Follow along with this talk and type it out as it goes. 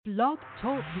Blog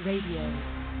Talk Radio.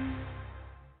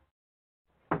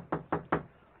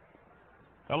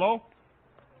 Hello?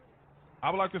 I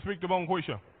would like to speak to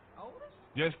Bonquisha.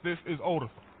 Yes, this is Otis.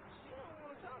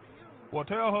 Well,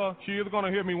 tell her she is going to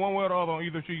hear me one way or the other.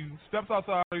 Either she steps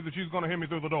outside, or either she's going to hear me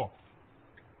through the door.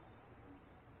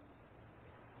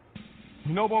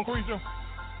 You know, Bonquisha,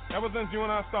 ever since you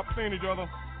and I stopped seeing each other,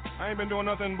 I ain't been doing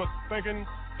nothing but thinking.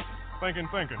 I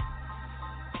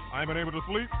ain't been able to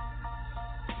sleep.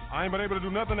 I ain't been able to do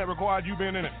nothing that required you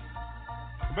being in it.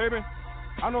 Baby,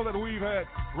 I know that we've had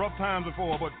rough times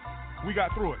before, but we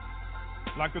got through it.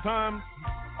 Like the time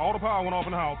all the power went off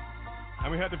in the house,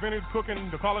 and we had to finish cooking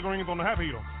the collard greens on the half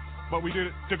heater, but we did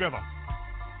it together.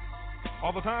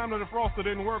 All the time that the froster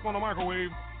didn't work on the microwave,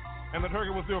 and the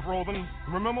turkey was still frozen,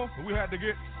 remember, we had to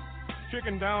get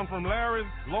chicken down from Larry's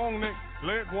Long Neck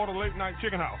Leadwater Late Night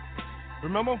Chicken House.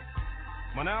 Remember?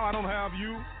 But now I don't have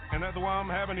you, and that's why I'm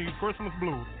having these Christmas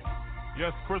blues.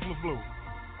 Yes, Christmas blues.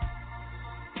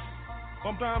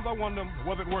 Sometimes I wonder,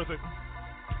 was it worth it?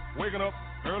 Waking up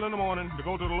early in the morning to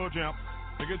go to the Little Champ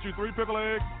to get you 3 pickled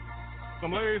eggs,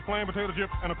 some Lay's, plain potato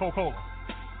chips, and a Coca-Cola.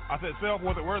 I said, self,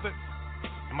 was it worth it?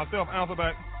 And myself answered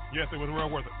back, yes, it was real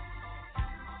worth it.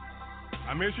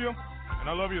 I miss you, and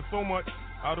I love you so much.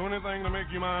 I'll do anything to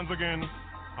make you mine again.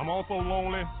 I'm also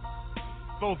lonely,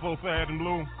 so sad and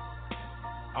blue.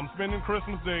 I'm spending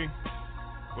Christmas Day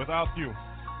without you.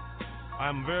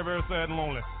 I'm very, very sad and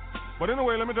lonely. But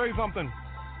anyway, let me tell you something.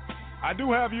 I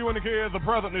do have you and the kids a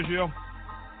present this year.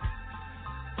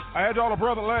 I had y'all a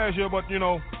present last year, but,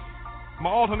 my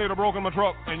alternator broke in my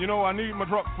truck, and, I need my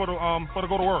truck for to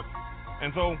go to work.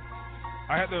 And so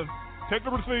I had to take the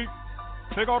receipt,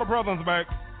 take all the presents back,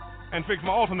 and fix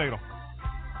my alternator.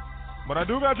 But I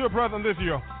do got you a present this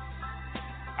year.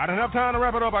 I didn't have time to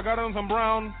wrap it up. I got it in some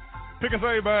brown pick and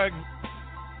save bags.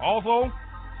 Also,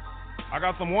 I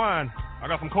got some wine. I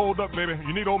got some cold duck, baby.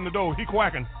 You need to open the door. He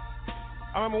quacking.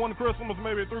 I remember one Christmas,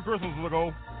 maybe 3 Christmases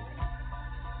ago,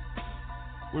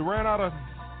 we ran out of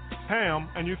ham,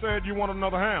 and you said you wanted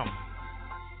another ham.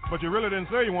 But you really didn't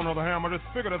say you wanted another ham. I just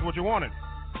figured that's what you wanted.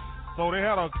 So they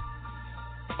had a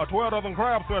 12 dozen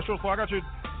crab special, so I got you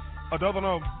a dozen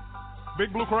of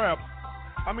big blue crabs.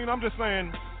 I mean, I'm just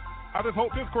saying, I just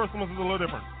hope this Christmas is a little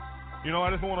different.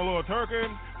 I just want a little turkey, a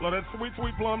little that sweet,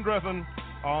 sweet plum dressing.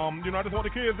 I just want the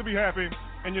kids to be happy.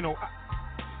 And,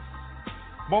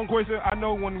 Bonquisha, I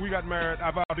know when we got married,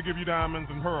 I vowed to give you diamonds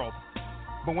and pearls.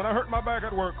 But when I hurt my back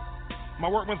at work, my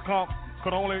workman's comp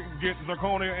could only get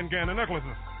zirconia and Gannon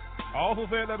necklaces. I also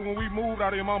said that when we moved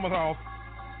out of your mama's house,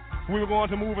 we were going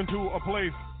to move into a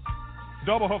place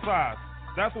double her size.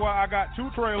 That's why I got 2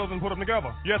 trailers and put them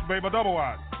together. Yes, baby, double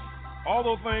wide. All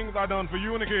those things I done for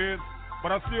you and the kids,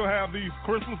 but I still have these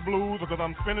Christmas blues because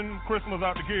I'm spending Christmas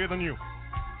out the kids and you.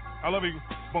 I love you,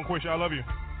 Bonquisha, I love you.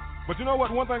 But you know what?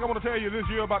 One thing I want to tell you this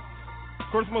year about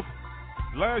Christmas,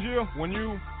 last year when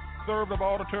you served up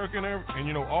all the turkey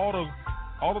and all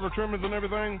of the trimmings and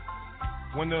everything,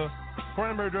 when the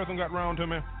cranberry dressing got round to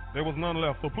me, there was none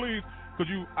left. So please,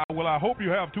 I hope you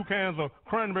have 2 cans of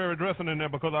cranberry dressing in there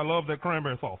because I love that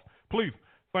cranberry sauce. Please,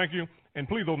 thank you, and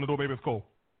please open the door, baby, it's cold.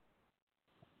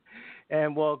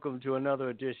 And welcome to another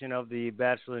edition of the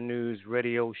Bachelor News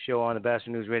Radio Show on the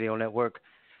Bachelor News Radio Network,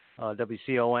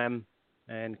 WCOM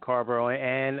and Carrboro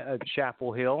and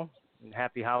Chapel Hill. And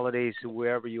happy holidays to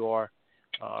wherever you are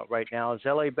right now. It's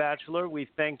LA Bachelor. We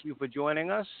thank you for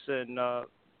joining us. And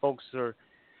folks are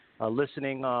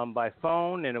listening by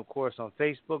phone and, of course, on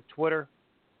Facebook, Twitter,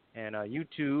 and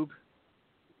YouTube,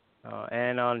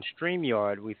 and on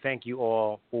StreamYard. We thank you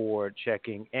all for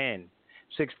checking in.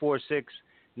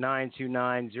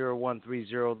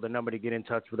 646-929-0130, the number to get in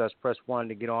touch with us. Press 1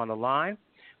 to get on the line.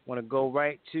 Want to go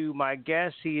right to my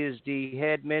guest. He is the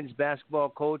head men's basketball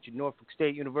coach at Norfolk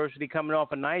State University, coming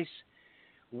off a nice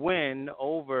win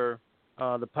over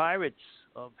the Pirates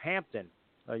of Hampton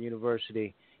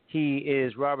University. He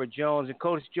is Robert Jones. And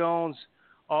Coach Jones,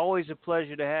 always a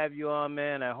pleasure to have you on,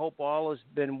 man. I hope all has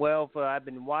been well. I've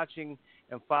been watching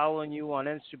and following you on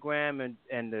Instagram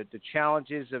and the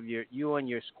challenges of you and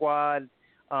your squad.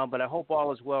 But I hope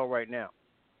all is well right now.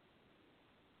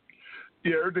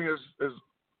 Yeah, everything is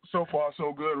so far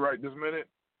so good right this minute.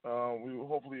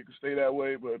 Hopefully it can stay that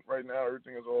way, but right now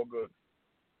everything is all good.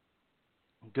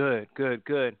 Good.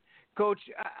 Coach,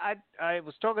 I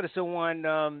was talking to someone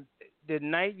the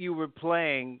night you were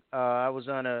playing. I was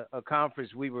on a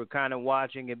conference. We were kind of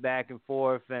watching it back and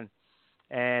forth, and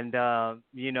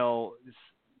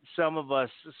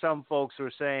some folks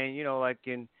were saying, like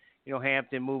in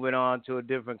Hampton moving on to a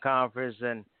different conference,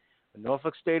 and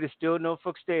Norfolk State is still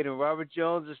Norfolk State, and Robert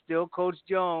Jones is still Coach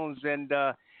Jones. And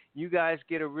you guys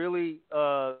get a really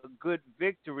good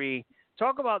victory.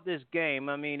 Talk about this game.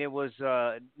 I mean, it was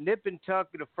nip and tuck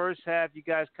in the first half. You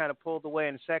guys kind of pulled away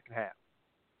in the second half.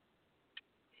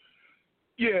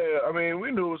 Yeah, I mean,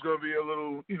 we knew it was going to be a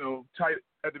little, tight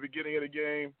at the beginning of the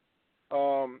game.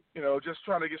 Just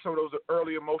trying to get some of those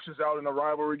early emotions out in a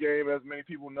rivalry game, as many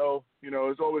people know.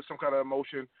 There's always some kind of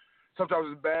emotion. Sometimes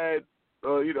it's bad,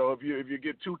 if you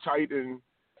get too tight and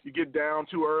you get down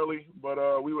too early. But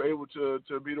we were able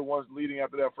to be the ones leading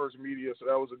after that first media, so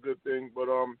that was a good thing. But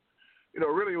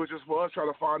really it was just for us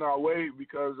trying to find our way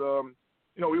because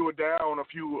we were down a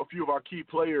few of our key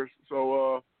players.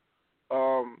 So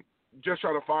just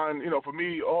trying to find, for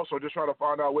me also just trying to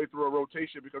find our way through a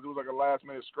rotation because it was like a last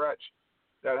minute scratch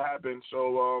that happened.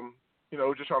 So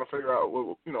just trying to figure out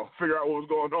what was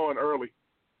going on early.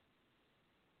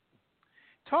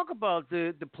 Talk about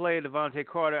the play of Devontae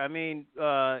Carter. I mean,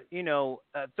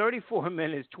 34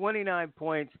 minutes, 29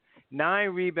 points, 9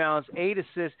 rebounds, 8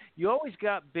 assists. You always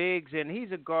got bigs, and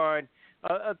he's a guard.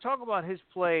 Talk about his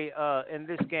play in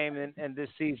this game and this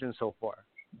season so far.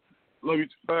 Look,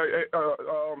 I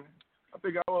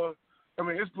think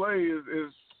his play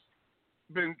is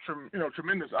been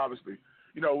tremendous. Obviously,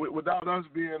 without us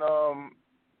being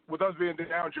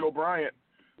down Joe Bryant,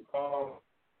 our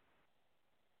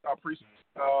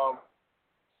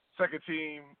second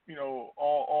team,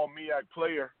 all MEAC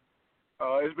player.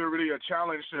 It's been really a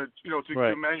challenge to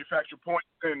manufacture points,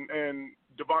 and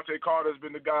Devontae Carter has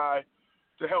been the guy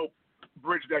to help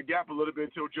bridge that gap a little bit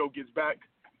until Joe gets back.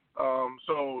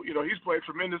 He's played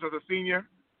tremendous as a senior.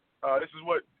 This is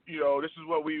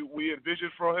what we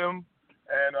envisioned for him,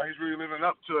 and he's really living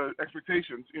up to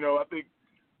expectations. I think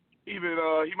even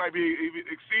he might be even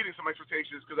exceeding some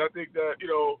expectations because I think that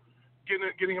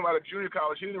getting him out of junior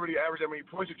college, he didn't really average that many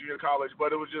points at junior college,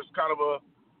 but it was just kind of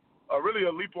really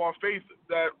a leap on faith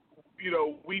that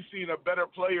we've seen a better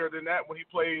player than that when he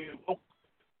played in local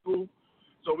school.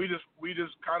 So we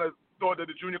just kind of thought that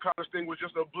the junior college thing was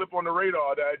just a blip on the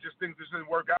radar, that just things just didn't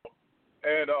work out.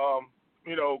 And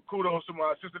kudos to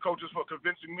my assistant coaches for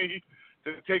convincing me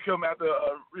to take him after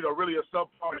really a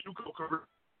subpar JUCO career,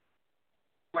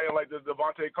 playing like the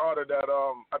Devontae Carter that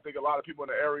I think a lot of people in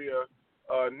the area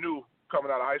knew coming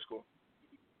out of high school.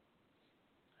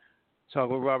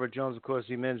 Talking with Robert Jones, of course,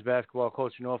 the men's basketball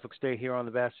coach in Norfolk State here on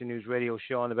the Boston News Radio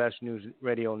Show on the Boston News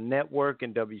Radio Network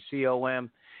and WCOM.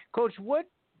 Coach,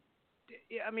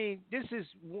 this is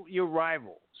your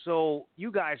rival, so you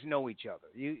guys know each other.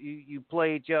 You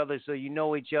play each other, so you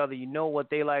know each other. You know what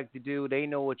they like to do. They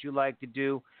know what you like to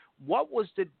do. What was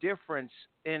the difference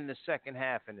in the second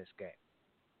half in this game?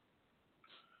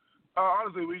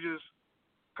 Honestly, we just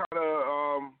kind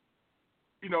of,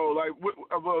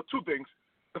 two things.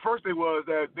 The first thing was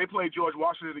that they played George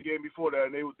Washington the game before that,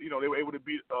 and they were able to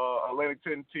beat Atlantic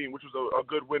 10 team, which was a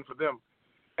good win for them.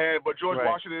 But George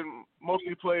Washington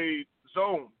mostly played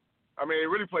zone. I mean, they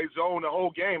really played zone the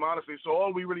whole game, honestly. So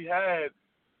all we really had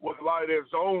was a lot of their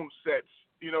zone sets,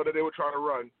 that they were trying to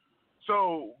run.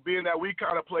 So being that we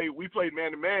played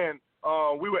man-to-man,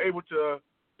 we were able to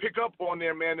pick up on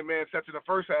their man-to-man sets in the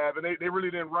first half, and they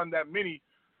really didn't run that many.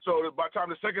 So by the time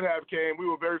the second half came, we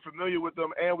were very familiar with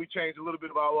them, and we changed a little bit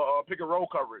of our pick-and-roll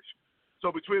coverage.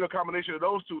 So between the combination of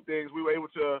those two things, we were able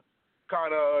to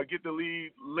kind of get the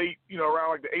lead late,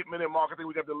 around like the 8-minute mark. I think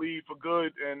we got the lead for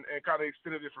good and kind of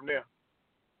extended it from there.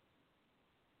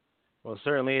 Well,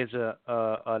 certainly it's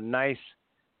a nice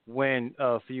win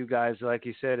for you guys. Like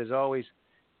you said, it's always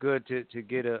good to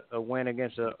get a win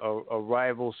against a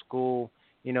rival school.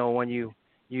 When you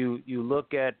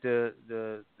look at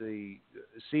the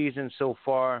season so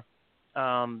far,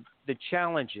 the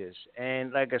challenges,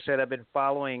 and like I said, I've been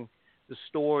following the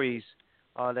stories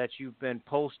that you've been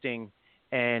posting,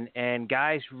 and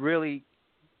guys really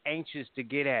anxious to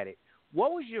get at it.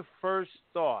 What was your first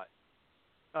thought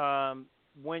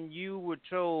when you were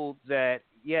told that,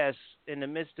 yes, in the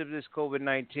midst of this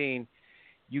COVID-19,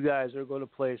 you guys are going to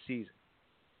play a season?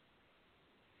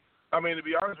 I mean, to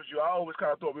be honest with you, I always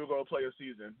kind of thought we were going to play a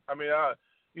season. I mean,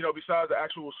 besides the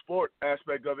actual sport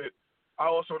aspect of it, I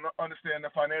also understand the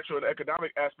financial and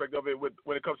economic aspect of it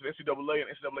when it comes to the NCAA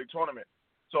and NCAA tournament.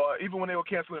 So even when they were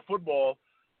canceling football,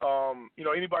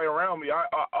 anybody around me, I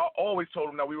always told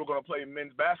them that we were going to play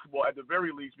men's basketball at the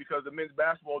very least because the men's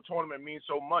basketball tournament means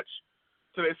so much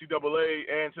to the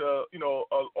NCAA and to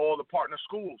all the partner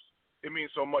schools. It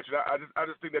means so much. And I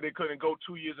just think that they couldn't go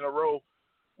 2 years in a row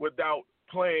without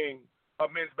playing a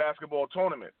men's basketball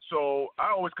tournament. So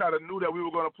I always kind of knew that we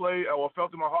were going to play, or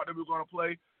felt in my heart that we were going to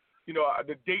play.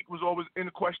 The date was always in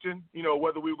question,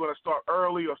 whether we were going to start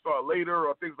early or start later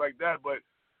or things like that. But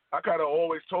I kind of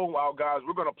always told our guys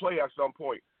we're going to play at some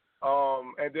point.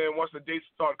 And then once the dates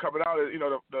started coming out,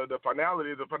 the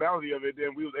finality of it,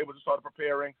 then we was able to start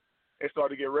preparing and start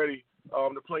to get ready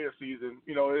to play a season.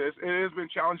 It has been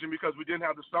challenging because we didn't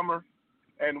have the summer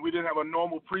and we didn't have a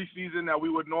normal preseason that we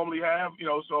would normally have.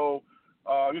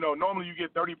 Normally you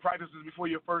get 30 practices before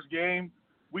your first game.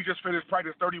 We just finished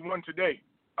practice 31 today,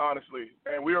 honestly,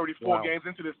 and we're already 4 games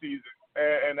into the season,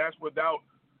 and that's without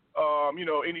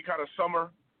any kind of summer.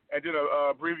 And did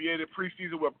a abbreviated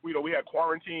preseason where we had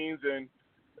quarantines and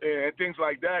things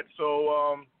like that.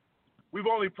 So we've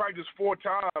only practiced 4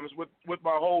 times with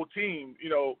my whole team.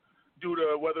 Due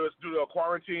to whether it's due to a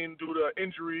quarantine, due to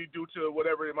injury, due to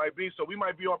whatever it might be. So we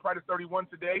might be on practice 31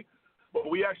 today, but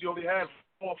we actually only had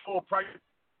 4 full practice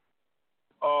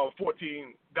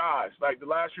 14 guys. Like the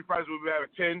last 3 practices we've had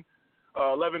 10,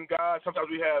 11 guys. Sometimes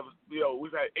we've had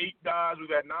 8 guys, we've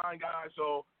had 9 guys.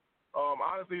 So.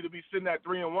 Honestly, to be sitting at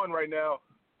 3-1 right now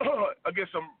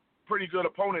against some pretty good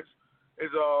opponents is,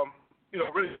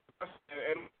 really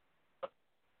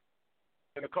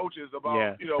and the coaches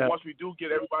about, once we do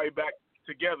get everybody back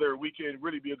together, we can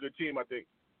really be a good team, I think.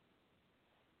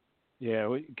 Yeah,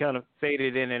 we kind of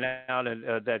faded in and out, and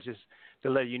that just to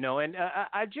let you know. And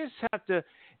I just have to.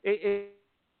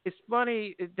 It's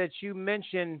funny that you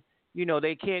mentioned.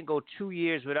 They can't go 2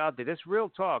 years without it. That's real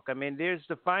talk. I mean, there's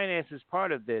the finances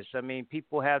part of this. I mean,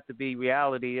 people have to be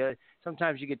reality.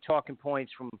 Sometimes you get talking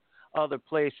points from other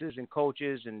places and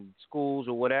coaches and schools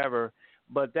or whatever,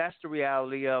 but that's the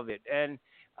reality of it. And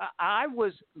I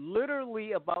was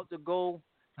literally about to go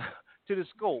to the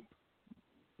Scope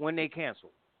when they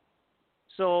canceled.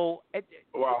 So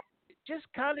just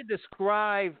kind of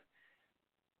describe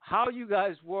how you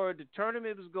guys were. The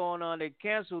tournament was going on. They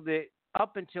canceled it.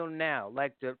 Up until now,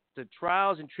 like the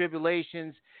trials and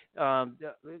tribulations,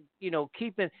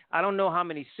 keeping, I don't know how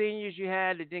many seniors you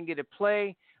had that didn't get to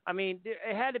play. I mean,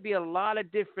 it had to be a lot of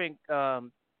different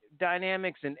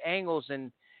dynamics and angles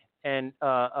and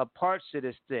parts to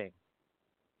this thing.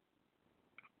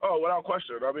 Oh, without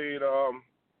question. I mean,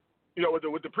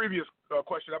 with the previous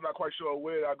question, I'm not quite sure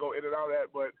where I go in and out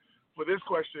at, but for this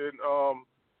question,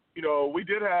 we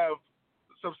did have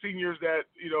some seniors that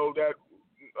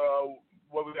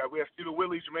we had Stephen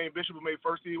Whitley, Jermaine Bishop, who made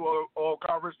first team all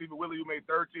conference. Stephen Whitley, who made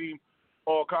third team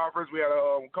all conference. We had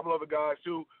a couple other guys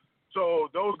too. So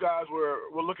those guys were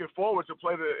looking forward to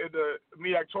play in the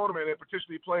MEAC tournament and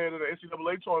potentially playing in the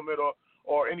NCAA tournament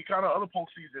or any kind of other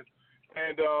postseason.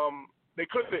 And they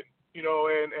couldn't,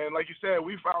 and like you said,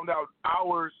 we found out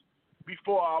hours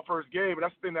before our first game. And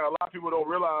that's the thing that a lot of people don't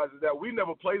realize is that we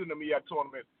never played in the MEAC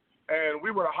tournament. And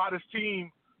we were the hottest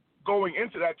team going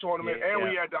into that tournament,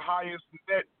 we had the highest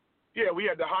net. Yeah, we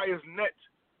had the highest net,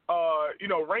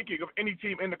 ranking of any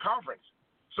team in the conference.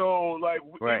 So,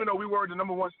 even though we were the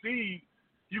number 1 seed,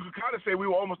 you could kind of say we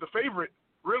were almost the favorite,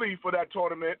 really, for that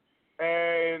tournament.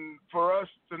 And for us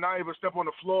to not even step on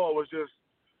the floor was just,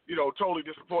 totally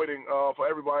disappointing for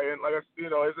everybody. And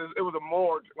it was a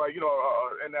morgue,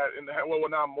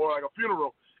 not more like a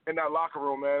funeral in that locker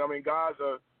room, man. I mean, guys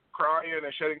are crying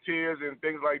and shedding tears and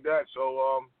things like that.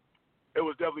 So. It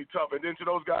was definitely tough. And then to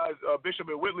those guys, Bishop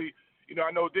and Whitley,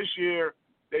 I know this year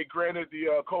they granted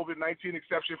the COVID-19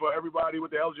 exception for everybody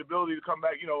with the eligibility to come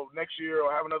back, next year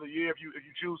or have another year if you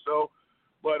choose so.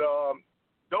 But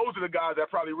those are the guys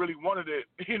that probably really wanted it,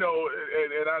 and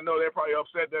I know they're probably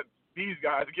upset that these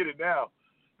guys get it now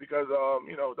because,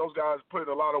 those guys put in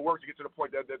a lot of work to get to the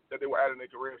point that they were at in their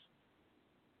careers.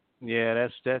 Yeah,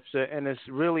 that's and it's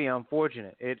really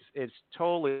unfortunate. It's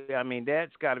totally. I mean,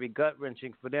 that's got to be gut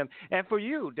wrenching for them, and for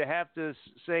you to have to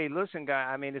say, "Listen,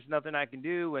 guy, I mean, there's nothing I can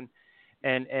do," and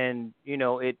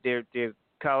their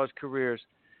college careers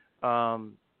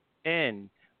end.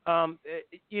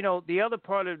 The other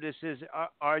part of this is,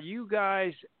 are you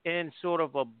guys in sort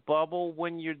of a bubble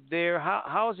when you're there?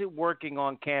 How is it working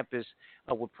on campus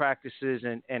with practices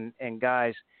and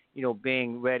guys,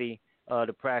 being ready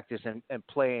to practice and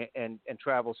play and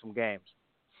travel some games?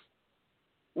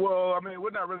 Well, I mean, we're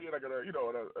not really in a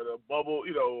bubble.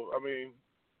 I mean,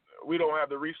 we don't have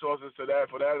the resources for that.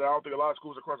 And I don't think a lot of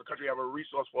schools across the country have a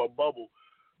resource for a bubble.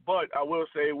 But I will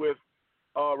say with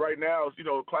right now,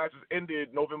 classes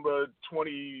ended November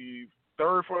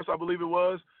 23rd for us, I believe it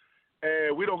was,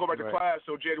 and we don't go back to class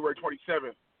till January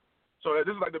 27th. So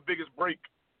this is like the biggest break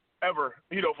ever,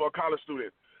 for a college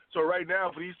student. So right now,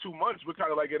 for these 2 months, we're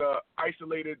kind of like in a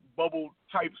isolated bubble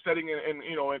type setting, in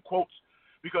quotes,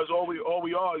 because all we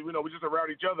are, we're just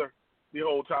around each other the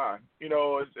whole time, and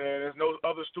there's no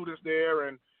other students there,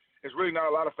 and it's really not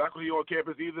a lot of faculty on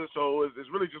campus either. So it's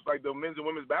really just like the men's and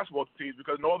women's basketball teams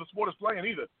because no other sport is playing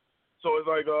either. So it's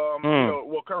like,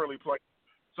 currently playing.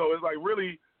 So it's like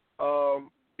really,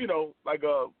 like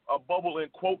a bubble in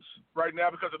quotes right now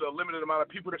because of the limited amount of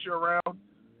people that you're around.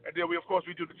 And then we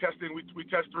do the testing. We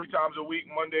test 3 times a week,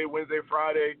 Monday, Wednesday,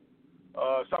 Friday.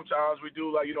 Sometimes we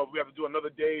do if we have to do another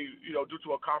day, due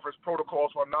to a conference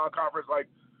protocols for a non-conference. Like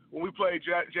when we played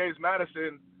James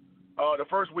Madison, the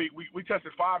first week we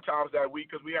tested 5 times that week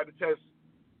because we had to test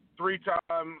 3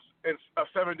 times in a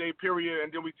 7-day period,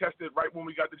 and then we tested right when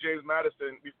we got to James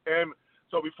Madison. And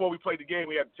so before we played the game,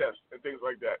 we had to test and things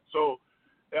like that. So,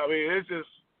 I mean, it's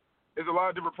a lot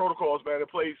of different protocols, man, in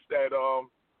place that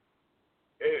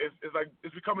it's like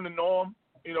it's becoming the norm.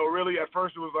 Really at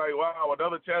first it was like, wow,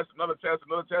 another test,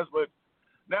 but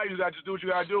now you got to just do what you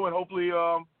got to do, and hopefully,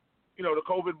 the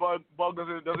COVID bug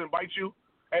doesn't bite you.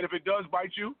 And if it does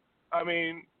bite you, I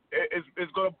mean,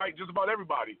 it's going to bite just about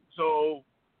everybody. So,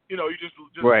 you just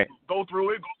right. go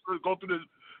through it, go through the,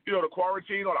 the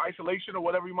quarantine or the isolation or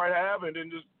whatever you might have, and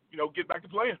then just, get back to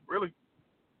playing, really.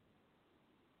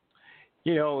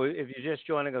 If you're just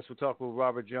joining us, we're talking with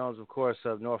Robert Jones, of course,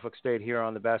 of Norfolk State here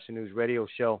on the Boston News Radio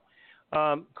Show.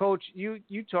 Coach, you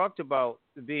talked about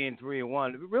being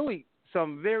 3-1, really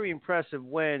some very impressive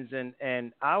wins,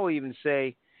 and I will even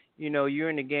say, you're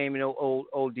in the game,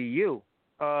 ODU.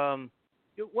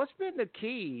 What's been the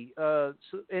key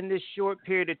in this short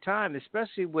period of time,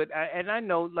 especially and I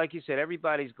know, like you said,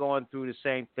 everybody's going through the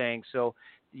same thing. So,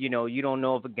 you don't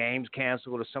know if a game's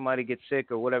canceled or somebody gets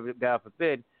sick or whatever, God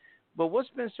forbid. But what's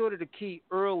been sort of the key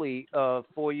early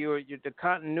for the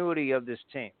continuity of this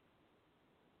team?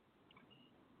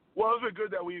 Well, it's been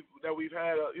good that we've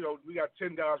had, we got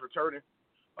 10 guys returning.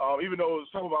 Even though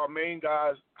some of our main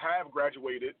guys have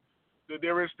graduated,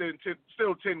 there is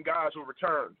still 10 guys who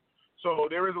returned. So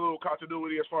there is a little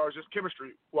continuity as far as just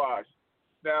chemistry-wise.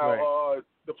 Now, right.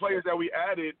 The players that we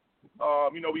added,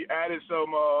 we added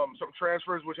some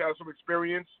transfers which have some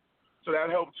experience, so that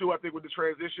helped too, I think, with the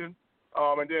transition.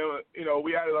 And then,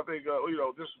 we added, I think,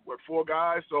 4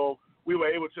 guys, so we were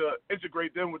able to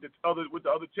integrate them with the other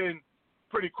 10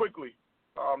 pretty quickly.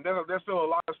 There's still a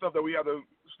lot of stuff that we have to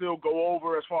still go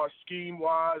over as far as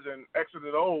scheme-wise and X's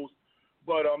and O's.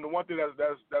 But the one thing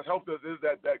that's helped us is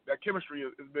that chemistry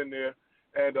has been there,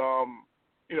 and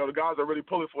the guys are really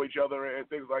pulling for each other and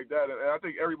things like that. And I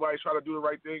think everybody's trying to do the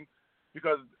right thing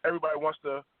because everybody wants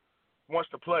to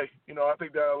play. I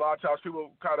think that a lot of times people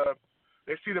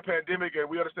they see the pandemic, and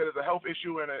we understand it's a health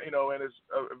issue and it's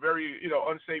a very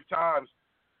unsafe times.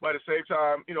 But at the same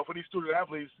time, for these student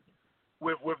athletes,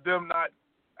 with them not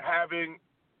having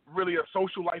really a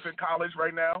social life in college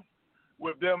right now,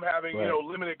 with them having, right.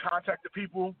 Limited contact to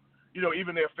people,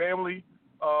 even their family,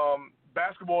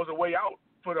 basketball is a way out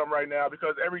for them right now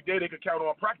because every day they could count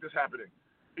on practice happening,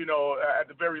 at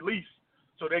the very least.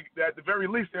 So at the very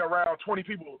least, they're around 20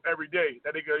 people every day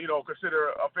that they could, consider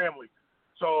a family.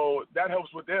 So that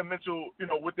helps with their mental,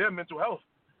 with their mental health,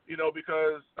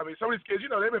 because, I mean, some of these kids,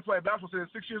 they've been playing basketball since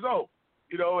 6 years old,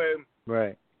 and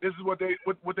right. This is what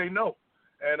they know.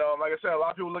 And like I said, a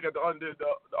lot of people look at the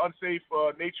unsafe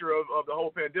nature of the whole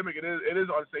pandemic. It is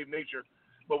unsafe nature,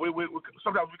 but we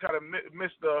sometimes we kind of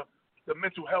miss the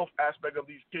mental health aspect of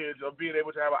these kids, of being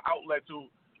able to have an outlet to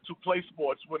play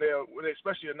sports when they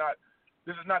especially are not.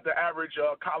 This is not the average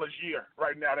college year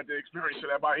right now that they're experiencing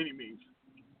that by any means.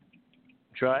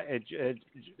 It's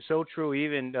so true.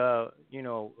 Even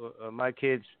my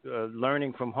kids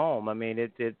learning from home. I mean,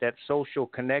 that social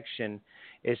connection.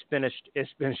 It's been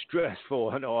stressful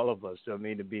on all of us. I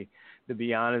mean, to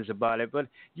be honest about it. But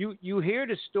you hear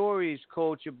the stories,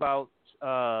 Coach, about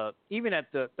even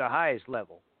at the highest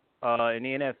level in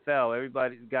the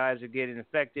NFL. Guys are getting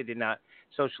infected. They're not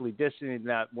socially distancing.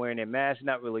 They're not wearing their masks.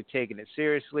 Not really taking it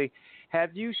seriously.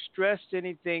 Have you stressed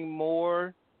anything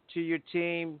more to your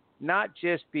team? Not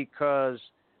just because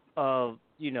of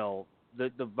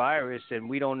the virus, and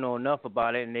we don't know enough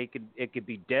about it, and it could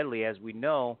be deadly, as we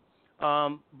know.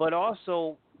 But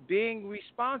also being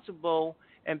responsible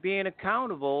and being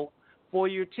accountable for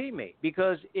your teammate.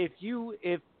 Because if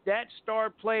that star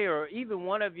player or even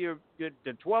one of the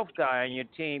 12th guy on your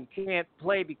team can't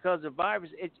play because of virus,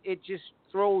 it just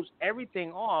throws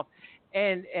everything off.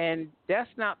 And that's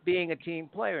not being a team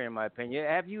player, in my opinion.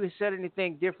 Have you said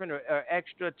anything different or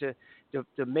extra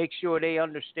to make sure they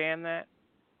understand that?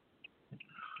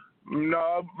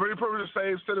 No, pretty much the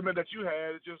same sentiment that you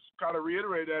had. Just kind of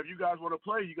reiterate that if you guys want to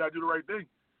play, you got to do the right thing.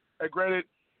 And granted,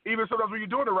 even sometimes when you're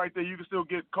doing the right thing, you can still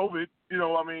get COVID. You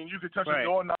can touch right. a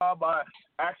doorknob by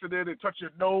accident and touch your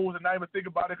nose and not even think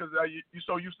about it because you're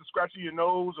so used to scratching your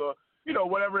nose or,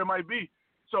 whatever it might be.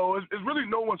 So it's really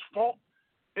no one's fault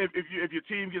if your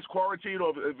team gets quarantined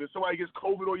or if somebody gets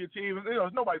COVID on your team.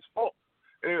 It's nobody's fault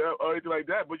or anything like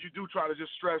that. But you do try to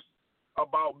just stress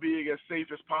about being as safe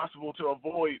as possible to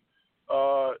avoid,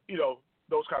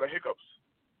 those kind of hiccups.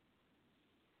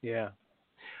 Yeah.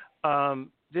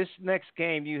 This next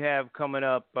game you have coming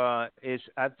up I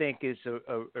think, is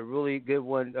a really good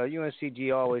one.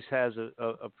 UNCG always has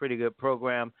a pretty good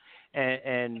program,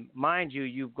 and mind you,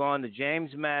 you've gone to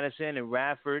James Madison and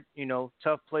Radford.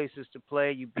 Tough places to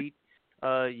play. You beat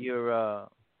the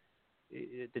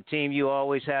team you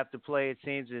always have to play. It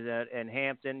seems and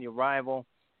Hampton, your rival,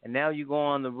 and now you go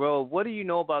on the road. What do you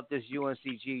know about this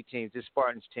UNCG team, this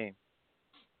Spartans team?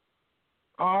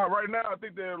 Right now, I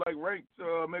think they're ranked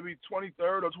maybe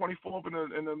 23rd or 24th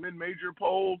in the mid-major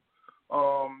poll.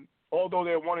 Although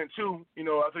they're 1-2,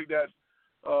 I think that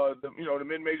the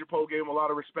mid-major poll gave them a lot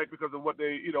of respect because of what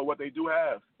they do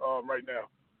have right now.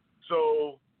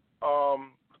 So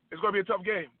it's going to be a tough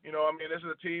game. This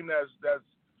is a team that's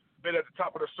been at the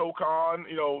top of the SoCon,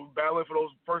 battling for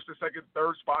those first and second,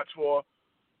 third spots for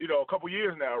a couple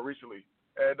years now recently,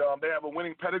 and they have a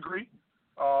winning pedigree.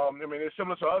 It's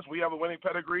similar to us. We have a winning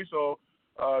pedigree, so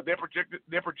they're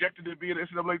projected to be in the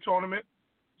NCAA tournament.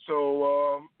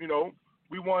 So,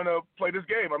 we want to play this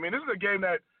game. This is a game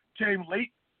that came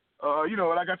late.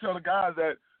 Like I tell the guys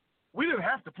that we didn't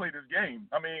have to play this game.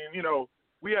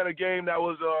 We had a game that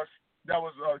was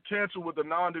canceled with the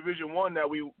non-Division I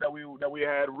that we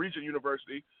had, Regent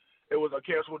University. It was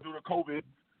canceled due to COVID,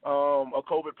 a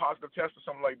COVID positive test or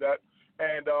something like that.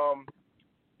 And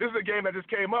this is a game that just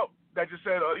came up. That just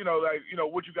said,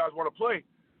 what you guys want to play.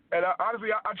 And honestly,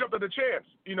 I jumped at the chance,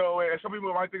 and some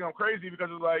people might think I'm crazy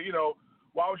because it's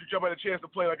why would you jump at a chance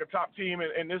to play a top team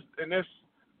in this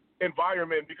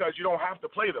environment because you don't have to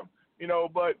play them,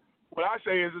 But what I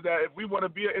say is that if we want to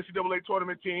be an NCAA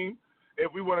tournament team, if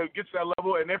we want to get to that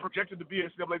level and they're projected to be an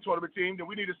NCAA tournament team, then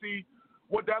we need to see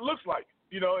what that looks like,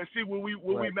 and see where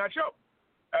we match up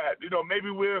at. Maybe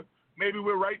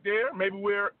we're right there. Maybe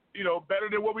we're better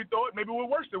than what we thought. Maybe we're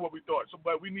worse than what we thought. So,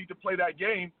 but we need to play that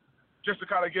game just to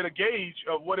kind of get a gauge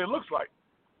of what it looks like.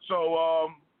 So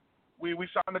we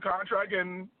signed the contract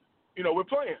and we're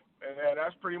playing, and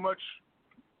that's pretty much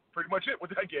it with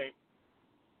that game.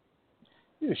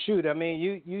 Yeah, shoot,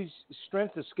 you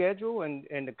strength of schedule and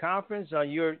the conference on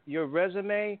your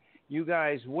resume. You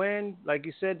guys win, like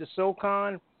you said, the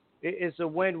SoCon. It's a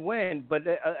win-win. But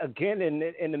again,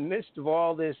 in the midst of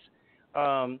all this.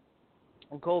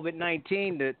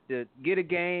 COVID-19 to get a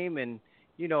game and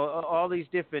all these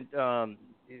different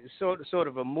sort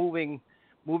of a moving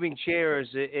chairs.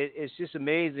 It's just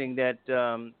amazing that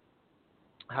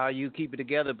how you keep it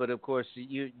together. But of course,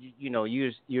 you're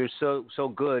so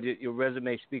good. Your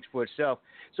resume speaks for itself.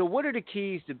 So what are the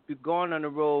keys to going on the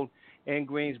road in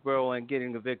Greensboro and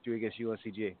getting the victory against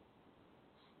UNCG?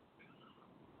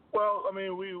 Well,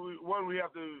 we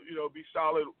have to be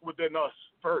solid within us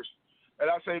first. And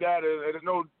I say that, and there's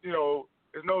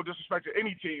no disrespect to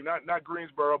any team, not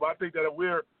Greensboro, but I think that if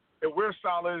we're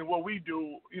solid in what we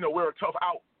do, we're a tough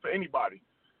out for anybody.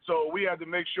 So we have to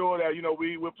make sure that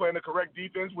we're playing the correct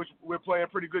defense, which we're playing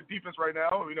pretty good defense right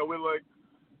now. We're like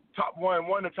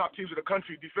one of the top teams in the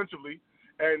country defensively,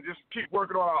 and just keep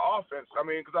working on our offense.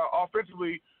 Because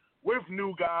offensively, with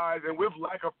new guys and with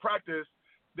lack of practice,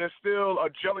 there's still a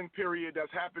gelling period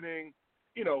that's happening.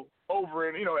 Over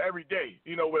and every day,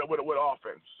 with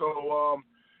offense. So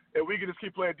if we can just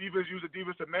keep playing defense, use the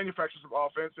defense to manufacture some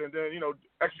offense, and then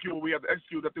execute what we have to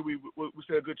execute, I think we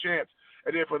stand a good chance.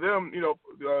 And then for them,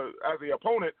 as the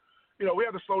opponent, we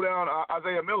have to slow down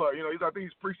Isaiah Miller. I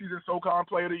think he's preseason SoCon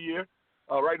Player of the Year.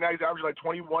 Right now he's averaging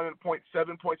 21.7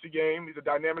 points a game. He's a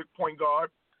dynamic point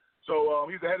guard. So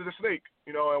he's the head of the snake.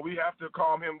 And we have to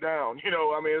calm him down.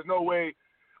 There's no way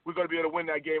we're going to be able to win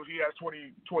that game if he has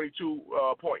 22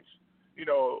 points,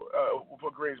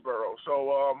 for Greensboro.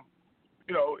 So,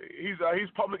 he's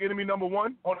public enemy number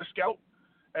one on the scout.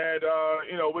 And,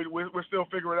 we're still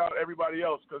figuring out everybody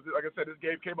else because, like I said, this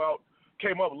game came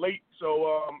up late.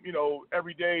 So,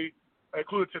 every day,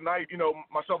 including tonight,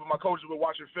 myself and my coaches were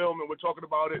watching film and we're talking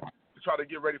about it to try to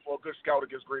get ready for a good scout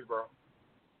against Greensboro.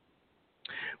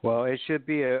 Well, it should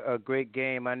be a great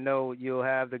game. I know you'll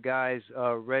have the guys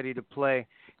ready to play.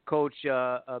 Coach,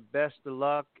 best of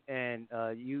luck, and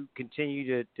you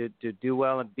continue to do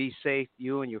well and be safe,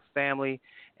 you and your family,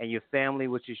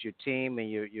 which is your team and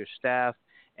your staff,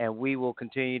 and we will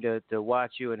continue to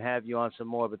watch you and have you on some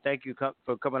more. But thank you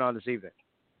for coming on this evening.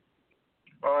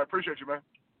 I appreciate you, man.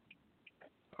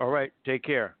 All right, take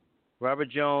care. Robert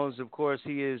Jones, of course,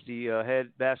 he is the head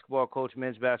basketball coach,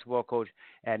 men's basketball coach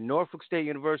at Norfolk State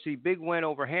University. Big win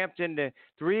over Hampton,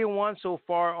 3-1 so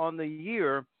far on the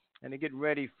year, and they're getting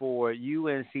ready for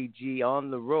UNCG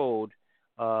on the road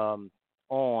on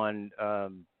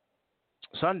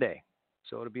Sunday.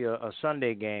 So it'll be a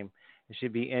Sunday game. It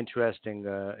should be interesting.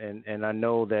 And I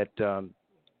know that,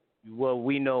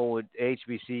 we know with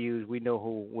HBCUs, we know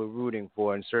who we're rooting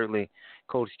for. And certainly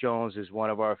Coach Jones is one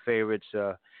of our favorites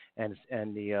and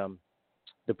the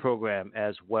program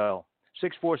as well.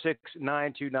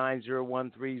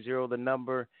 646-929-0130, the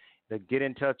number. Get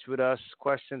in touch with us.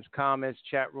 Questions, comments,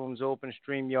 chat rooms open,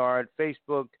 StreamYard,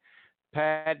 Facebook,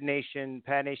 Pad Nation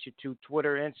 2,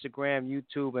 Twitter, Instagram,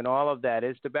 YouTube, and all of that.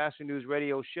 It's the Bastard News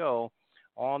Radio Show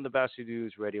on the Bastard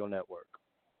News Radio Network.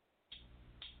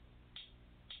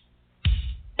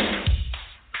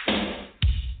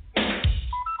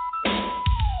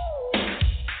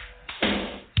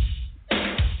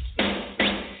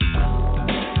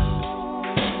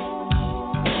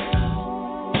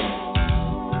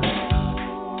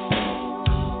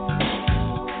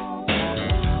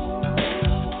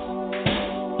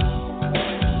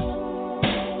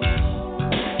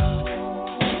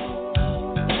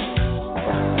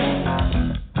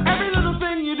 Every little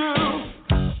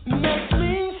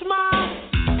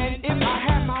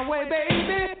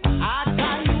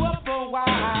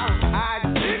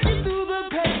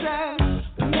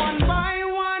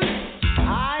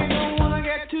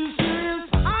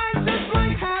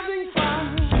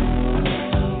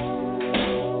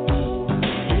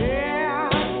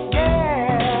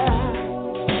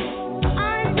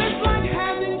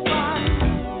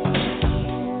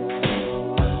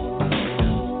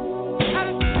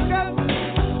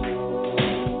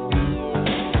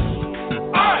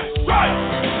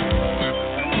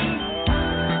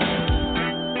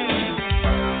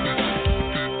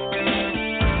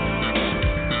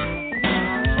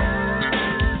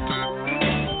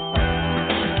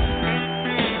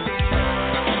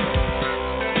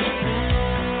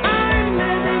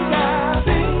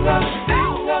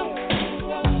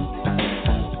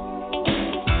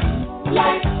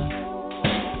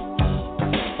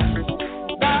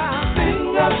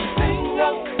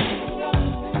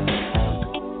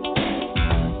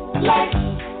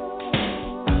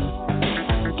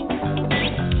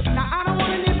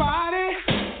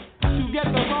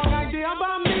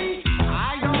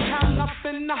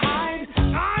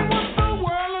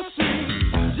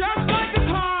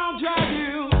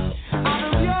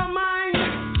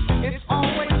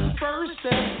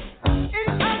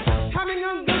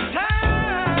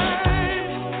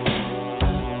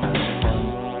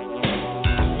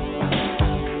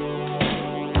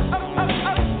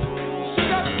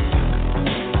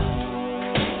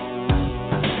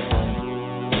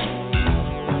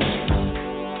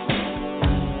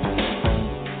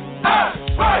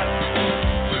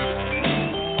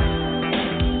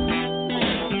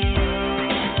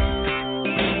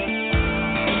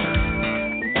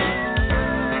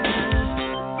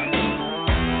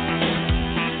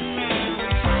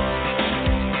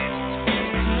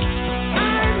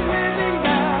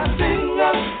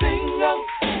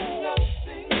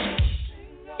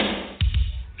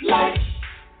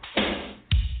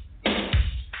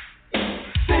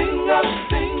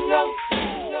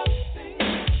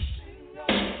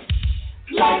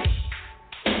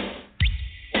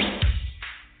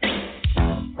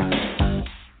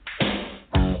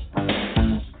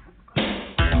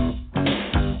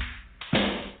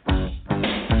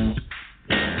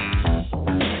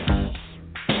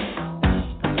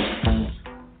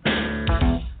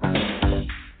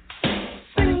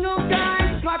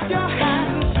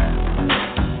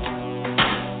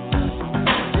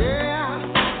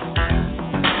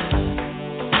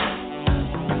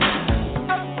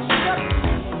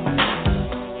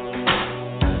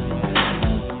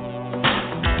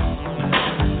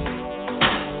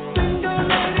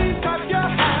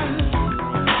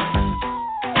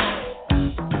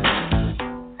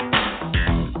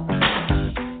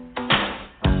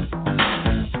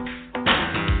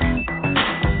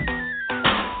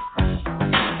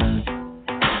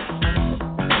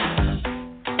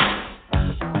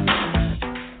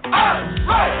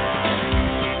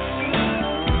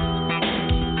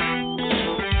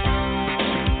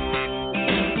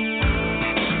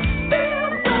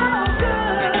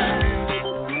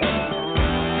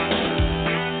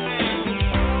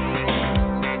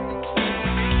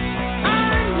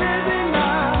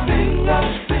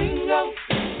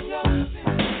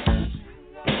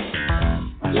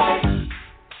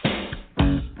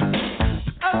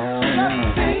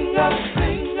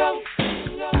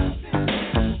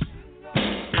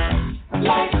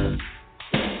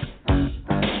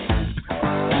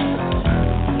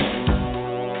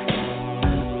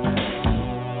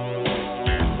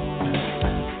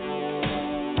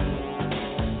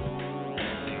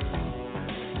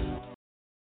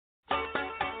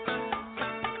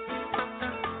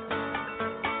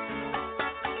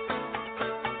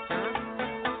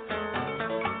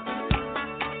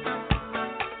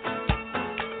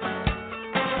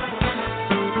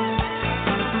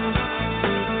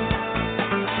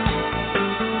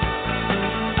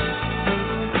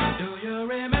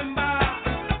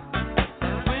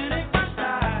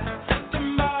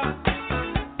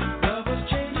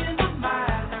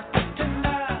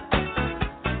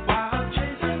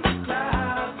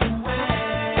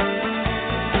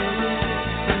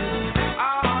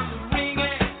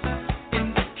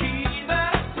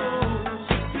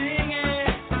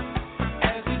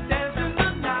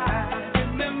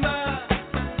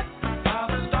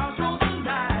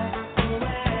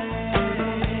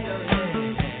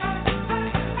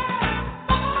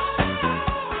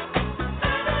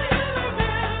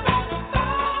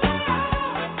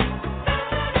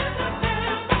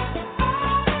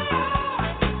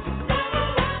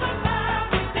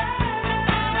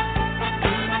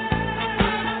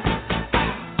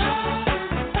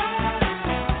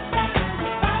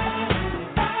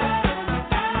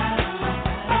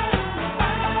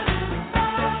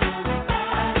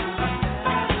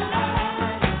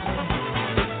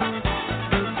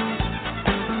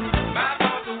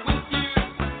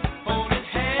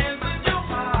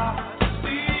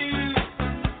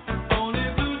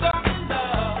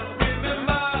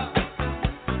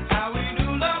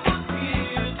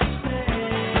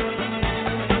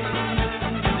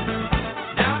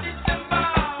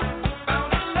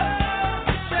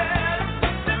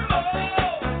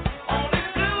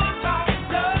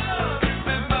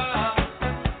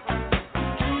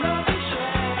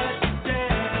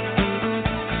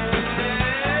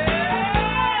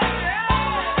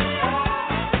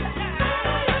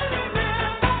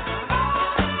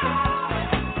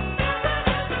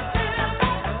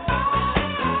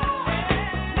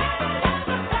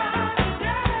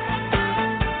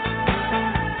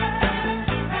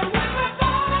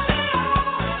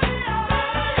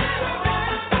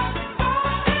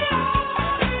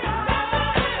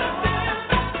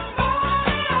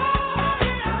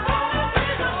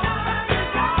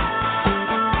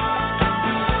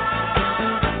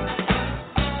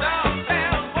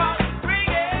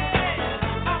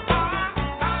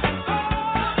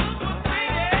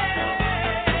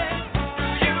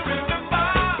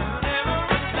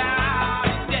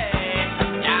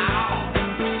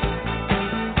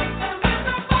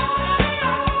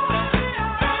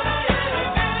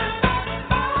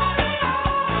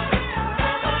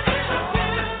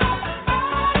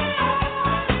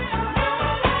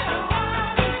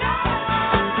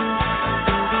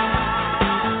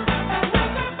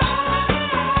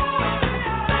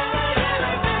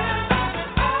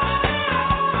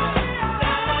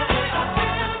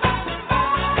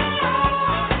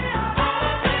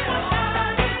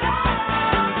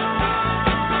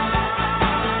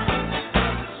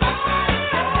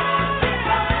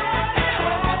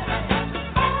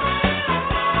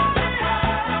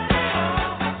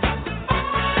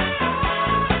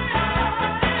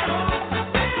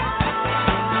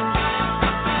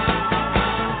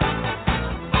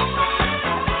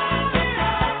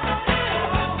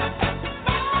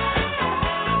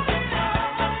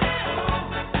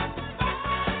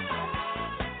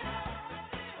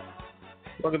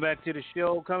Welcome back to the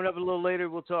show. Coming up a little later,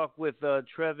 we'll talk with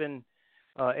Trevin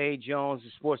A. Jones, the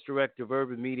sports director of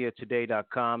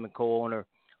UrbanMediaToday.com and co-owner,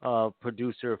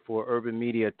 producer for Urban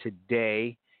Media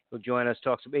Today. He'll join us,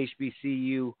 talk some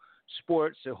HBCU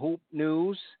sports, hoop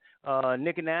news.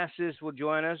 Nick Anastas will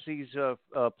join us. He's a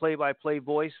play-by-play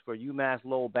voice for UMass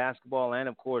Lowell basketball and,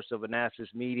 of course, of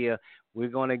Anastas Media. We're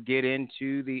going to get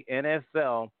into the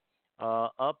NFL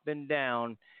up and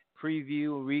down,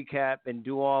 preview, recap, and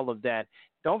do all of that.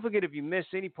 Don't forget, if you miss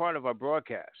any part of our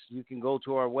broadcast, you can go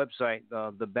to our website,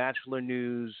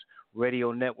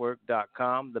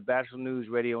 thebachelornewsradionetwork.com,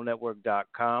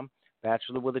 thebachelornewsradionetwork.com,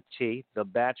 Bachelor with a T,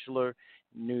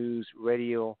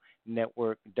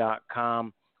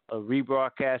 thebachelornewsradionetwork.com. A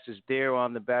rebroadcast is there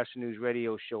on the Bachelor News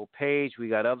Radio Show page. We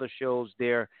got other shows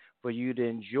there for you to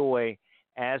enjoy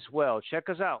as well. Check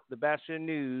us out,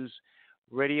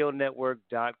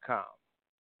 thebachelornewsradionetwork.com.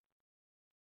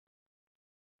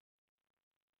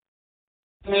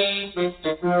 Please,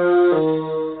 Mr.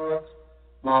 Groove,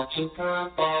 won't you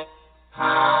come back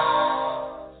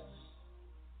home?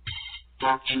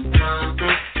 Won't you come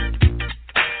back?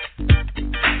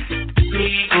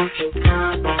 Please, won't you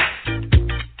come back?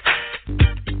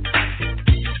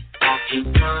 Won't you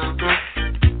come back?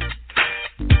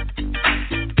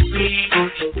 Please,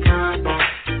 won't you come back?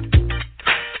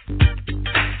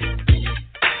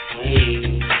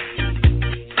 Please.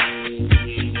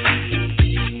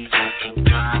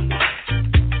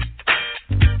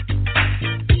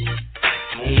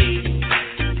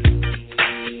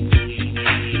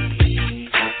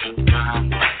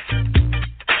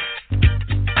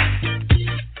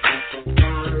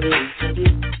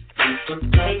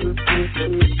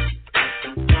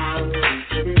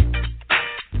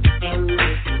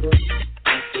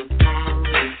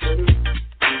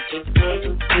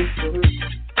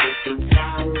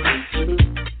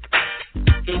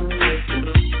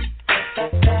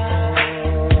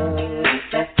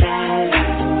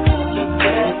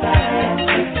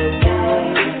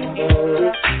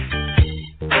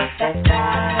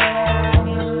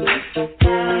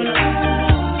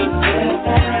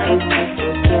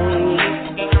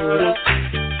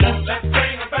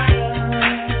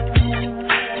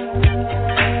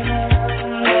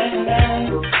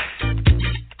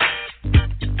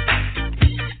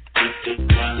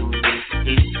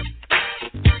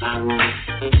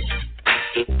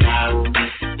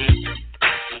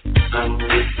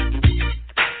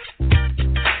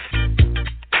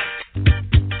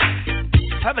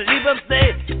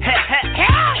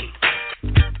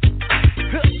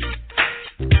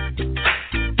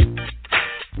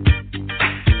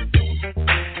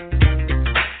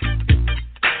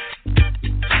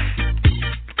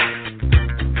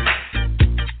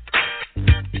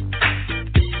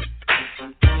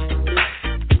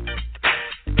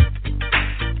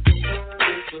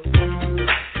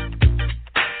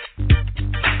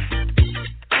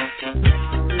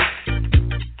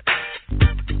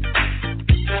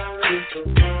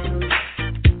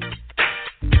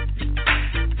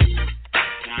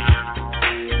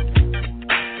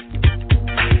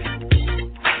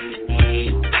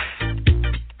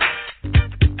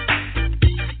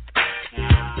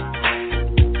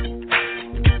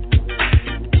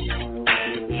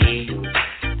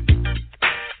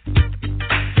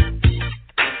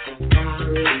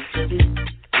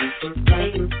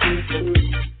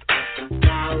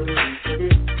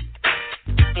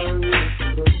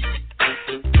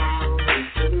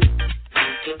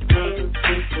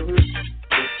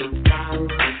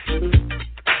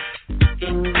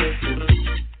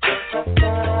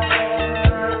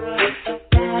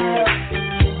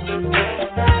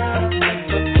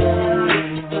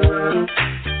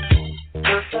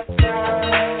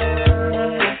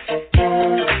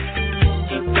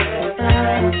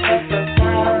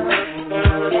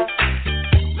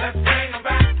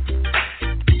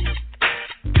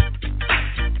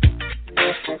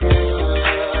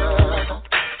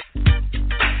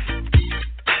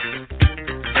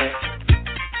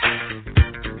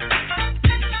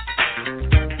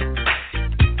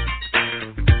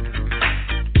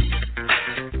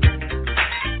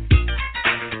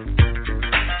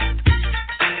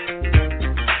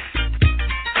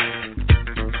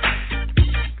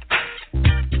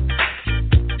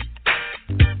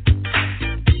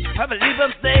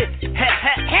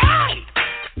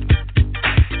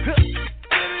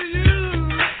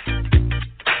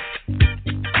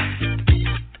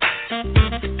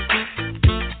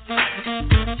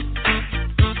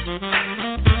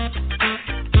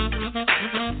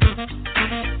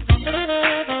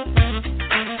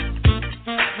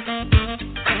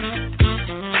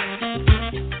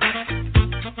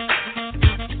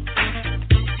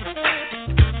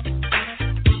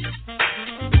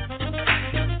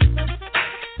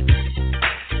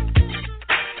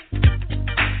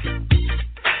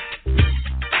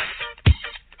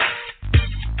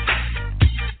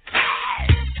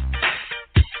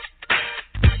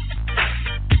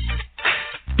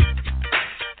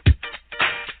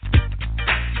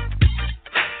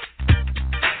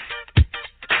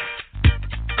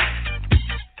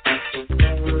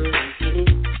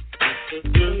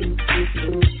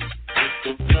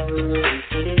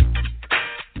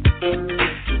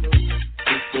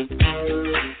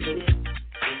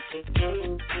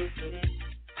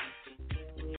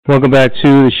 Welcome back to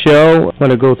the show. I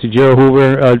want to go to Gerald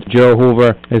Hoover. Gerald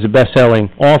Hoover is a best-selling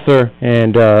author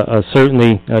and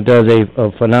certainly does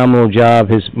a phenomenal job,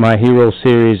 his My Hero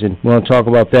series, and we'll talk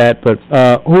about that. But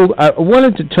Hoover, I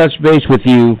wanted to touch base with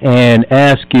you and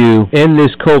ask you, in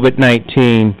this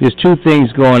COVID-19, there's two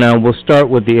things going on. We'll start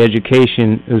with the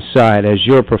education side. As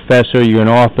you're a professor, you're an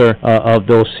author of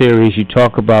those series. You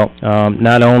talk about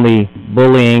not only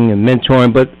bullying and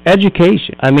mentoring, but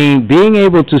education. I mean, being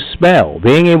able to spell,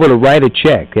 being able to write a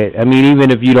check. I mean, even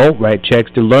if you don't write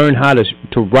checks, to learn how to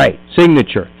write,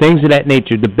 signature, things of that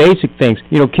nature, the basic things.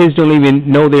 You know, kids don't even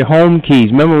know their home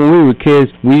keys. Remember when we were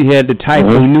kids, we had to type,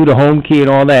 we knew the home key and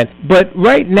all that. But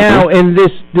right now, in this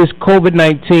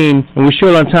COVID-19, and we're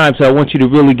short on time, so I want you to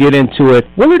really get into it.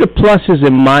 What are the pluses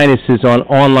and minuses on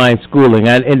online schooling?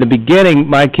 In the beginning,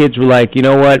 my kids were like, you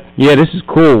know what, yeah, this is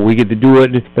cool, we get to do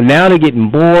it. But now they're getting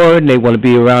bored, and they want to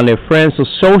be around their friends, so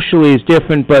socially it's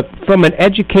different. But from an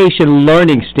education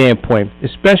learning standpoint,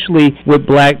 especially with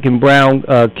black and brown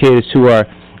kids who are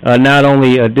not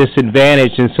only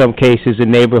disadvantaged in some cases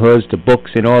in neighborhoods, the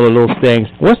books and all of those things,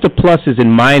 what's the pluses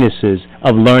and minuses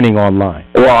of learning online?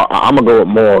 Well, I'm going to go with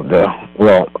more of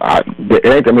it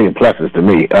ain't that many pluses to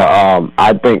me.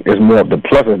 I think it's more of the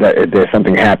pluses that there's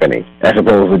something happening as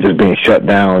opposed to just being shut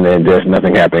down and there's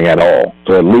nothing happening at all.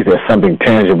 So at least there's something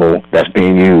tangible that's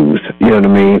being used. You know what I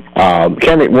mean?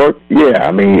 Can it work? Yeah,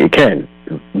 I mean, it can.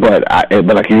 But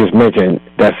like you just mentioned,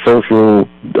 that social,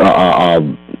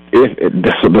 the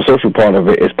social part of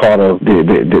it is part of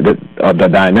the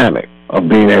dynamic of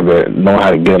being able to know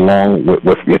how to get along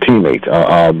with your teammates.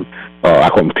 I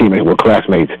call them teammates, with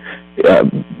classmates,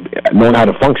 knowing how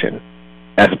to function,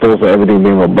 as opposed to everything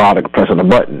being robotic, pressing a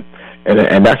button.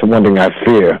 And that's the one thing I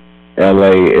fear,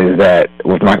 LA, is that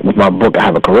with my book, I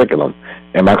have a curriculum,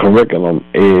 and my curriculum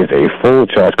is a full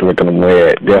charge curriculum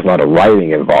where there's a lot of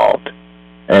writing involved.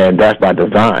 And that's by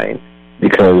design,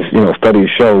 because, you know, studies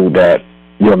show that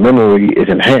your memory is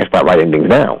enhanced by writing things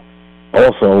down.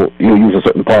 Also, you use a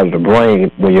certain part of the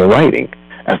brain when you're writing,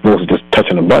 as opposed to just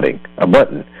touching a button.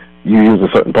 You use a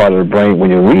certain part of the brain when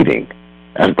you're reading,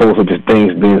 as opposed to just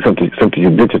things being something you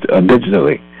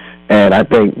digitally. And I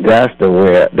think that's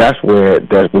where we're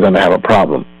going to have a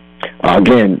problem.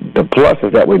 Again, the plus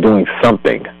is that we're doing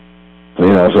something, you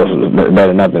know, so it's better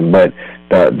than nothing, but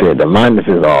the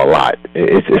minuses are a lot.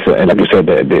 And like you said,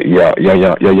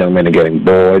 your young men are getting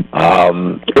bored.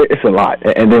 It's a lot.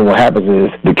 And then what happens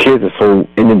is the kids are so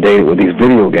inundated with these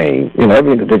video games. You know,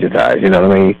 everything is digitized. You know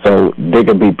what I mean? So they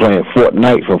could be playing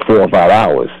Fortnite for 4 or 5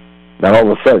 hours. Now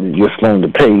all of a sudden you're slowing the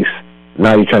pace.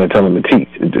 Now you're trying to tell them to teach.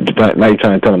 Now you're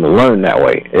trying to tell them to learn that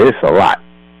way. It's a lot.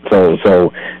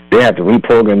 So they have to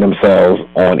reprogram themselves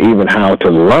on even how to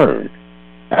learn,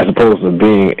 as opposed to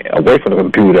being away from the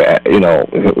computer, you know,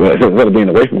 instead of being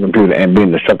away from the computer and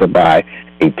being instructed by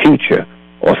a teacher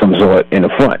or some sort in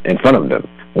front of them,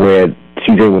 where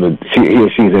he or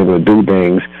she is able to do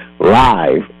things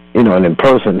live, you know, and in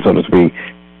person, so to speak,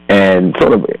 and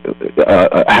sort of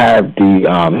have the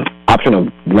option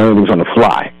of learning things on the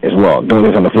fly as well, doing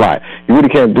things on the fly. You really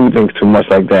can't do things too much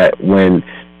like that when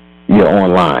you're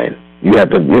online. You have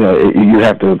to, you know, you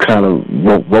have to kind of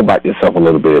robot yourself a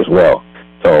little bit as well.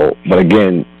 So, but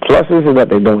again, pluses is that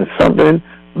they're doing something,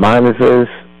 minuses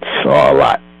are a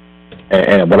lot.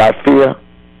 And what I fear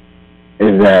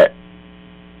is that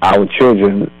our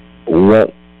children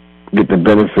won't get the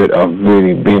benefit of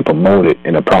really being promoted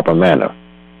in a proper manner,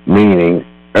 meaning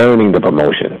earning the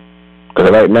promotion.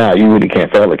 Because right now, you really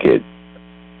can't fail a kid.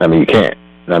 I mean, you can't.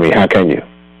 I mean, how can you?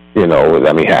 You know,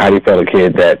 I mean, how do you fail a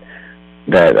kid that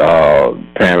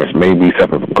parents may be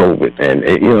suffering from COVID, and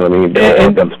you know what I mean, they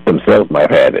themselves might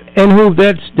have had it. And who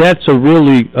that's a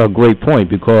really great point,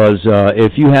 because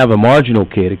if you have a marginal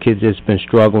kid, a kid that's been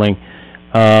struggling,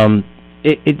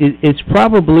 it's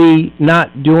probably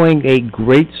not doing a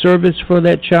great service for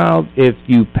that child if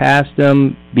you pass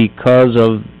them because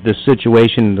of the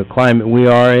situation, the climate we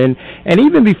are in. And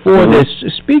even before this,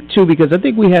 speak to, because I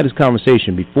think we had this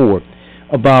conversation before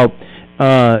about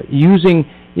using.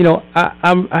 You know,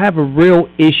 I have a real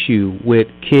issue with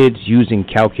kids using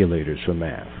calculators for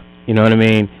math. You know what I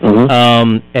mean?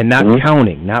 And not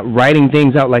counting, not writing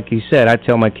things out like you said. I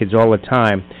tell my kids all the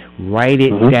time, write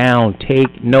it down,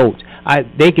 take notes.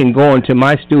 They can go into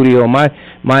my studio, my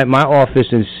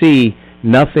office, and see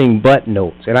nothing but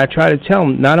notes. And I try to tell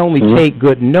them, not only take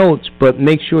good notes, but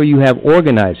make sure you have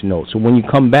organized notes. So when you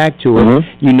come back to it,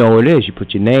 you know what it is. You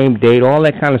put your name, date, all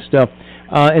that kind of stuff.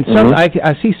 And some I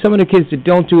see some of the kids that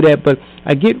don't do that, but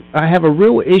I have a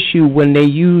real issue when they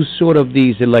use sort of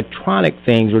these electronic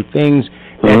things or things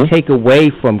that take away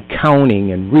from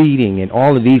counting and reading and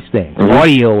all of these things,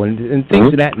 audio and things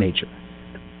of that nature.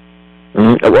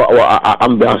 Well,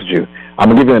 I'm going to be honest with you. I'm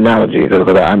going to give you an analogy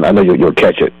because I know you'll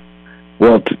catch it.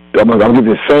 Well, I'm going to give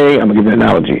you a saying, I'm going to give you an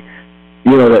analogy.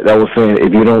 You know that was saying,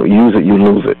 if you don't use it, you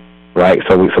lose it, right?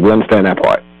 So we understand that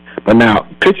part. But now,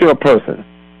 picture a person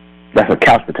that's a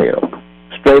couch potato,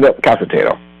 straight up couch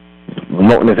potato,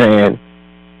 remote in his hand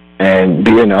and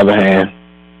beer in the other hand,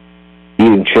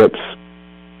 eating chips,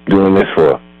 doing this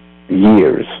for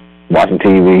years, watching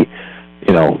TV,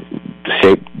 you know, the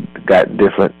shape got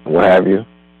different, what have you.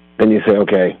 Then you say,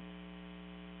 okay,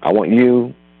 I want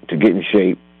you to get in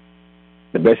shape,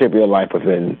 the best shape of your life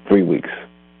within 3 weeks.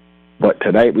 But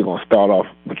tonight we're gonna start off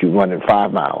with you running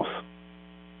 5 miles.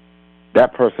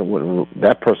 That person wouldn't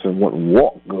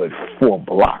walk good 4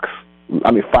 blocks.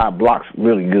 I mean 5 blocks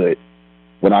really good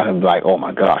without him like, oh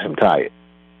my gosh, I'm tired.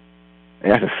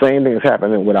 And that's the same thing that's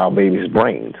happening with our babies'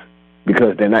 brains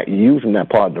because they're not using that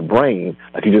part of the brain,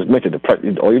 like you just mentioned.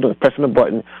 All you're doing is pressing the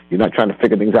button. You're not trying to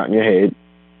figure things out in your head.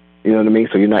 You know what I mean?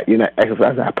 So you're not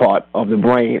exercising that part of the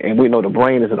brain. And we know the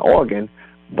brain is an organ,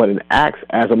 but it acts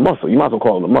as a muscle. You might as well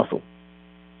call it a muscle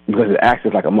because it acts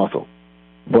just like a muscle.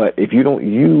 But if you don't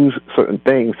use certain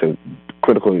things to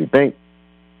critically think,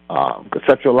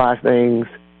 conceptualize things,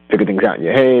 figure things out in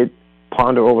your head,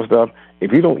 ponder over stuff,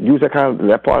 if you don't use that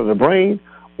part of the brain,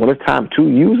 when it's time to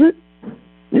use it,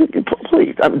 you can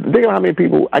please. Think about how many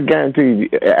people. I guarantee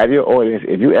you, at your audience,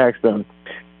 if you ask them,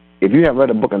 if you have read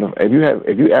a book,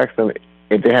 if you ask them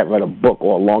if they have read a book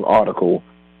or a long article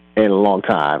in a long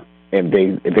time, and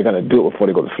if they're gonna do it before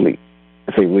they go to sleep,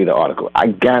 and say read the article, I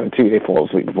guarantee you they fall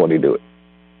asleep before they do it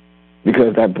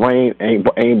because that brain ain't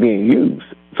being used.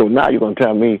 So now you're gonna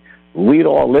tell me read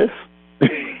all this.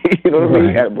 You know what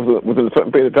I mean? Within a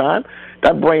certain period of time,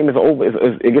 that brain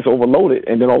it gets overloaded,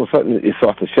 and then all of a sudden it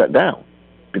starts to shut down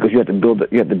because you have to build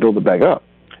it back up.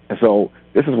 And so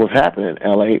this is what's happening in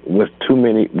LA with too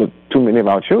many of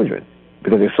our children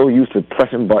because they're so used to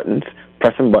pressing buttons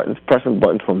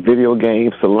from video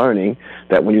games to learning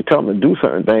that when you tell them to do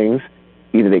certain things,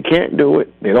 either they can't do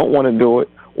it, they don't want to do it,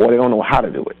 or they don't know how to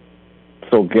do it.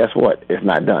 So guess what? It's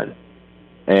not done.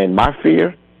 And my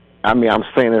fear. I mean, I'm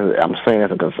saying as a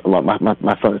my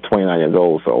son is 29 years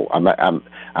old, so I'm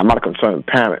not a concerned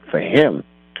parent for him,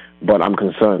 but I'm a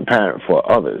concerned parent for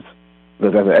others.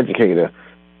 Because as an educator,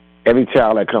 every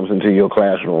child that comes into your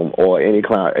classroom or any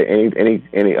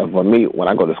of me, when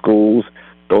I go to schools,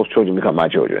 those children become my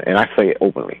children, and I say it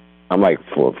openly. I'm like,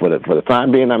 for the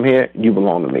time being I'm here, you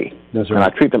belong to me, That's right. And I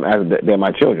treat them as they're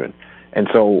my children. And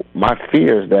so my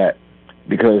fear is that.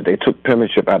 Because they took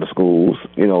penmanship out of schools,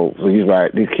 you know, so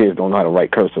these kids don't know how to write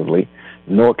cursively,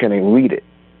 nor can they read it.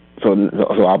 So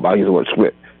I'll use the word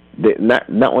script. Not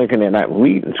only can they not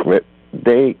read in script,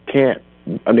 they can't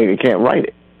write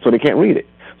it, so they can't read it.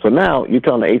 So now you're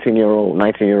telling an 18-year-old,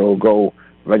 19-year-old, go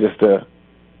register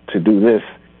to do this,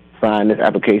 sign this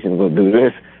application, go do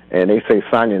this, and they say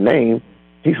sign your name.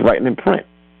 He's writing in print.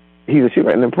 He or she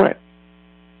writing in print.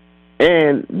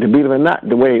 And believe it or not,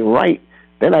 the way they write.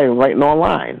 They're not even writing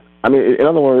online. I mean, in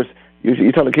other words,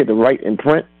 you tell the kid to write in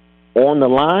print on the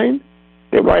line,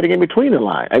 they're writing in between the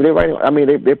line. And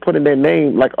they're putting their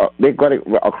name like they got it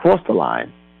across the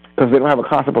line because they don't have a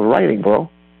concept of writing, bro.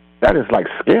 That is like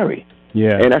scary.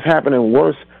 Yeah. And that's happening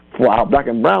worse for our black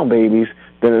and brown babies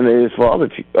than it is for other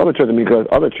children because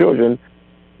other children,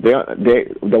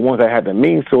 the ones that have the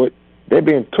means to it, they're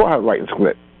being taught how to write in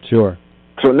script. Sure.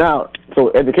 So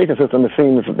education system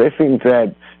seem to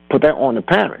have put that on the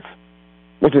parents,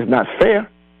 which is not fair.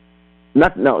 No.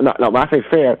 When I say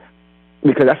fair,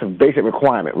 because that's a basic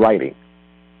requirement, writing.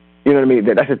 You know what I mean?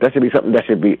 That should be something that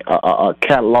should be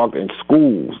cataloged in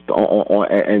schools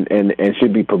and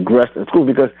should be progressed in schools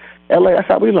because LA, that's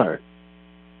how we learn.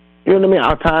 You know what I mean?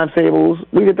 Our timetables,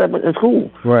 we get that in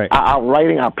school. Right. Our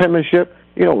writing, our penmanship,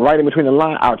 you know, writing between the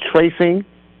lines, our tracing.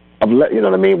 You know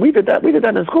what I mean? We did that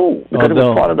in school because it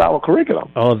was part of our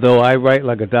curriculum. Although I write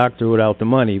like a doctor without the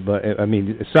money, but I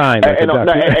mean, sign like a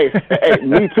doctor. Hey,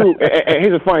 me too. And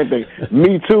here's the funny thing.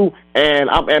 Me too,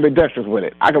 and I'm ambidextrous with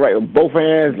it. I can write with both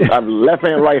hands, left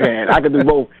hand, right hand. I can do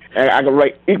both, and I can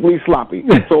write equally sloppy.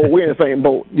 So we're in the same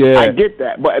boat. Yeah. I get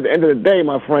that. But at the end of the day,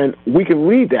 my friend, we can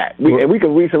read that. And we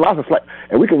can read some other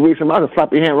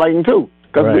sloppy handwriting too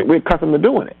because we're accustomed to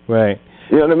doing it. Right.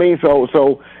 You know what I mean?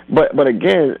 But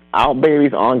again, our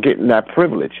babies aren't getting that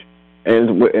privilege,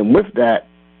 and with that,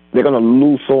 they're gonna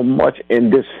lose so much in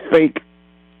this fake,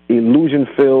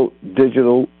 illusion-filled,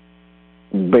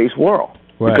 digital-based world.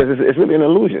 Right. Because it's really an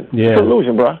illusion. Yeah. It's an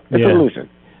illusion, bro. It's an illusion.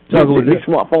 These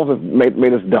smartphones have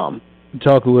made us dumb.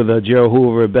 Talking with Gerald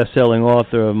Hoover, a best-selling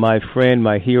author of My Friend,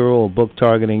 My Hero, a book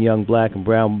targeting young black and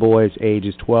brown boys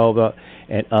ages 12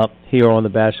 and up, here on the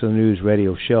Bachelor News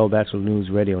Radio Show, Bachelor News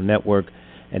Radio Network,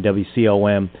 and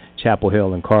WCOM, Chapel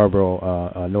Hill and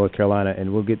Carrboro, North Carolina.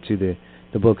 And we'll get to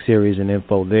the book series and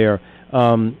info there.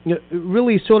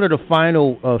 Really sort of the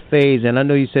final phase, and I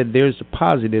know you said there's the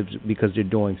positives because they're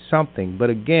doing something. But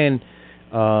again,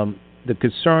 the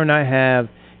concern I have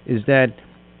is that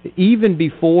even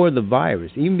before the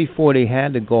virus, even before they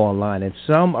had to go online, and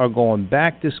some are going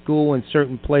back to school in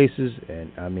certain places,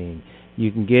 and I mean,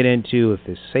 you can get into if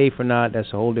it's safe or not. That's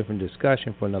a whole different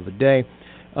discussion for another day.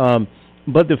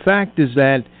 But the fact is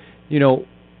that,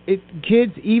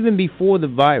 kids, even before the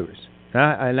virus,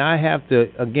 and I have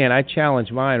to, again, I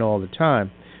challenge mine all the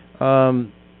time,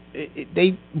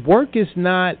 work is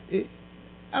not,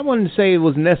 I wouldn't say it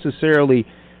was necessarily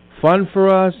fun for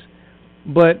us,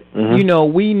 but,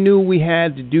 we knew we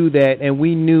had to do that, and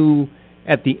we knew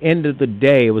at the end of the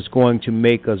day it was going to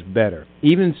make us better.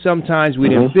 Even sometimes we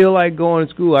didn't feel like going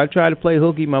to school. I tried to play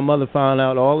hooky. My mother found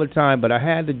out all the time, but I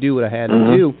had to do what I had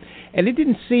to do. And it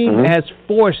didn't seem as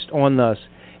forced on us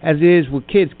as it is with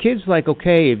kids. Kids like,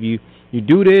 okay, if you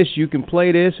do this, you can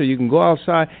play this, or you can go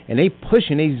outside, and they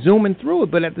pushing, they zooming through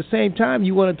it. But at the same time,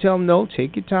 you want to tell them, no,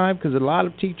 take your time, because a lot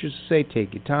of teachers say,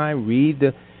 take your time, read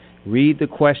the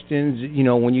questions,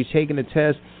 when you're taking a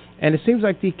test. And it seems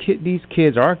like these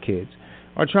kids, our kids,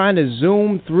 are trying to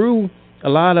zoom through a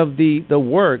lot of the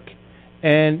work,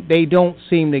 and they don't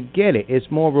seem to get it.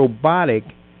 It's more robotic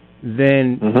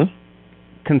than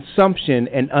consumption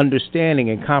and understanding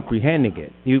and comprehending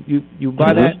it. You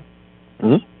buy that?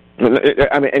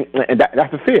 I mean, and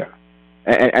that's the fear.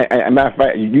 And matter of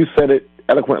fact, you said it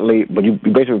eloquently, but you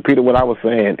basically repeated what I was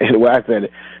saying and the way I said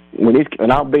it.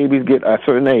 When our babies get a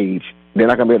certain age, they're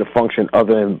not going to be able to function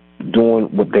other than doing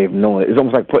what they've known. It's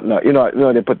almost like putting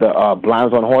they put the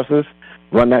blinds on horses,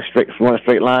 run a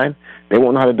straight line. They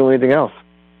won't know how to do anything else.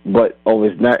 But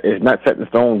it's not set in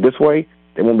stone this way.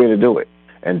 They won't be able to do it,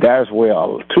 and that's where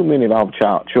too many of our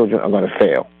children are going to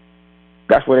fail.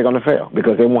 That's where they're going to fail,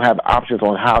 because they won't have options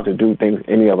on how to do things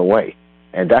any other way,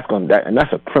 and that's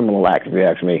a criminal act, if you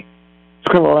ask me. It's a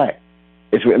criminal act.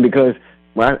 It's because.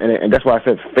 And that's why I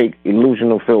said fake,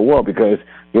 illusional filled world, because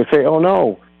you'll say, oh,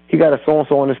 no, he got a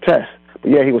so-and-so on his test.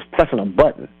 But, yeah, he was pressing a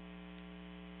button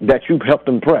that you helped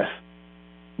him press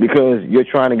because you're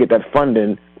trying to get that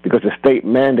funding because the state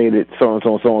mandated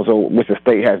so-and-so and so-and-so, which the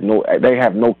state they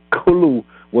have no clue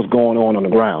what's going on the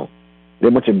ground.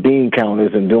 They're a bunch of bean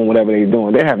counters and doing whatever they're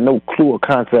doing. They have no clue or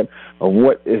concept of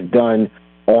what is done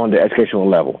on the educational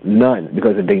level. None.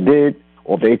 Because if they did,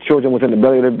 or if their children was in the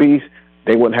belly of the beast,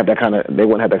 they wouldn't have that kind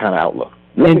of outlook.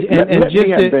 And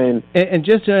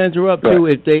just to interrupt too,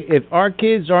 if our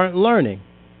kids aren't learning,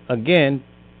 again,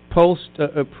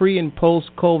 pre and post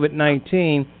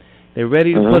COVID-19, they're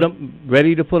ready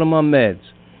to put them on meds,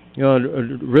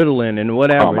 Ritalin and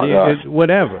whatever,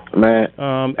 whatever. Man,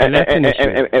 and that's an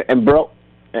issue. And bro,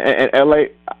 in LA,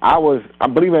 I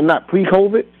believe it or not,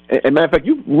 pre-COVID. And matter of fact,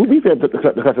 we said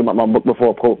discussing my book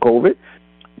before COVID.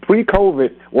 Pre-COVID,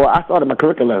 well, I started my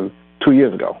curriculum 2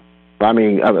 years ago. I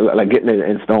mean, like getting it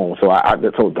in stone. So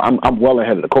I'm well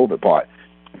ahead of the COVID part.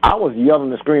 I was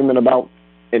yelling and screaming about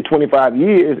in 25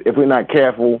 years, if we're not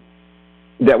careful,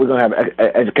 that we're going to have an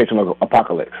educational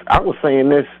apocalypse. I was saying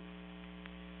this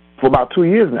for about 2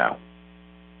 years now.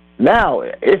 Now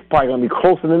it's probably going to be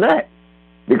closer than that,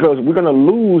 because we're going to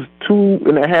lose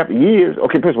 2.5 years.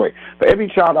 Okay, put it this way: for every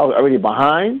child I was already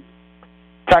behind,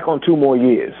 tack on 2 more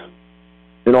years.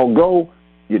 They're not going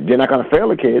to fail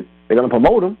a kid. They're going to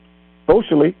promote them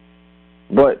socially.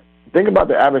 But think about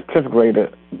the average 10th grader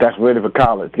that's ready for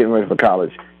college, getting ready for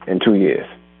college in 2 years.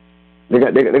 They're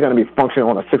going to be functioning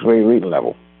on a 6th grade reading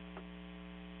level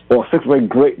or 6th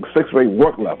grade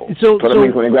work level. So that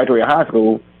means when they graduate high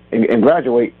school and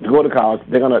graduate to go to college,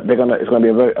 it's going to be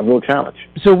a real challenge.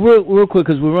 So real quick,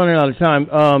 because we're running out of time,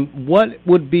 what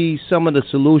would be some of the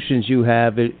solutions you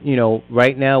have,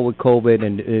 right now with COVID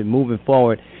and moving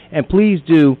forward? And please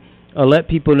do let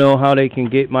people know how they can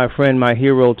get My Friend, My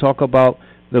Hero. Talk about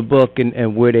the book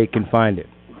and where they can find it.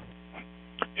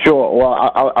 Sure. Well,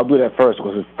 I'll do that first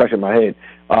because it's fresh in my head.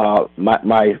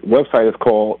 My website is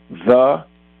called The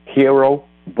Hero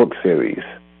Book Series.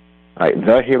 Right,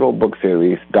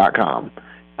 TheHeroBookSeries.com.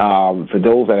 For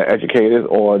those that are educators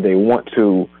or they want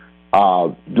to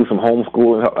do some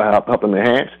homeschool and help them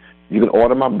enhance, you can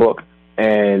order my book,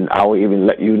 and I will even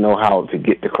let you know how to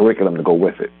get the curriculum to go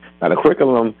with it. Now, the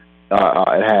curriculum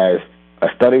it has a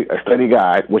study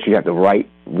guide, which you have to write,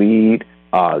 read,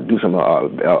 do some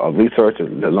research to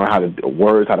learn how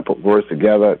to put words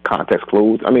together, context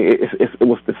clues. I mean, it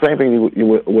was the same thing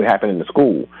would happen in the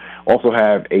school. Also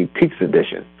have a teacher's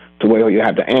edition to where you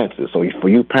have the answers. So for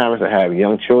you parents that have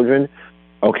young children,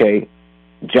 okay,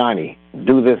 Johnny,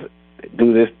 do this.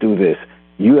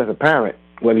 You as a parent,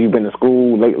 whether you've been to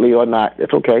school lately or not,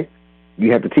 it's okay.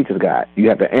 You have the teacher's guide. You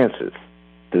have the answers.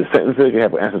 The sentences, you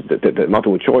have answers. The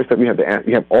multiple choice stuff, you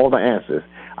have all the answers.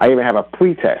 I even have a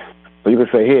pre-test. So you can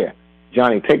say, here,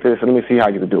 Johnny, take this and let me see how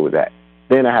you can do with that.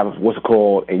 Then I have what's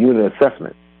called a unit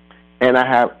assessment. And I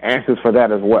have answers for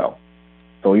that as well.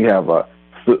 So you have a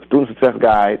student success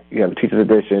guide, you have a teacher's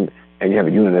edition, and you have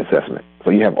a unit assessment. So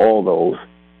you have all those,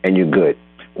 and you're good.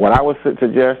 What I would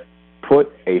suggest,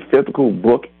 put a physical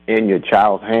book in your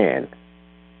child's hand.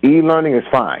 E-learning is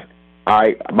fine.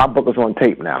 My book is on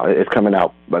tape now. It's coming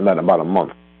out in about a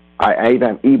month. I even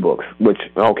have e-books, which,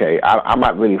 okay, I'm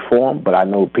not really for them, but I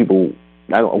know people,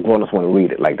 grown-ups want to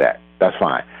read it like that. That's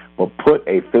fine. But put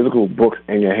a physical book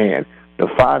in your hand. The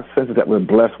 5 senses that we're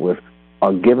blessed with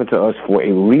are given to us for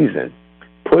a reason.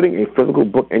 Putting a physical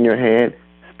book in your hand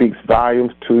speaks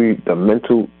volumes to the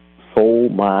mental, soul,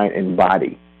 mind, and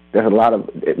body. There's a lot of,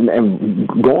 and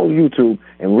go on YouTube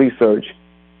and research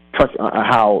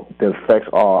how the effects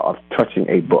are of touching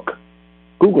a book.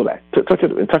 Google that.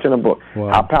 Touching a book.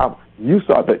 Wow. How powerful. You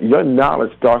saw that your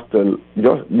knowledge starts,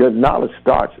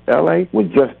 LA,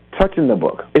 with just touching the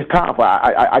book. It's powerful.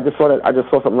 I just saw that. I just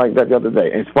saw something like that the other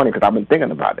day. And it's funny because I've been thinking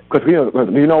about it. Because I'll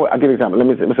give you an example. Let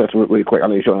me say this really quick. I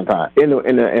know you're short on time. In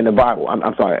the Bible,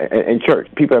 I'm sorry, in church,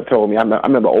 people have told me. I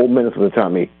remember old ministers would tell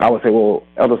me. I would say, well,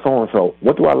 Elder so and so,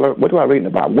 what do I learn? What do I read in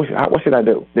the Bible? What should I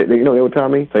do? They would tell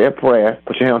me, say a prayer,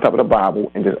 put your hand on top of the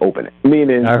Bible, and just open it.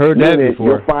 Meaning, I heard that before.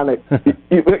 You're finally,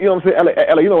 you know what I'm saying?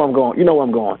 Ella, you know where I'm going. You know where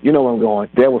I'm going.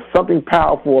 There was something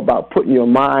powerful about putting your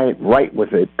mind right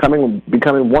with it,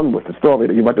 becoming one with the story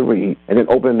that you're about to read, and then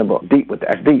opening the book deep with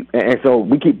that. That's deep. And so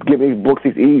we keep giving these books,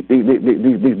 these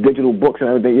digital books and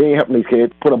everything. You ain't helping these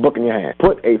kids. Put a book in your hand.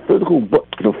 Put a physical book.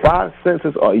 The 5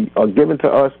 senses are given to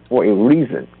us for a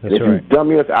reason. That's if right. you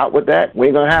dummy us out with that, we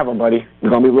ain't gonna have them, buddy.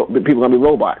 People gonna be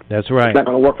robots. That's right. It's not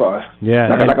gonna work for us.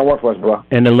 Yeah, it's not gonna work for us, bro.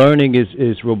 And the learning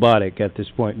is robotic at this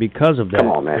point because of that.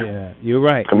 Come on, man. Yeah, you're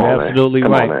right. Come on, absolutely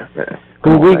man. right.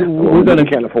 Come on, man. We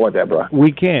can't afford that, bro.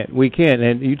 We can't.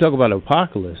 And you talk about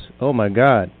apocalypse. Oh my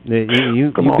God!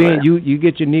 You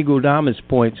get your Negodamus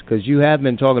points because you have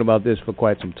been talking about this for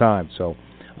quite some time. So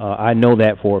I know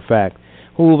that for a fact.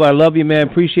 Hoove, I love you, man.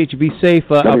 Appreciate you. Be safe.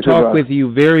 I'll talk with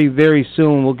you very, very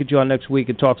soon. We'll get you on next week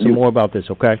and talk some more about this.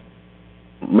 Okay?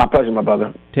 My pleasure, my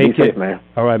brother. Take care, safe, man.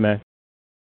 All right, man.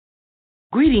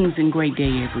 Greetings and great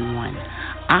day, everyone.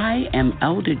 I am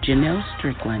Elder Janelle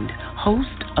Strickland, host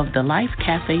of the Life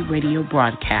Cafe radio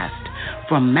broadcast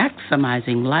from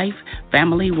Maximizing Life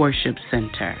Family Worship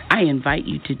Center. I invite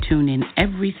you to tune in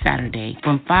every Saturday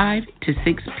from 5 to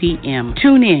 6 p.m.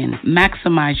 Tune in,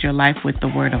 maximize your life with the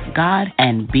Word of God,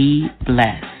 and be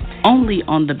blessed. Only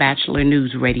on the Bachelor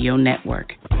News Radio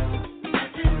Network.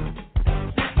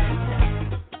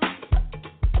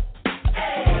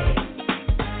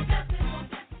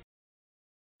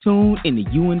 Tune in to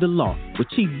You and the Law with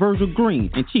Chief Virgil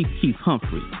Green and Chief Keith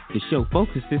Humphrey. The show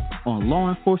focuses on law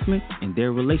enforcement and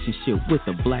their relationship with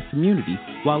the black community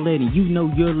while letting you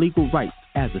know your legal rights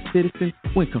as a citizen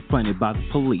when confronted by the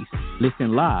police.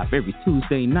 Listen live every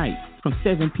Tuesday night from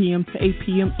 7 p.m. to 8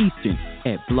 p.m. Eastern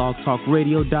at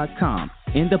blogtalkradio.com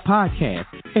and the podcast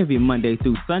every Monday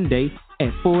through Sunday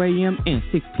at 4 a.m. and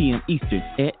 6 p.m. Eastern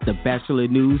at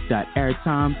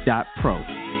thebachelornews.airtime.pro.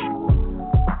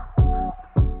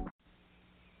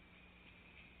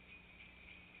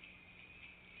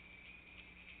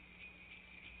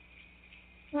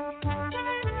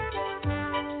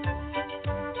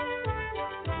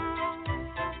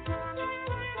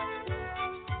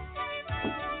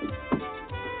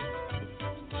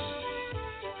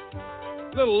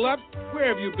 Little Lep, where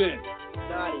have you been?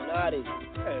 Naughty.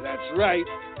 Hey, that's right.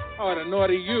 Oh, the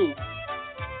naughty you.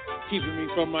 Keeping me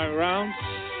from my rounds.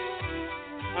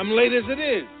 I'm late as it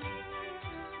is.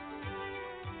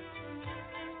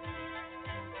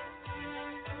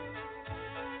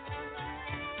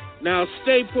 Now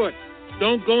stay put.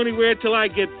 Don't go anywhere till I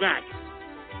get back.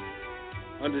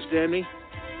 Understand me?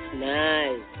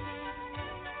 Nice.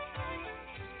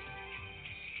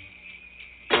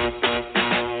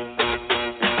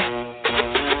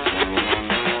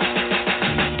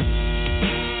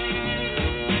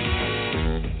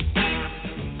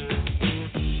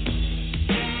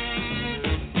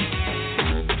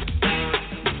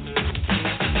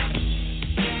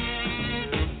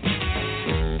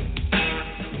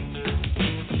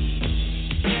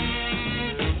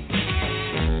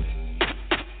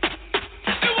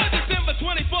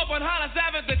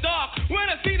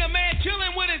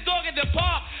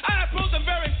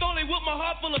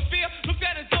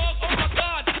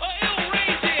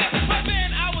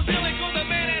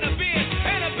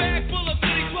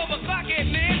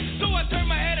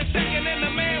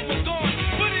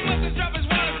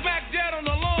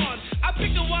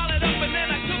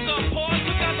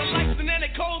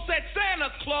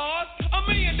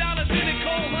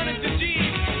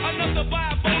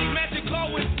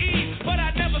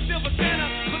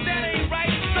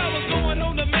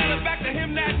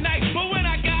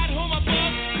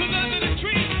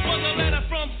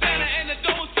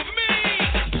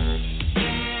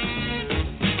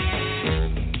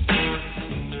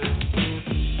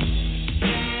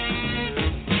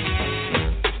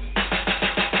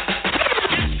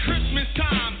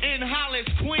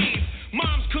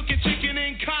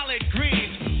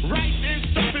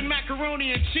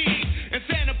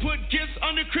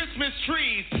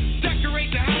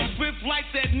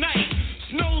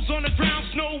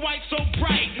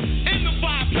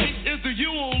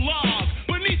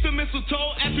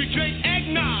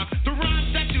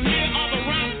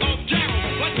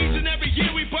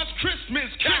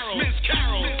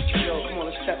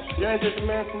 man, just the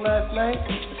man from last night.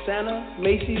 Santa,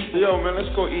 Macy's. Yo, man,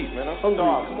 let's go eat, man. I'm hungry.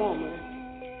 starving. Come on, man.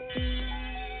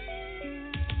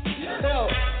 Yo.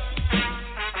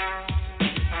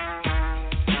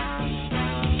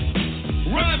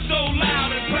 Run so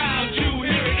loud and proud, you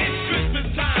hear it. It's Christmas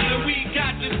time and we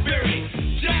got the spirit.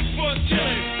 Jack was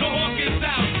chillin', the hawk is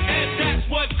out, and that's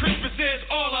what Christmas is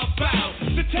all about.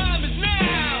 The time is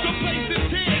now, the place is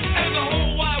here, and the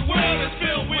whole wide world is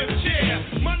filled with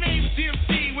cheer. My name's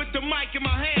DMC with the mic in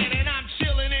my hand, and I'm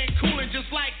chillin' and coolin'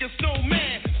 just like a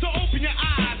snowman. So open your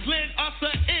eyes, lend us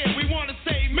an ear. We wanna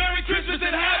say Merry Christmas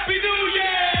and Happy New Year!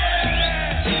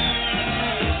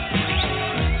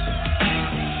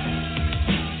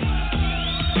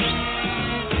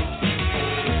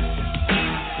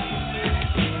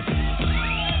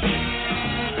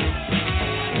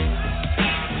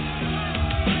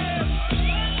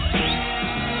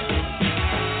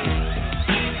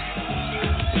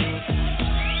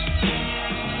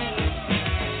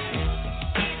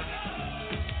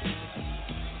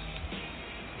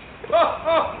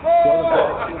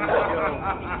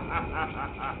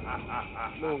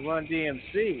 Little Run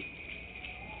DMC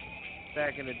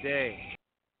back in the day.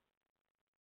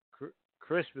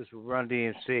 Christmas with Run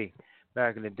DMC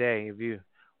back in the day. If you're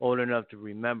old enough to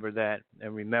remember that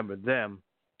and remember them,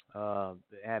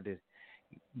 had to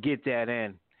get that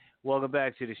in. Welcome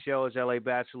back to the show. It's LA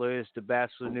Bachelor. It's the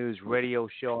Bachelor News radio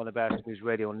show on the Bachelor News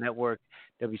Radio Network,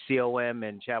 WCOM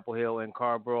in Chapel Hill and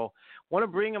Carborough. Want to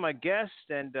bring in my guest,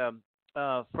 and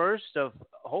first of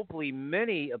hopefully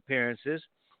many appearances.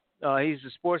 He's the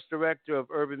sports director of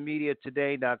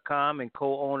UrbanMediaToday.com and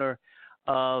co-owner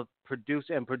of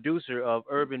producer of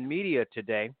Urban Media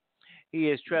Today. He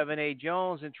is Trevin A.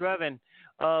 Jones. And Trevin,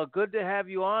 good to have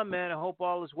you on, man. I hope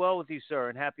all is well with you, sir,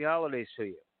 and happy holidays to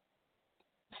you.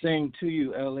 Same to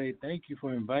you, LA. Thank you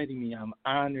for inviting me. I'm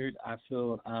honored. I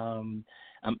feel I'm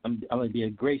going to be a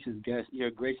gracious guest. You're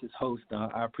a gracious host.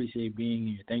 I appreciate being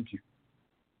here. Thank you.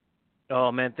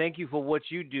 Oh, man, thank you for what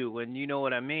you do, and you know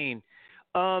what I mean.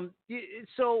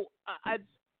 So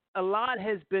a lot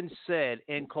has been said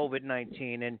in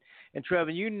COVID-19, and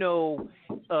Trevor, you know,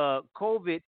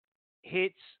 COVID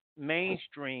hits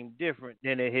mainstream different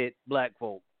than it hit black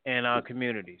folk in our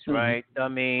communities, right? I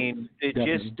mean,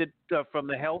 from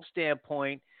the health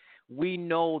standpoint, we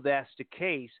know that's the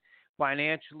case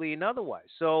financially and otherwise.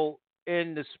 So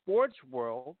in the sports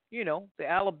world, you know, the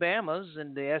Alabamas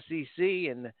and the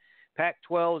SEC and the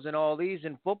Pac-12s and all these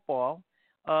in football,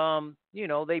 you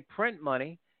know, they print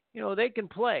money. You know, they can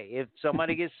play. If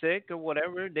somebody gets sick or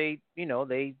whatever, they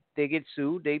get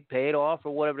sued, they pay it off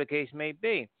or whatever the case may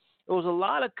be. There was a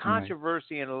lot of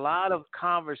controversy and a lot of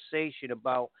conversation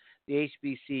about the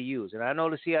HBCUs. And I know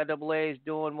the CIAA is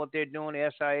doing what they're doing, the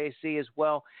SIAC as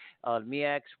well,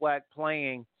 MEAC, SWAC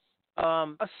playing.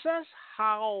 Assess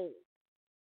how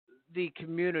the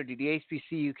community, the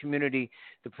HBCU community,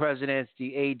 the presidents,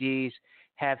 the ADs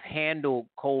have handled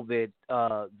COVID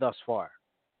thus far.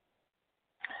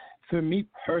 For me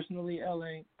personally,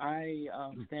 LA, I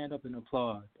stand up and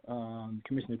applaud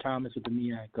Commissioner Thomas with the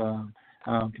MEAC,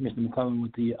 Commissioner McClellan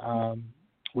with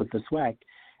the SWAC,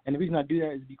 and the reason I do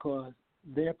that is because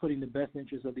they're putting the best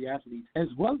interests of the athletes, as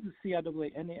well as the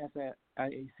CIAA and the SIAC.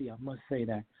 I must say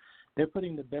that they're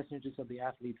putting the best interests of the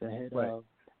athletes ahead of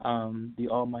the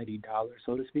almighty dollar,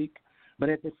 so to speak. But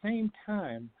at the same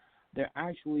time, they're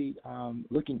actually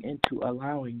looking into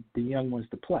allowing the young ones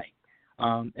to play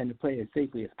and to play as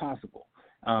safely as possible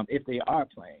if they are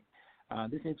playing.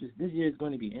 This year is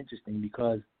going to be interesting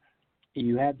because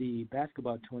you had the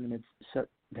basketball tournaments shut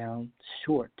down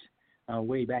short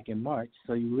way back in March,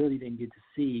 so you really didn't get to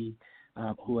see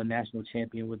who a national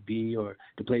champion would be or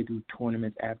to play through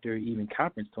tournaments after even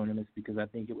conference tournaments because I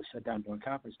think it was shut down during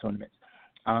conference tournaments.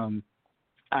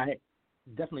 I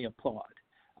definitely applaud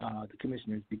the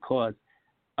commissioners because,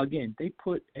 again, they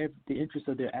put the interests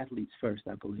of their athletes first,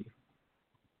 I believe.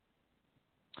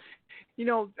 You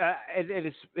know,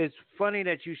 it's funny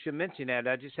that you should mention that.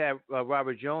 I just had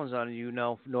Robert Jones on, you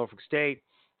know, from Norfolk State,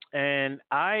 and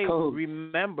I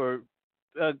remember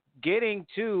getting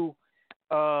to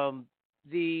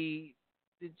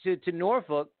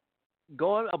Norfolk,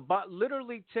 going about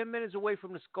literally 10 minutes away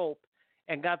from the scope,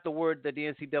 and got the word that the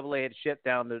NCAA had shut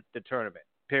down the tournament,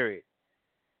 period.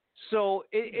 So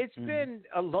it's been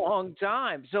a long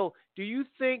time. So do you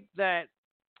think that,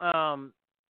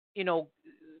 you know,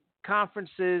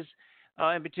 conferences,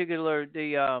 in particular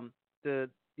the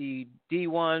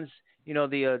D1s, you know,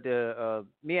 the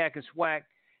MEAC and SWAC,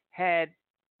 had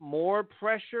more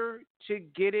pressure to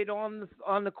get it on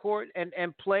the court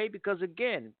and play because,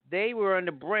 again, they were on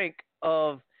the brink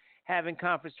of having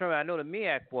conference tournament. I know the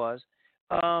MEAC was.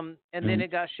 and then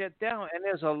it got shut down. And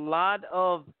there's a lot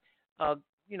of,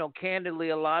 candidly,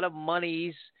 a lot of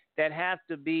monies that have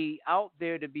to be out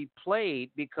there to be played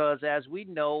because, as we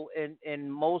know, in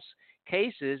most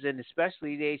cases, and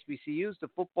especially the HBCUs, the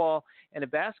football and the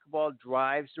basketball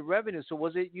drives the revenue. So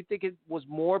you think it was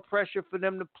more pressure for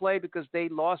them to play because they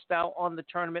lost out on the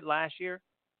tournament last year?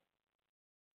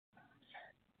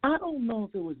 I don't know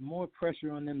if it was more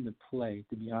pressure on them to play,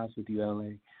 to be honest with you,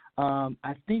 LA.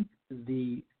 I think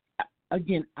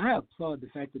again, I applaud the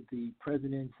fact that the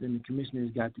presidents and the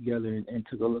commissioners got together and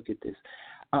took a look at this.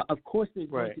 Of course, there's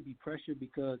going to be pressure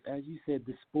because, as you said,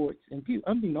 the sports, and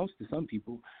unbeknownst to some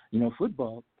people,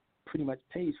 football pretty much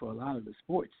pays for a lot of the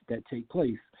sports that take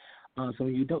place. So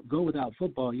when you don't go without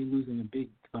football, you're losing a big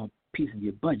piece of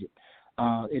your budget.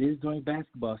 It is during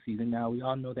basketball season. Now, we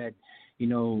all know that,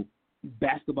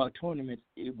 basketball tournaments,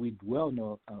 we well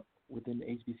know within the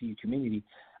HBCU community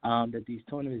that these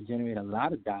tournaments generate a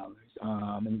lot of dollars,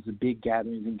 and there's a big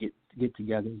gatherings and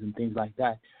get-togethers and things like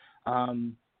that.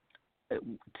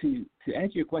 To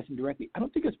answer your question directly, I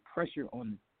don't think it's pressure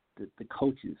on the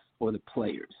coaches or the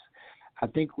players. I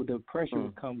think the pressure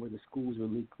would come where the schools were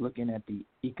looking at the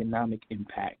economic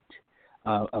impact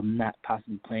of not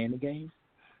possibly playing the games.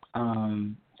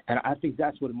 And I think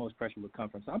that's where the most pressure would come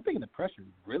from. So I'm thinking the pressure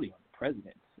is really on the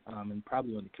presidents and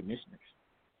probably on the commissioners.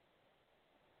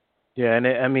 Yeah, and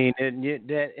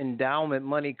that endowment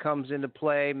money comes into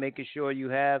play, making sure you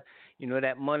have,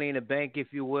 that money in the bank, if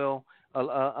you will.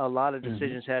 A lot of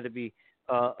decisions had to be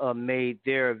made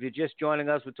there. If you're just joining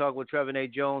us, we're talking with Trevor A.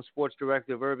 Jones, Sports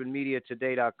Director of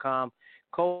UrbanMediaToday.com,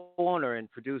 co-owner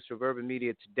and producer of Urban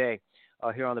Media Today,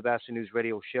 here on the Boston News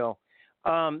Radio Show.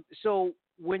 So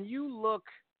when you look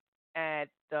at,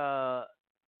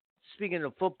 speaking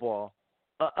of football,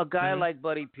 a guy like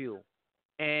Buddy Pugh,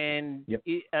 and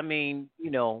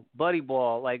Buddy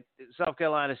Ball, like South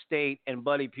Carolina State and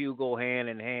Buddy Pugh go hand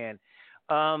in hand.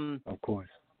 Of course.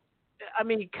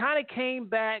 He kind of came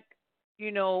back,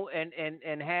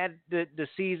 and had the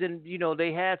season.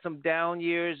 They had some down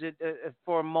years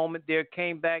for a moment there,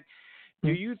 came back.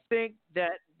 Do you think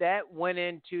that went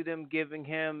into them giving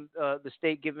him, the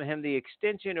state giving him the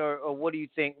extension, or what do you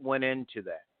think went into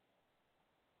that?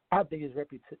 I think his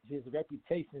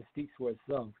reputation speaks for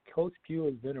itself. Coach Pugh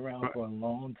has been around for a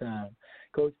long time.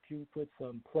 Coach Pugh put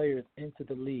some players into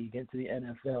the league, into the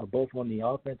NFL, both on the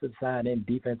offensive side and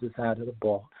defensive side of the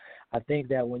ball. I think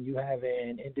that when you have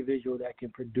an individual that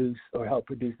can produce or help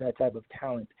produce that type of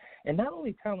talent, and not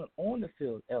only talent on the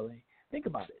field, LA, think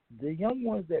about it. The young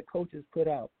ones that coaches put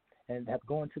out and have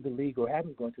gone to the league or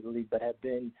haven't gone to the league but have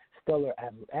been stellar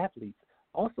athletes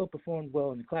also performed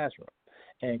well in the classroom.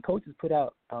 And coaches put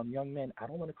out young men, I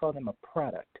don't want to call them a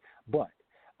product, but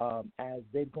as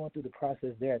they've gone through the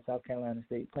process there at South Carolina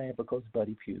State playing for Coach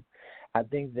Buddy Pugh, I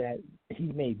think that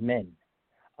he made men,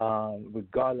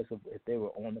 regardless of if they were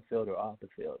on the field or off the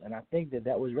field. And I think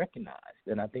that was recognized.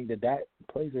 And I think that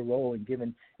plays a role in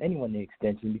giving anyone the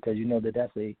extension because you know that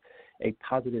that's a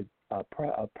positive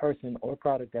a person or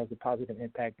product that has a positive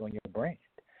impact on your brand.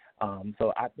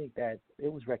 So I think that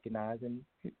it was recognized, and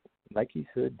like he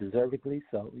said, deservedly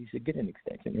so. He should get an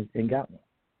extension and got one.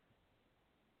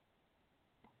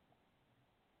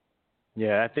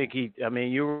 Yeah, I think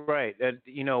you're right. That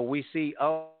we see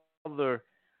other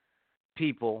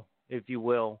people, if you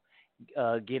will,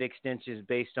 get extensions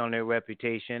based on their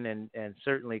reputation, and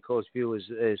certainly Coach Pugh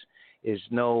is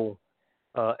no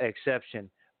exception.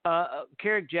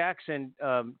 Kerrick Jackson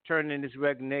turned in his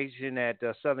resignation at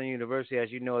Southern University,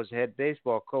 as you know, as head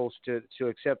baseball coach to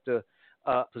accept a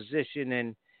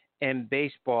position in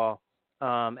baseball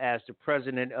as the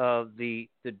president of the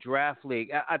draft league.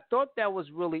 I thought that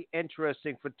was really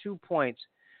interesting for 2 points,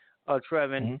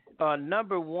 Trevin.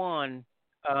 Number one,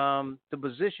 the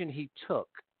position he took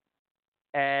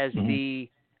as the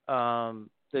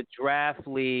draft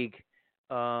league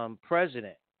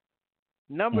president.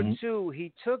 Number two,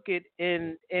 he took it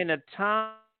in a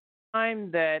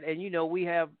time that, and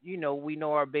we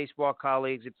know our baseball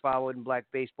colleagues that followed in black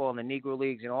baseball and the Negro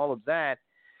leagues and all of that,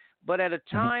 but at a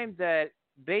time that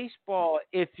baseball,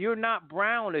 if you're not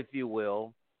brown, if you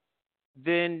will,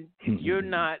 then you're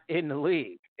not in the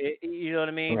league. You know what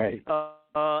I mean? Right.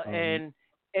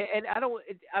 And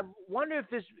I wonder if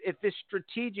it's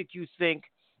strategic. You think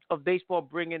of baseball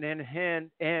bringing him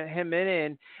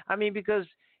in? I mean, because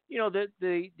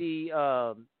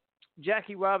the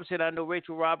Jackie Robinson, I know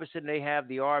Rachel Robinson, they have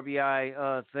the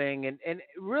RBI thing, and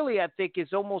really I think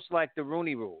it's almost like the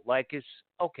Rooney Rule. Like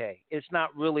it's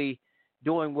not really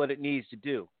doing what it needs to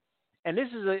do. And this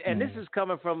is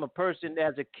coming from a person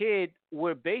as a kid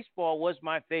where baseball was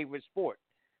my favorite sport.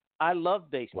 I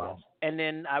love baseball, Wow. and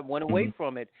then I went away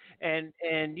from it. And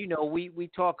we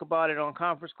talk about it on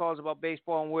conference calls about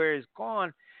baseball and where it's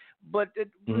gone. But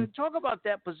talk about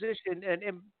that position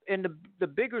and in the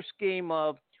bigger scheme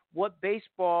of what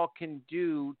baseball can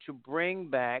do to bring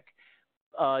back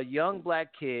young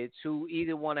black kids who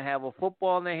either want to have a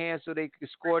football in their hands so they can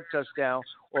score a touchdown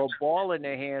or a ball in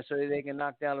their hands so that they can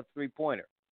knock down a three-pointer.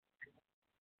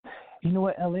 You know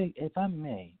what, L.A., if I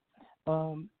may,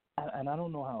 and I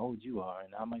don't know how old you are,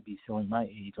 and I might be showing my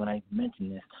age when I mention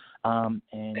this,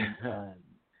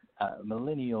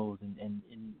 millennials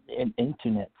and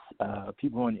internet,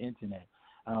 people on the internet,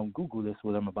 Google this,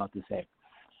 what I'm about to say.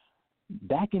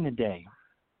 Back in the day,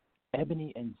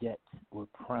 Ebony and Jet were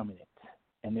prominent,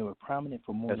 and they were prominent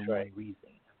for more than one reason.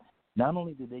 Not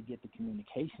only did they get the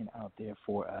communication out there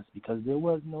for us, because there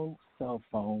was no cell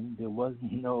phone, there was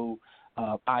no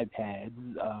iPads,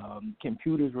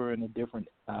 computers were in a different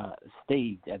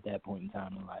stage at that point in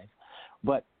time in life.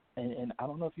 But, and I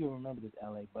don't know if you remember this,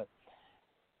 L.A., but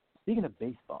speaking of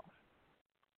baseball,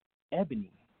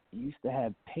 Ebony used to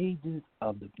have pages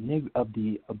of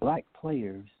the black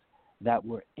players that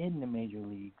were in the major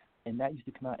leagues, and that used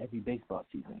to come out every baseball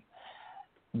season.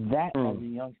 That, as a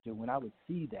youngster, when I would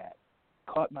see that,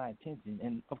 caught my attention.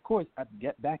 And, of course,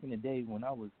 back in the day when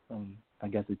I was, I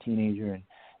guess, a teenager and,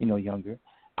 younger,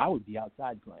 I would be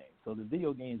outside playing. So the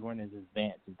video games weren't as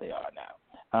advanced as they are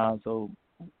now. So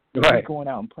going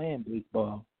out and playing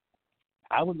baseball,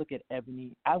 I would look at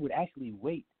Ebony. I would actually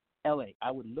wait, L.A.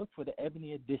 I would look for the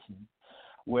Ebony edition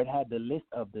where it had the list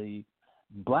of the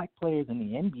black players in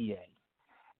the NBA,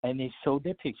 and they showed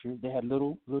their pictures. They had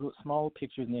little small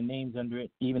pictures and their names under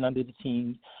it, even under the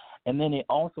teams. And then they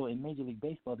also, in Major League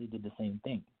Baseball, they did the same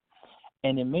thing.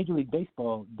 And in Major League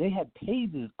Baseball, they had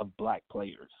pages of black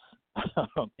players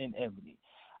in Ebony.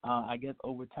 I guess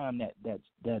over time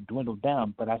that dwindled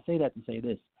down. But I say that to say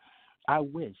this. I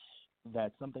wish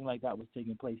that something like that was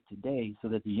taking place today so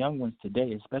that the young ones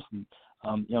today, especially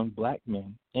young black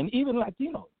men, and even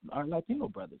our Latino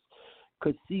brothers,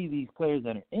 could see these players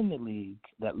that are in the league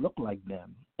that look like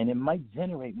them, and it might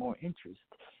generate more interest.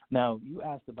 Now, you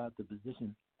asked about the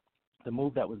position, the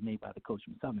move that was made by the coach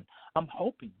from Southern. I'm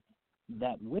hoping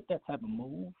that with that type of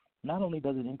move, not only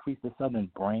does it increase the Southern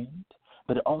brand,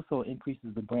 but it also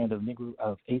increases the brand of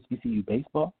HBCU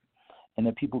baseball, and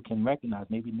that people can recognize,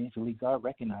 maybe major leagues are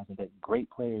recognizing that great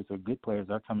players or good players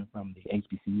are coming from the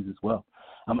HBCUs as well.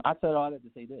 I said all that to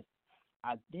say this.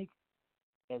 I think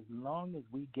as long as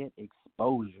we get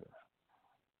exposure,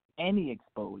 any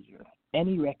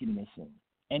recognition,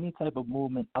 any type of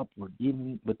movement upward,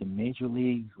 even with the major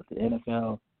leagues, with the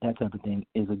NFL, that type of thing,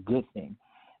 is a good thing.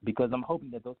 Because I'm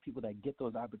hoping that those people that get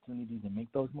those opportunities and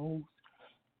make those moves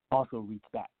also reach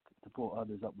back to pull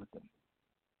others up with them.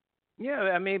 Yeah,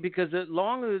 I mean, because the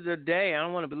longer the day, I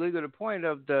don't want to belittle the point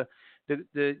of the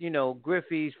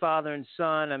Griffey's father and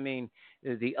son. I mean,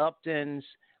 the Uptons.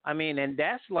 I mean, and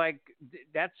that's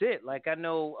it. Like I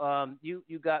know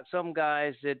you got some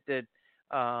guys that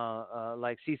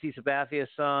like CC Sabathia's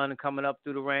son coming up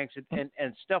through the ranks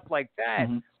and stuff like that.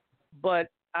 Mm-hmm. But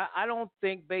I don't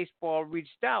think baseball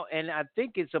reached out, and I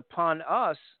think it's upon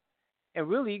us. And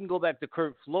really, you can go back to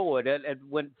Kurt Floyd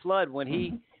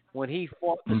when he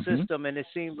fought the system, and it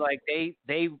seemed like they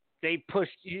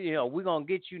pushed, we're gonna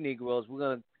get you Negroes, we're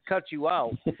gonna cut you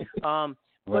out.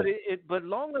 But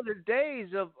longer the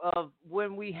days of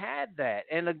when we had that,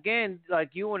 and again, like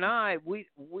you and I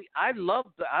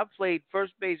played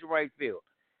first base and right field.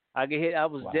 I get hit. I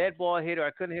was dead ball hitter.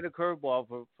 I couldn't hit a curveball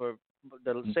for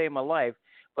to save my life,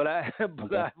 but I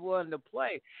wanted to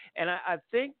play, and I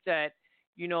think that.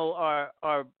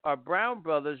 Our brown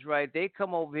brothers, right? They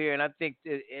come over here, and I think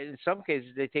that in some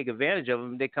cases they take advantage of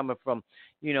them. They're coming from,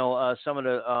 some of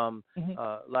the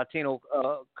Latino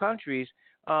countries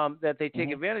that they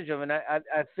take advantage of, and I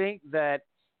think that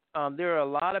there are a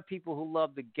lot of people who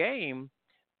love the game,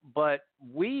 but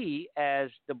we, as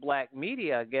the black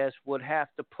media, I guess, would have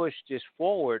to push this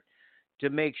forward to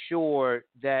make sure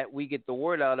that we get the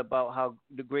word out about how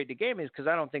great the game is, because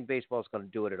I don't think baseball is going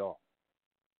to do it at all.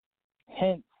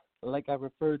 Hence, like I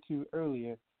referred to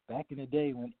earlier, back in the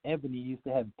day when Ebony used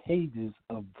to have pages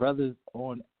of brothers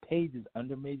on pages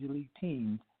under major league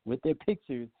teams with their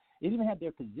pictures, it even had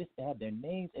their position, had their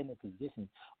names and their positions,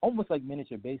 almost like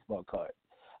miniature baseball cards.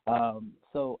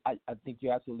 So I think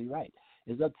you're absolutely right.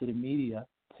 It's up to the media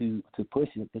to push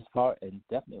it as far, and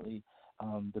definitely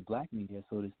the black media,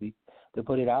 so to speak, to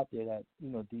put it out there that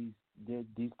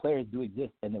these players do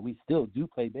exist and that we still do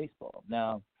play baseball.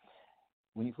 Now,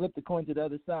 when you flip the coin to the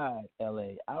other side,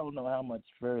 LA, I don't know how much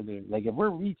further. Like, if we're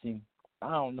reaching,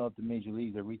 I don't know if the major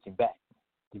leagues are reaching back,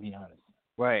 to be honest.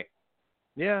 Right.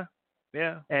 Yeah.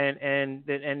 Yeah. And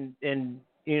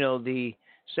the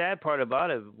sad part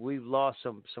about it, we've lost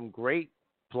some great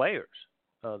players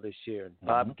this year,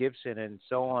 Bob Gibson and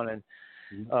so on, and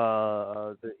in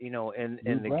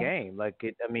the game,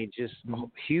 just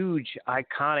huge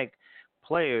iconic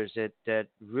players that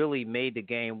really made the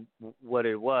game what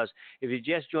it was. If you're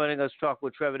just joining us, talk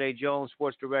with Trevor A. Jones,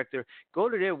 sports director. Go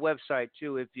to their website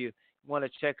too if you want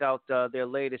to check out their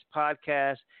latest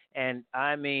podcast. And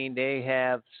they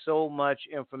have so much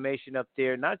information up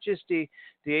there, not just the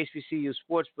HBCU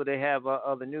sports, but they have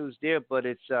other news there. But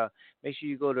it's make sure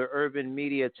you go to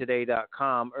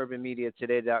urbanmediatoday.com,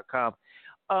 urbanmediatoday.com.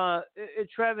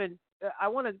 Trevin, I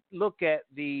want to look at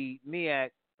the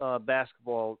MEAC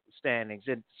basketball standings.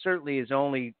 It certainly it's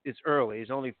early.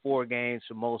 It's only 4 games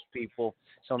for most people.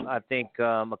 Some, I think,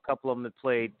 a couple of them have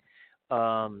played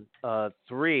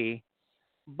 3.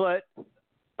 But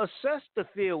assess the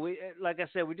field. Like I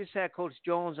said, we just had Coach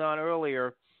Jones on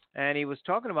earlier, and he was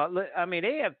talking about.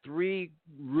 They have 3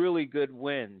 really good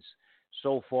wins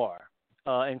so far,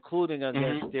 including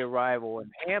against their rival in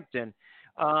Hampton.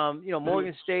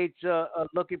 Morgan State's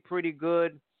looking pretty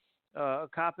good.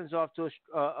 Coppin's off to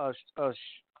a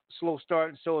slow start,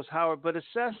 and so is Howard. But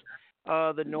assess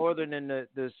the Northern and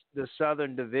the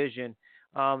Southern Division.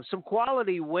 Some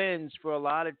quality wins for a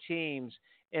lot of teams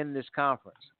in this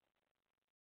conference.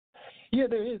 Yeah,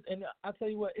 there is, and I'll tell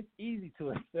you what, it's easy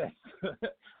to assess.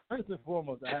 First and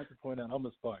foremost, I have to point out I'm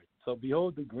a Spartan. So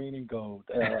behold the green and gold.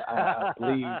 I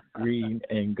bleed green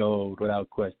and gold without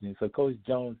question. So Coach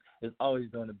Jones is always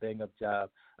doing a bang-up job.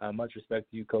 Much respect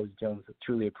to you, Coach Jones. I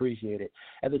truly appreciate it.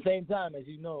 At the same time, as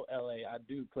you know, LA, I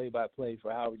do play-by-play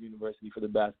for Howard University for the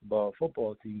basketball and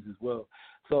football teams as well.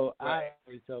 So I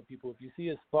always tell people, if you see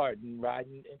a Spartan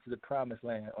riding into the promised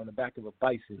land on the back of a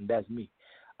bison, that's me.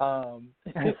 And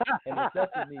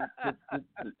especially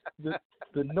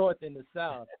the North and the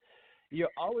South, you're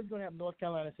always going to have North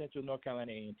Carolina Central, North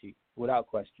Carolina A&T, without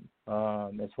question.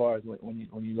 As far as when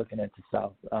you're looking at the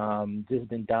South, just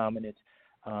been dominant.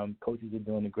 Coaches are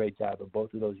doing a great job at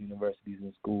both of those universities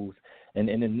and schools. And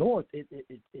in the North,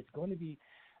 it's going to be.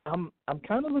 I'm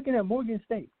kind of looking at Morgan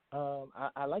State.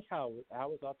 I like Howard.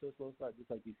 Howard's off to a slow start,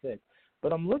 just like you said.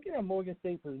 But I'm looking at Morgan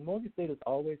State because Morgan State has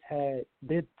always had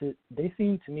they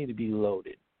seem to me to be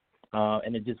loaded,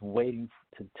 and they're just waiting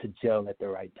to gel at the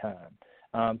right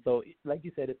time. So, like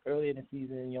you said, it's early in the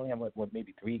season. You only have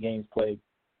maybe 3 games played.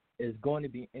 It's going to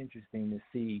be interesting to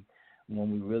see when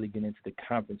we really get into the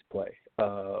conference play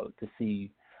to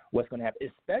see what's going to happen,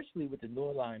 especially with the new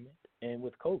alignment and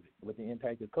with COVID, with the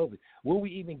impact of COVID. Will we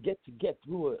even get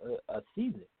through a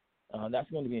season?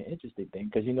 That's going to be an interesting thing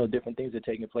because, different things are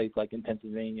taking place like in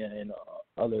Pennsylvania and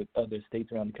other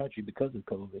states around the country because of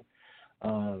COVID.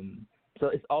 So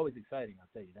it's always exciting, I'll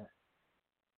tell you that.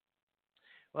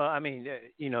 Well,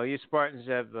 your Spartans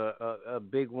have a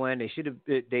big win. They should have.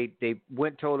 They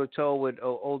went toe-to-toe with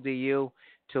ODU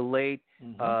till late.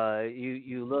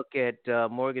 You look at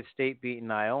Morgan State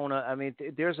beating Iona.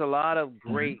 There's a lot of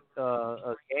great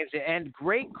games and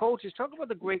great coaches. Talk about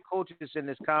the great coaches in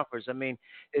this conference.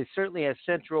 It certainly has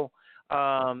Central,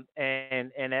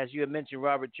 and as you had mentioned,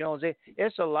 Robert Jones.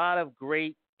 It's a lot of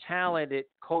great, talented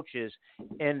coaches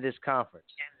in this conference.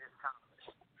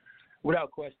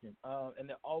 Without question, and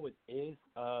there always is.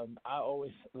 I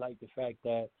always like the fact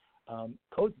that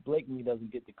Coach Blakeney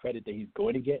doesn't get the credit that he's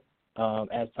going to get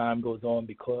as time goes on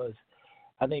because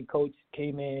I think Coach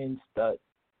came in,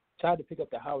 tried to pick up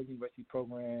the Howard University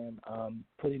program,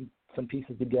 putting some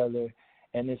pieces together,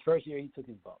 and his first year he took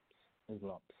his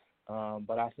lumps.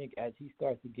 But I think as he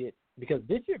starts to get – because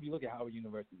this year if you look at Howard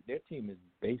University, their team is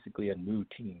basically a new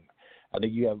team. I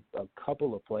think you have a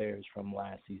couple of players from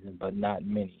last season, but not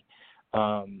many.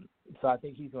 So I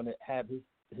think he's going to have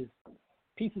his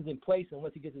pieces in place, and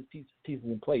once he gets his pieces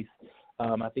in place,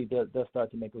 I think they'll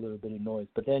start to make a little bit of noise.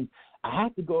 But then I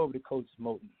have to go over to Coach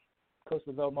Moten. Coach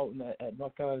Lavelle Moten at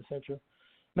North Carolina Central.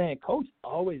 Man, Coach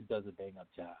always does a bang-up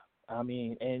job.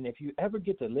 And if you ever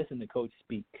get to listen to Coach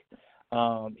speak,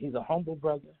 he's a humble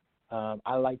brother.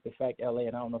 I like the fact, LA,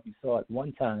 and I don't know if you saw it,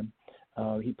 one time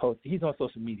he's on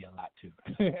social media a lot too.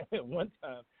 One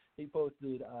time he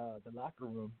posted the locker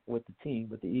room with the team,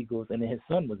 with the Eagles, and then his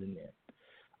son was in there.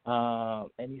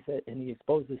 And he said, and he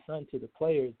exposed his son to the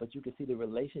players, but you could see the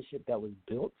relationship that was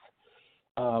built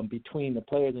between the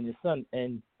players and his son.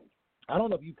 And I don't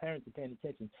know if you parents are paying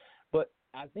attention, but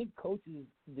I think coaches,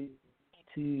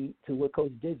 to what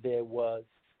Coach did there was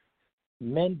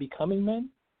men becoming men,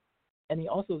 and he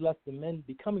also left the men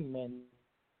becoming men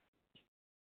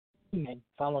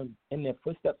following in their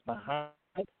footsteps behind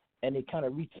and they kind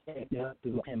of reach out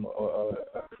to him or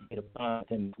get a bond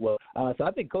with him as well. So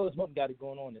I think Coach Moulton got it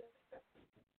going on.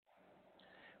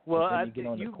 Well,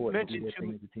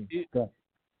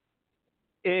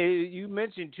 you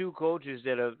mentioned two coaches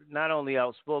that are not only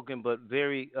outspoken but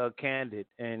very candid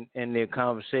in their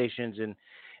conversations,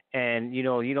 and you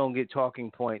don't get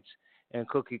talking points and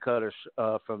cookie cutters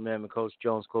from them. And Coach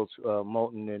Jones, Coach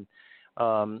Moulton,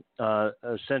 and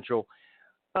Central.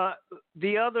 One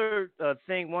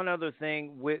other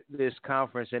thing with this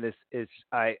conference, and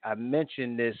I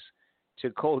mentioned this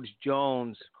to Coach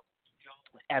Jones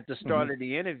at the start of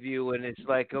the interview, and it's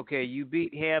like, okay, you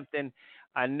beat Hampton.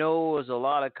 I know it was a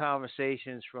lot of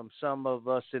conversations from some of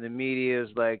us in the media.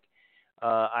 Like,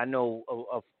 I know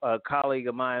a colleague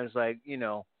of mine was like,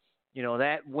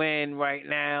 that win right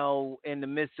now in the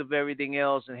midst of everything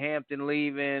else, and Hampton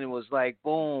leaving was like,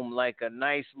 boom, like a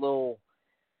nice little,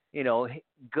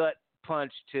 gut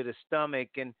punch to the stomach.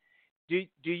 And do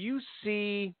you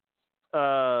see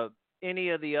any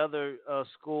of the other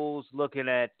schools looking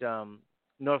at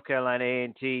North Carolina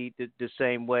A&T the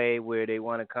same way, where they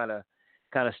want to kind of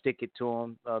stick it to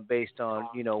them based on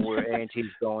where A&T's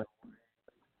going?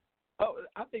 Oh,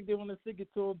 I think they want to stick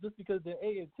it to them just because they're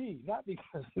A&T, not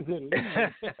because they're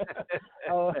leaving.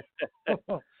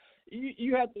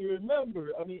 You have to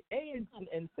remember, I mean, A&T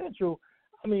and Central,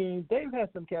 I mean, they've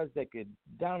had some cats that could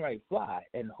downright fly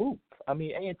and hoop. I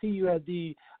mean, A&T, you had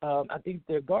I think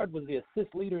their guard was the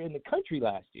assist leader in the country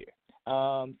last year.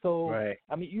 Right.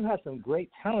 I mean, you have some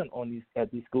great talent at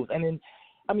these schools. And then,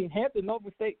 I mean, Hampton,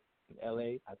 Nova State,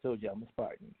 LA, I told you I'm a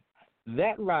Spartan.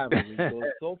 That rivalry goes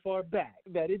so far back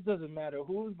that it doesn't matter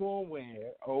who's going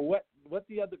where or what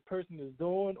the other person is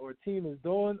doing or team is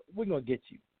doing, we're going to get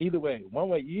you. Either way. One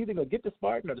way, you're either going to get the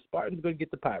Spartan or the Spartan's going to get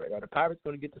the Pirate or the Pirate's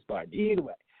going to get the Spartan. Either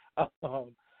way.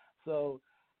 So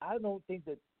I don't think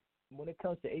that when it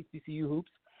comes to HBCU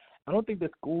hoops, I don't think the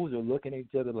schools are looking at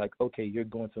each other like, okay, you're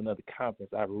going to another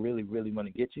conference. I really, really want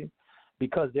to get you,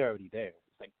 because they're already there.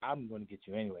 Like, I'm going to get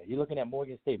you anyway. You're looking at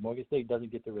Morgan State. Morgan State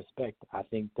doesn't get the respect I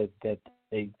think that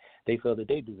they feel that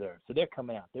they deserve. So they're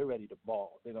coming out. They're ready to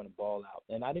ball. They're going to ball out.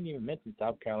 And I didn't even mention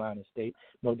South Carolina State.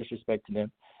 No disrespect to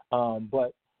them.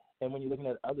 But when you're looking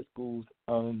at other schools,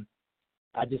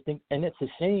 I just think, and it's a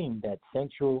shame that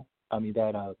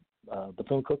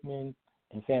Bethune-Cookman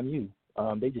and FAMU,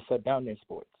 they just shut down their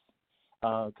sports.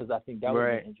 Because I think that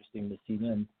would be interesting to see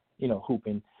them,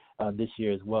 hooping this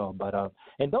year as well. But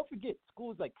and don't forget,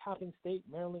 schools like Coppin State,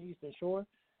 Maryland Eastern Shore,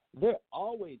 they're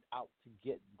always out to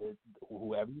get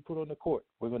whoever you put on the court.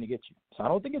 We're going to get you. So I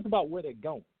don't think it's about where they're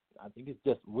going. I think it's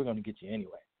just we're going to get you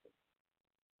anyway.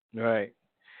 Right.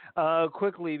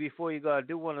 Quickly before you go, I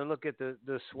do want to look at the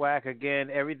SWAC again.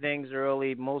 Everything's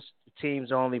early. Most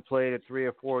teams only played 3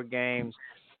 or 4 games.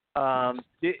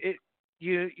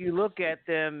 You look at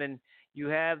them and you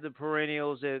have the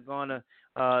perennials that are going to,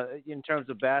 in terms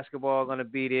of basketball, are going to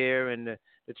be there, and the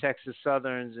Texas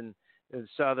Southerns and the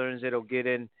Southerns that'll get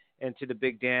into the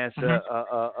big dance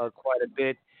quite a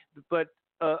bit. But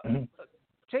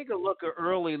take an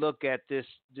early look at this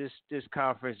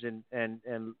conference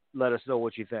and let us know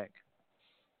what you think.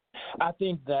 I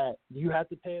think that you have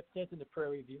to pay attention to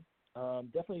Prairie View.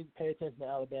 Definitely pay attention to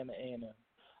Alabama A&M.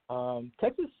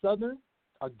 Texas Southern.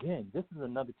 Again, this is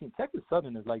another team. Texas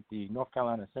Southern is like the North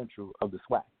Carolina Central of the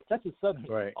SWAC. Texas Southern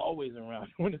is always around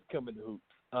when it's coming to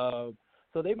hoops.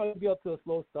 So they might be up to a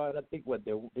slow start. I think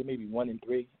they may be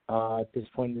 1-3 at this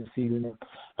point in the season.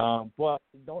 But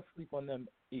don't sleep on them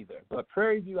either. But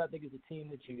Prairie View, I think, is a team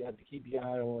that you have to keep your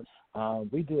eye on.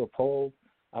 We do a poll.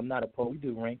 I'm not a poll. We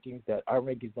do rankings. That our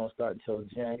rankings don't start until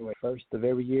January 1st of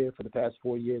every year. For the past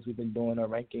 4 years, we've been doing our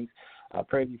rankings.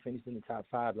 Prairie View finished in the top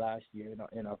 5 last year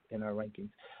in our rankings.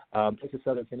 Texas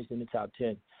Southern finished in the top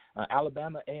 10.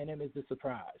 Alabama A&M is the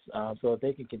surprise. So if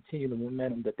they can continue the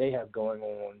momentum that they have going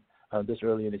on this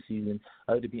early in the season,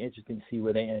 it'd be interesting to see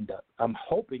where they end up. I'm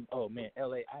hoping,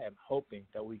 LA, I am hoping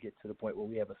that we get to the point where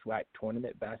we have a SWAC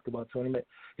tournament, basketball tournament,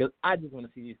 because I just want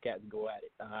to see these cats go at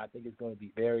it. I think it's going to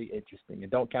be very interesting.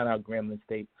 And don't count out Grambling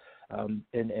State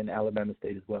and Alabama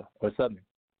State as well, or Southern.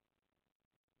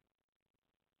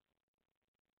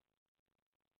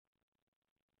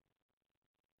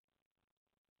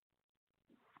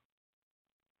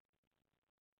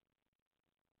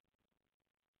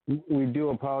 We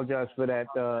do apologize for that,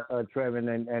 Trevin,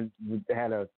 and we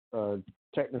had a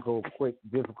technical quick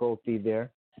difficulty there.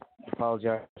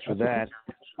 Apologize for that.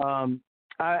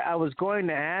 I was going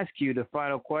to ask you the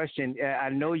final question. I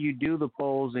know you do the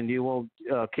polls and you won't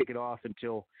kick it off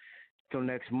until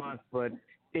next month, but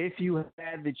if you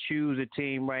had to choose a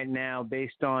team right now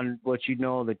based on what you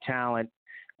know, the talent,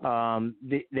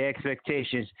 the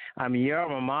expectations. I mean, your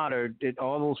alma mater,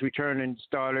 all those returning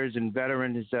starters and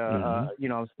veterans, I'm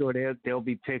sure they'll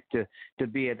be picked to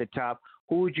be at the top.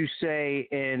 Who would you say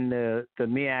in the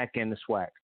MEAC and the SWAC?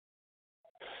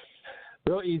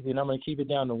 Real easy, and I'm going to keep it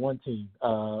down to one team.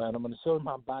 And I'm going to show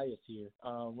my bias here.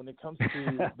 When it comes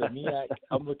to the MEAC,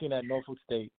 I'm looking at Norfolk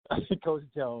State. Coach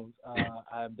Jones,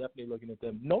 I'm definitely looking at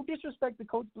them. No disrespect to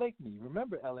Coach Blakeney.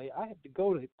 Remember, LA, I have to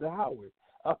go to Howard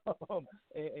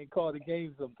and call the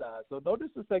game sometimes. So no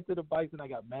disrespect to the Bison. I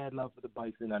got mad love for the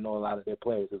Bison. I know a lot of their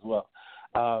players as well.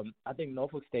 I think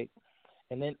Norfolk State.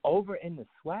 And then over in the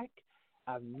SWAC,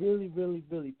 I really, really,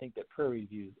 really think that Prairie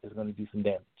View is going to do some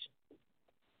damage.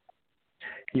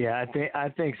 Yeah, I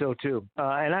think so too,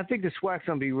 and I think the SWAC's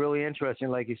gonna be really interesting,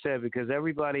 like you said, because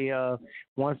everybody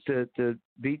wants to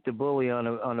beat the bully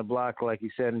on the block, like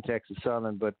you said in Texas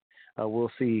Southern. But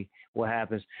we'll see what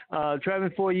happens. Trevor,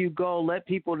 before you go, let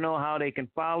people know how they can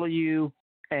follow you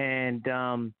and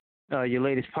your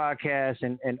latest podcast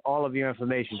and all of your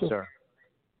information, sir.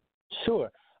 Sure.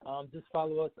 Just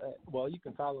follow us. You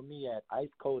can follow me at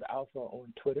Ice Code Alpha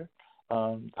on Twitter.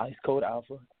 Ice Code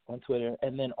Alpha on Twitter.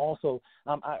 And then also,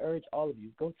 I urge all of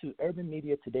you, go to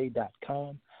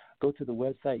urbanmediatoday.com. Go to the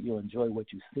website. You'll enjoy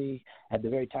what you see. At the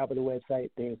very top of the website,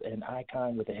 there's an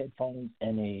icon with the headphones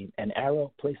and an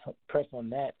arrow. Press on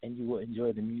that, and you will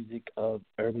enjoy the music of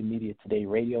Urban Media Today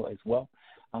Radio as well.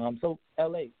 So,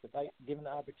 LA, if I given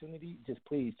the opportunity, just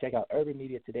please check out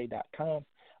urbanmediatoday.com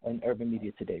and Urban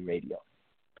Media Today Radio.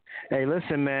 Hey,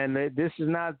 listen, man, this is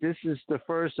the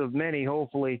first of many.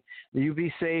 Hopefully, you be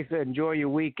safe. Enjoy your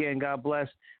weekend. God bless.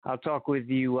 I'll talk with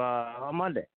you on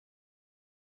Monday.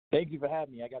 Thank you for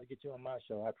having me. I got to get you on my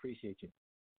show. I appreciate you.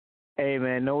 Hey,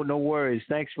 man, no worries.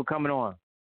 Thanks for coming on.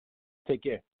 Take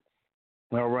care.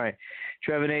 All right.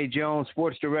 Trevor A. Jones,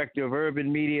 Sports Director of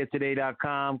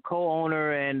UrbanMediaToday.com,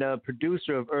 co-owner and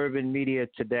producer of Urban Media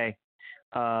Today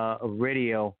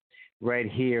Radio,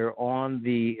 right here on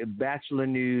the Bachelor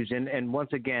News. And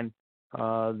once again,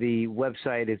 the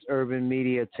website is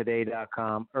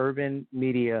UrbanMediaToday.com,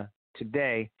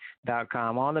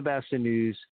 UrbanMediaToday.com on the Bachelor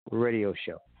News radio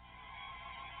show.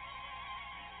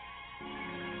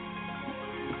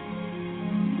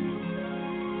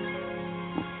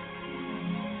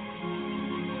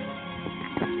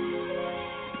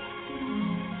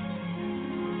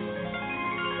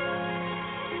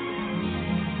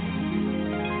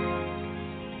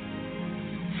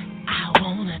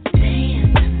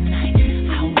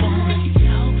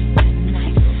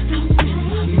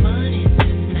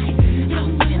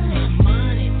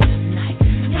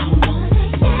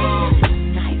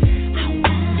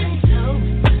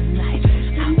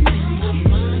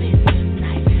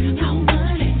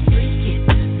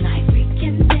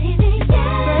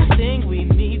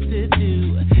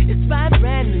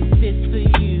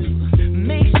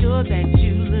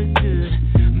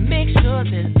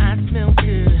 That I smell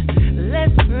good.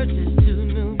 Let's purchase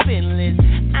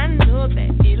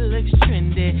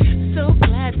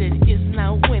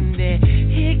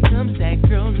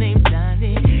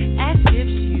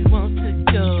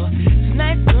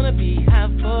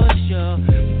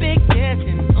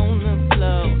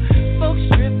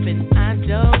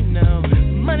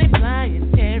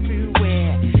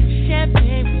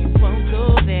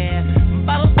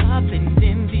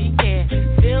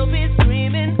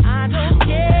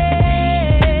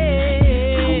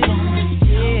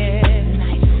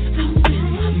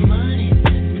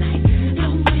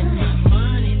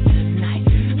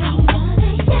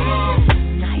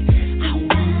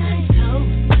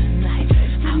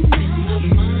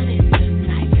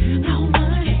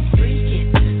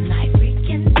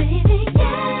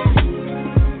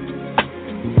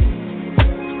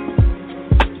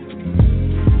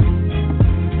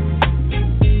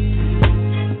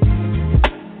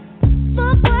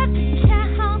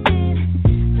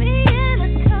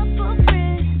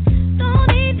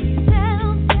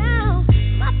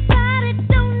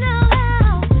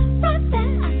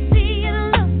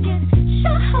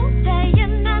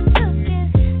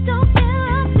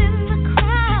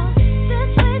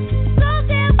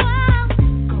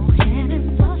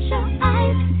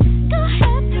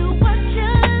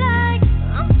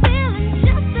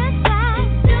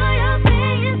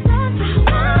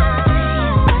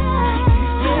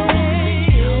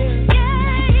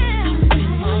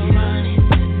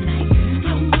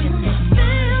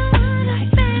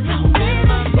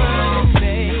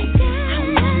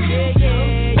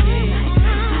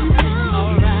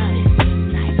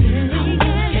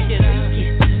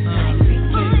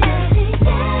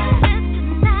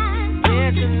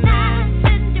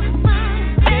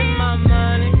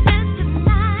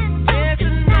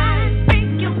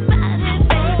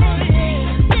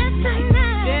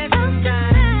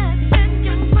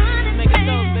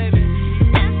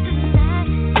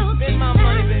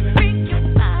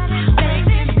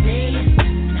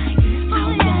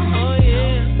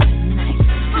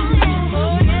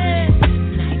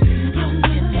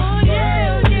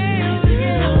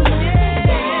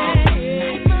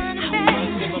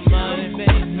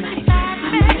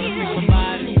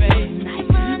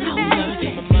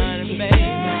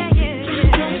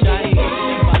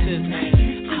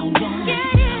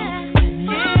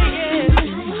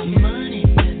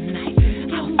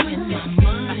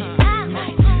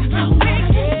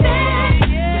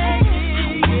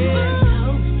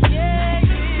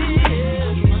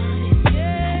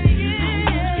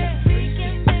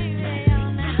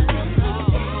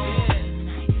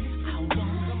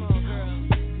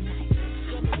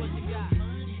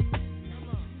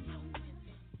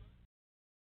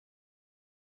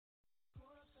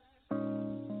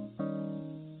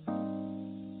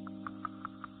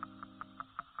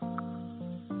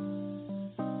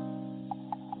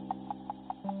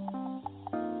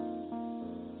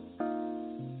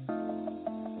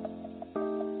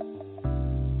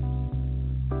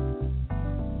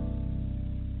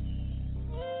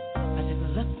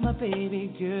my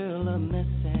baby girl a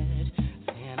message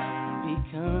saying I won't be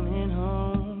coming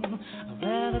home. I'd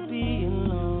rather be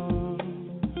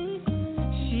alone.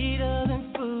 She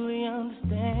doesn't fully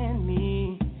understand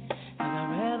me, 'cause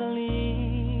I'd rather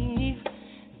leave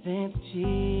than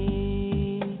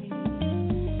cheat.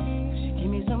 If she give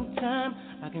me some time,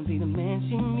 I can be the man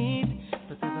she needs.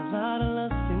 But there's a lot of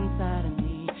lust inside of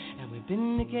me, and we've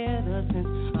been together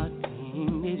since our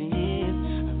teenage years.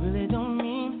 I really don't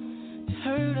mean to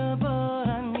hurt her, but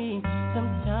I need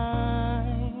some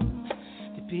time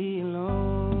to be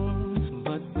alone.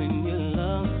 But when you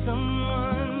love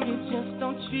someone, you just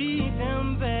don't treat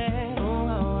them bad. Oh,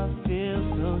 how I feel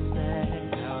so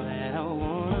sad now that I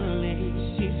wanna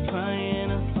leave. She's crying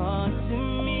her heart to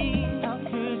me. How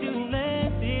could you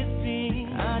let this be?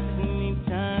 I just need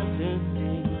time to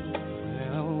see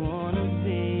where I wanna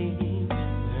be,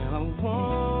 where I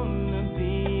wanna be.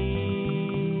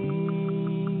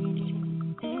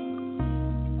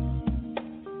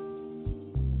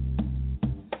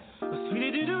 Oh,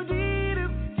 sweetie doo dee doo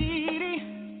dee dee.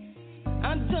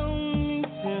 I don't mean to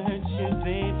hurt you,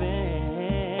 baby.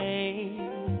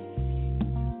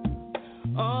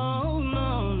 Oh no,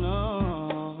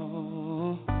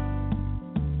 no.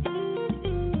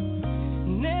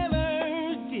 Never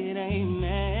did I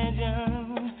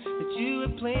imagine that you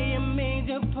would play a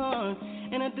major part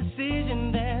in a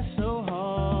decision that's so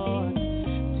hard.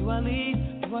 Do I leave?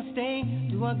 Do I stay?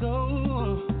 Do I go?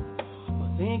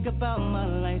 Well, think about my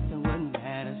life and what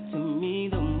matters to me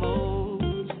the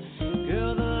most.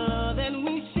 Girl, the love that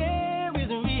we share is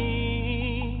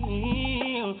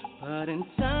real, but in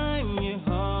time your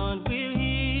heart will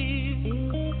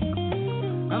heal.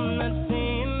 I'm not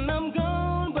saying I'm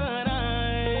gone, but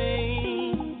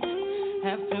I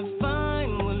have to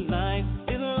find what life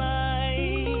is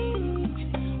like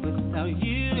without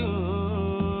you.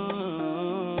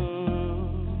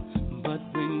 But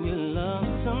when you love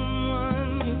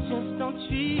someone, you just don't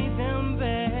treat them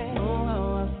bad. Oh,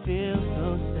 how I feel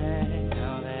so sad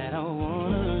now that I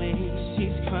wanna leave.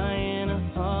 She's crying her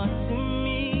heart to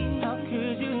me. How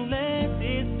could you let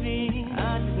this be? I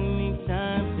just need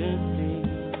time to see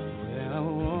where I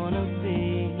wanna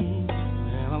be,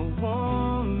 where I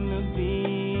wanna be.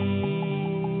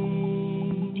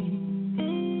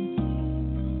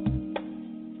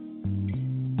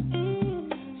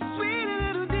 Sweet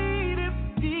little dee dee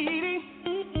dee dee.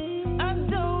 I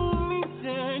don't mean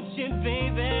to hurt you,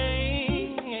 baby.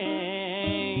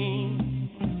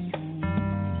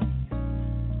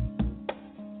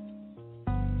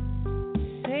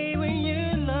 Say when you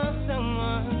love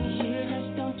someone, you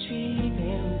just don't treat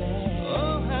them bad.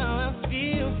 Oh, how I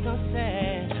feel so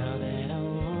sad now that I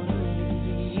wanna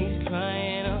leave. She's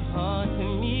crying her heart to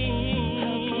me.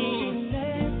 How could you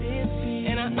let this be?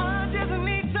 And I just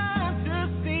need time to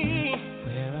see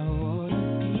where I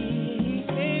wanna be.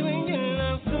 Say when you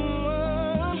love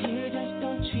someone, you just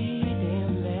don't treat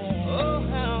them bad. Oh,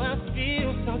 how I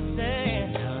feel so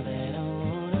sad now that I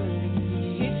wanna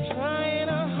leave. She's crying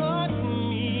her heart to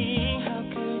me. How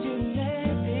could you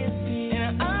let this be?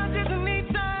 And I just need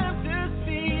time to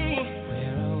see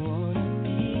where I wanna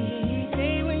be.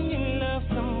 Say when you love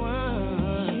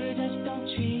someone, you just don't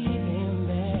treat them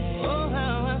bad. Oh,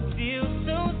 how I feel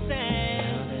so sad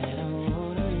now that I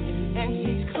wanna leave. And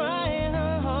she's crying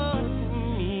her heart to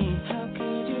me. How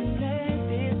could you let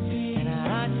this be? And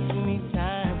I just need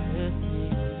time to see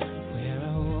where I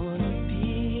wanna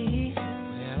be,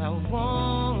 where I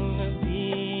wanna be.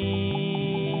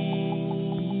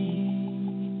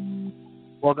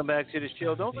 Welcome back to the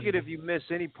show. Don't forget, if you miss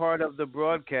any part of the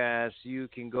broadcast, you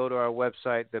can go to our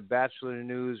website,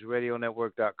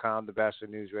 thebachelornewsradionetwork.com,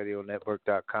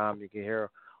 thebachelornewsradionetwork.com. You can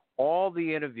hear all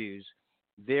the interviews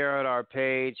there at our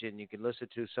page, and you can listen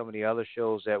to some of the other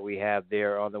shows that we have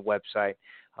there on the website,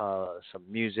 some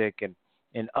music and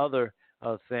other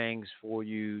things for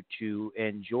you to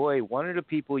enjoy. One of the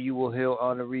people you will hear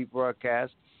on the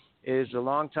rebroadcast is a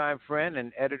longtime friend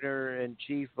and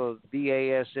editor-in-chief of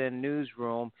BASN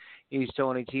Newsroom. He's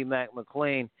Tony T. Mac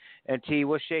McLean. And T,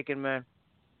 what's shaking, man?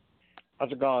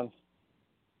 How's it going?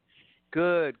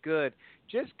 Good, good.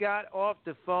 Just got off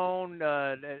the phone,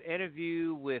 an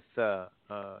interview with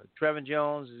Trevin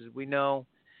Jones, as we know,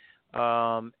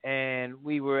 and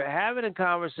we were having a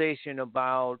conversation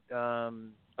about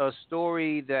a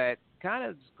story that kind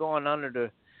of is going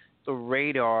under the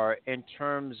radar in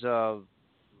terms of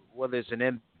whether it's an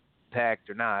impact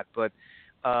or not. But,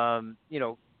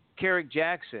 Carrick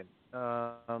Jackson,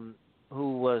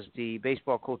 who was the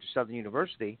baseball coach at Southern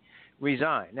University,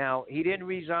 resigned. Now, he didn't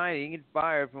resign. He didn't get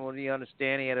fired, from what we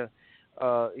understand. He had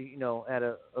a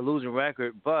losing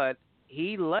record, but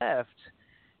he left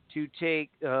to take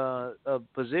a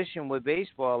position with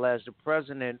baseball as the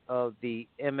president of the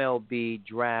MLB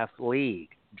Draft League.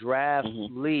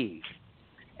 League.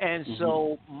 And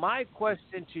so my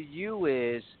question to you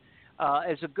is,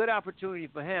 it's a good opportunity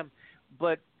for him,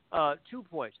 but 2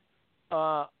 points.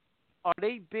 Are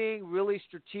they being really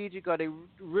strategic? Are they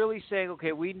really saying,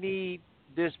 okay, we need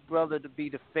this brother to be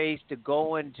the face to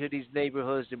go into these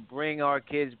neighborhoods and bring our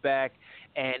kids back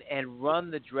and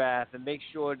run the draft and make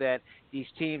sure that these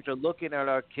teams are looking at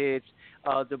our kids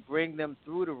to bring them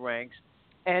through the ranks?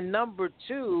 And number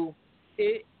two,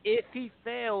 if he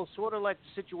fails, sort of like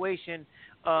the situation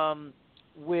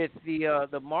with the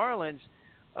Marlins,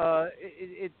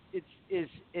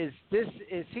 is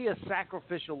he a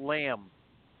sacrificial lamb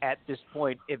at this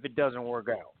point if it doesn't work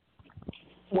out?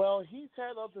 Well, he's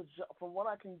had other, from what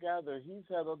I can gather, he's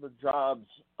had other jobs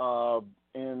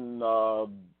in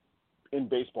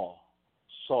baseball.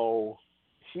 So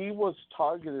he was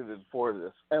targeted for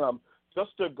this. And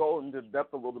just to go into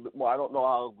depth a little bit more, I don't know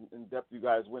how in depth you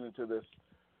guys went into this.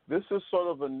 This is sort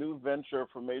of a new venture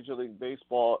for Major League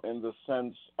Baseball in the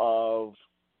sense of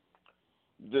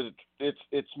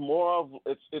it's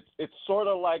sort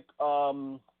of like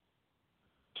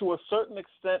to a certain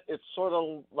extent, it's sort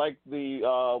of like the,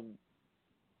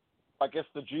 I guess,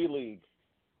 the G League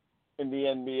in the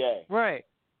NBA. Right.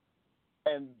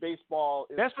 And baseball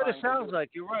is. That's what it sounds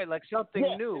like. You're right, like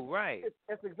something new, right?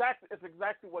 It's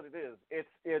exactly what it is.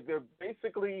 They're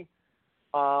basically,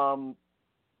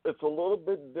 it's a little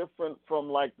bit different from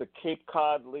like the Cape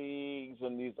Cod leagues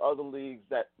and these other leagues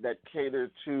that cater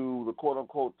to the quote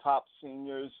unquote top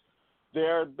seniors.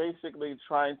 They're basically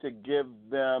trying to give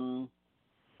them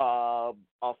a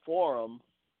forum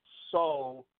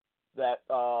so that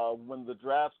when the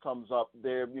draft comes up,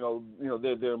 they're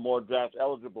more draft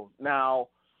eligible. Now,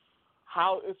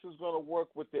 how this is going to work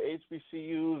with the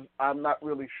HBCUs, I'm not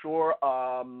really sure.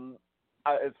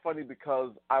 It's funny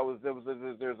because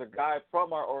there's a guy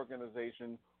from our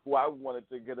organization who I wanted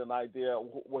to get an idea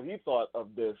what he thought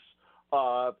of this,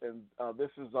 and this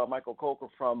is Michael Coker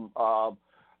from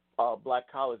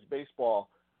Black College Baseball.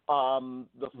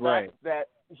 The fact that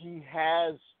he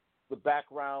has the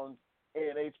background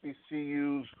in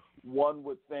HBCUs, one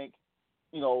would think,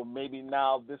 maybe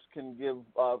now this can give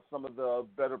some of the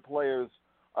better players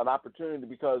an opportunity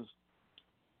because,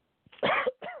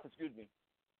 excuse me,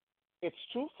 it's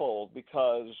twofold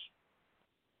because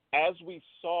as we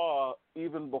saw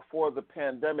even before the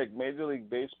pandemic, Major League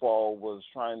Baseball was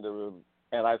trying to,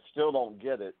 and I still don't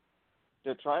get it,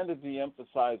 they're trying to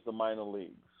de-emphasize the minor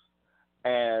leagues.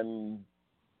 And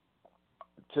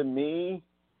to me,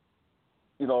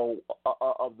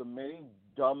 of the many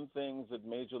dumb things that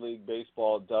Major League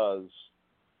Baseball does,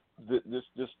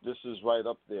 this is right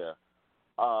up there.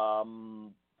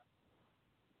 I'm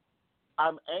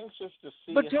anxious to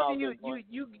see but how.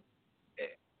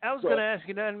 I was going to ask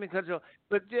you that because,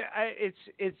 but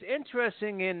it's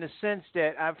interesting in the sense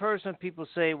that I've heard some people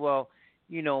say, well,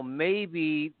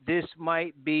 maybe this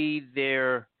might be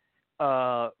their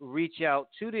reach out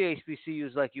to the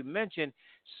HBCUs, like you mentioned,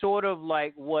 sort of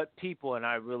like what people, and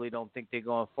I really don't think they're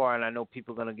going far, and I know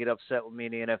people are going to get upset with me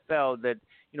in the NFL, that,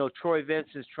 Troy Vince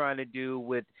is trying to do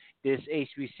with this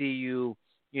HBCU,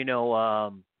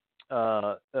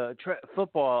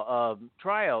 football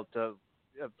tryout.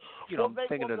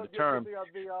 Thinking of the term.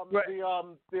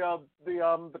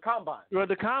 The combine. Well,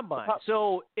 the combine.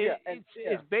 So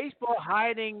is baseball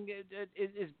hiding?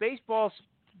 Is baseball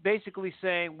basically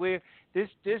saying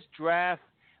this draft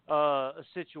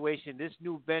situation, this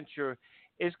new venture,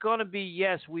 is going to be,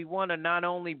 yes, we want to not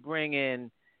only bring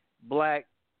in black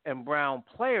and brown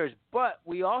players, but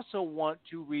we also want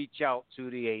to reach out to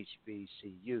the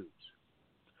HBCUs.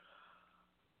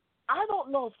 I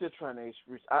don't know if they're trying to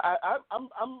reach.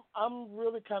 I'm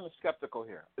really kind of skeptical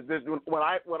here. When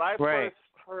I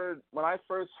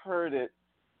first heard it,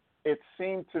 it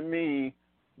seemed to me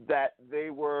that they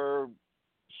were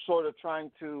sort of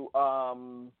trying to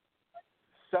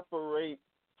separate,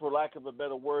 for lack of a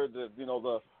better word,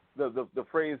 the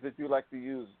phrase that you like to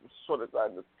use, sort of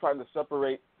trying to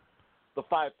separate the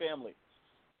five families,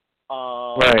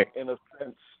 in a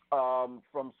sense,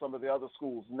 from some of the other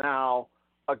schools. Now,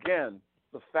 again,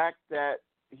 the fact that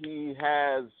he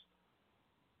has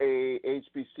a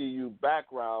HBCU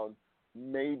background,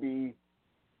 maybe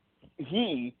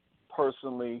he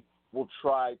personally will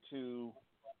try to,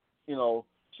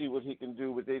 see what he can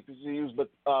do with HBCUs. But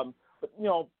I'm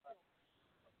not,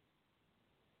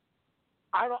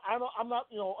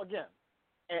 again,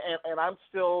 and I'm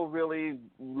still really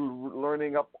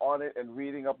learning up on it and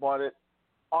reading up on it.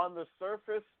 On the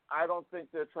surface, I don't think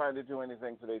they're trying to do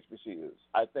anything for the HBCUs.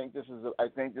 I think this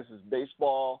is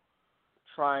baseball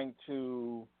trying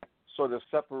to sort of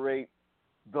separate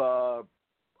the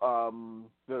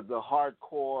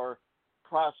hardcore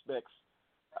prospects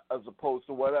as opposed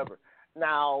to whatever.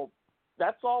 Now,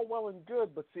 that's all well and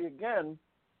good, but see, again,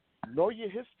 know your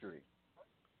history.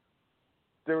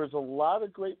 There is a lot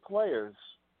of great players,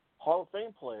 Hall of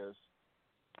Fame players,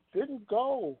 didn't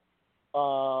go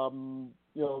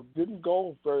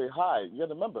very high. You got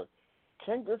to remember,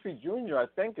 Ken Griffey Jr., I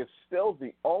think, is still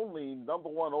the only number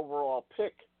one overall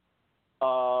pick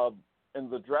in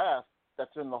the draft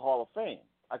that's in the Hall of Fame.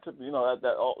 I could,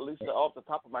 at least off the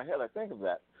top of my head, I think of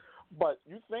that. But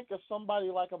you think of somebody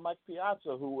like a Mike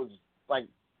Piazza, who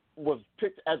was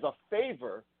picked as a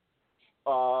favor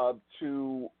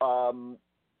to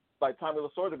by Tommy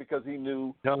Lasorda because he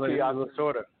knew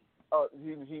Lasorda.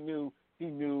 He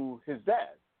knew his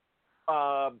dad.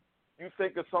 You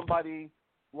think of somebody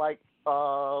like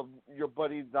your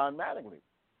buddy Don Mattingly.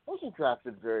 Wasn't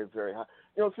drafted very, very high.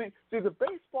 See, the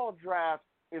baseball draft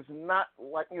is not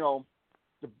like,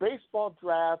 the baseball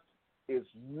draft is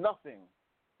nothing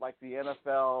like the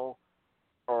NFL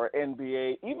or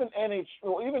NBA, even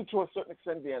even to a certain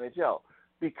extent the NHL,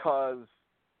 because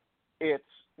it's,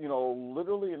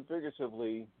 literally and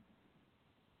figuratively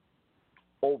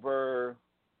over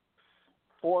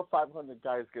 400 or 500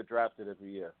 guys get drafted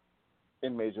every year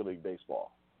in Major League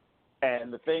Baseball.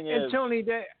 And the thing is... And Tony,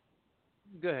 go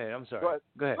ahead. I'm sorry.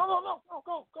 Go ahead. No.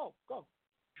 Go.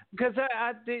 Because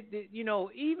I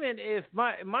even if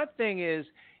my thing is,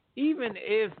 even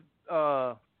if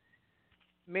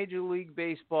Major League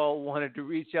Baseball wanted to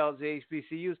reach out to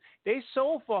HBCUs, they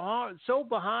so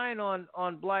behind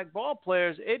on black ball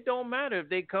players. It don't matter if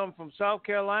they come from South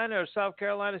Carolina or South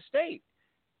Carolina State.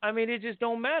 I mean, it just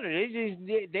don't matter.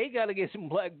 They got to get some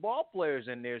black ball players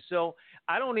in there. So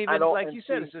I don't like you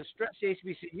said, it's a stretch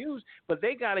HBCUs, but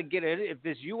they got to get it. If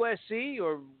it's USC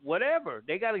or whatever,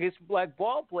 they got to get some black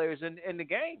ball players in the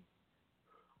game.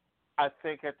 I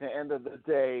think at the end of the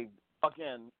day,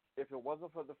 again, if it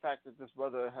wasn't for the fact that this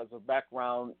brother has a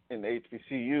background in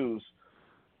HBCUs,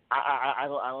 I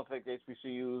don't think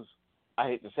HBCUs. I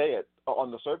hate to say it, on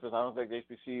the surface, I don't think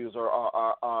HBCUs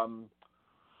are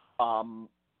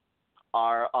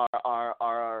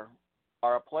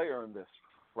a player in this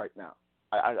right now.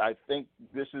 I think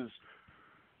this is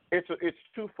it's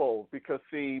twofold because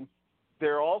see,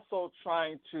 they're also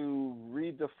trying to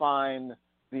redefine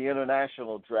the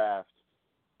international draft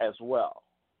as well.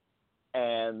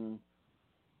 And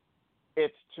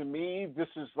it's, to me, this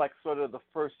is like sort of the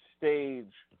first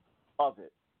stage of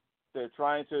it. They're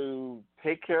trying to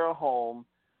take care of home,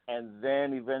 and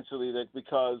then eventually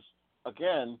because,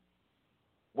 again,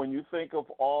 when you think of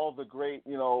all the great,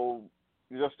 just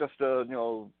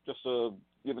to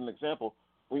give an example,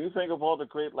 when you think of all the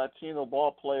great Latino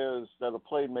ball players that have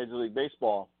played Major League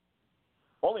Baseball,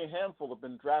 only a handful have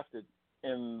been drafted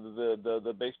in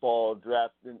the baseball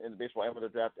draft, in the baseball amateur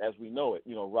draft as we know it.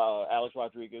 Alex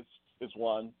Rodriguez is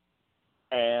one,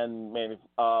 and Manny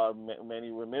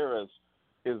Ramirez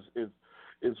is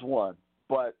one.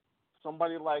 But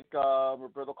somebody like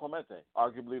Roberto Clemente,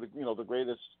 arguably the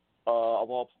greatest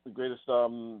the greatest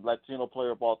Latino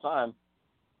player of all time,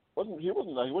 he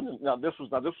wasn't. Now this was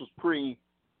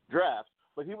pre-draft,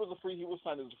 but he was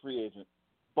signed as a free agent.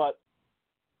 But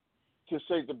in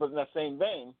that same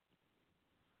vein,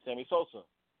 Sammy Sosa,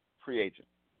 free agent.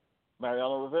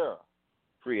 Mariano Rivera,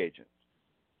 free agent.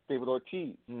 David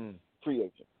Ortiz, free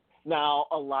agent. Now,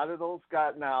 a lot of those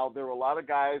guys. Now, there were a lot of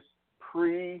guys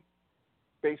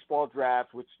pre-baseball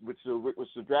draft, which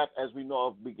the draft, as we know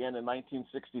of, began in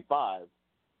 1965.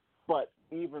 But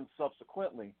even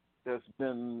subsequently, there's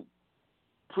been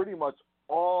pretty much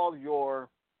all your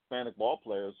Hispanic ball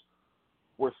players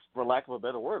were, for lack of a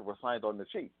better word, were signed on the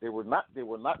cheap. They were not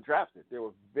drafted. There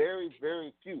were very,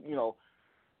 very few.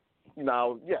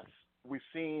 Now, yes, we've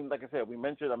seen, like I said, I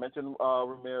mentioned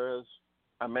Ramirez,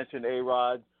 I mentioned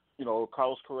A-Rod,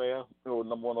 Carlos Correa,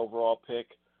 number one overall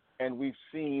pick, and we've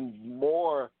seen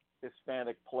more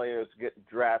Hispanic players get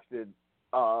drafted.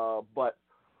 But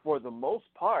for the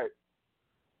most part,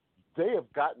 they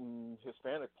have gotten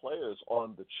Hispanic players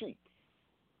on the cheap.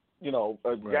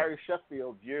 Right. Gary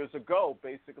Sheffield years ago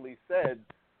basically said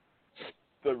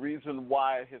the reason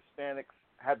why Hispanics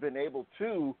have been able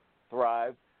to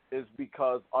thrive is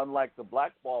because, unlike the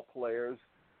black ball players,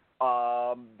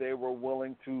 they were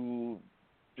willing to,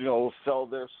 sell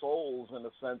their souls in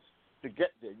a sense to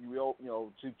get there.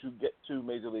 To get to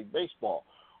Major League Baseball.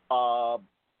 I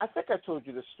think I told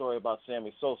you this story about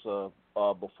Sammy Sosa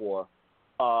before.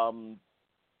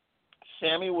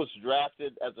 Sammy was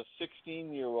drafted as a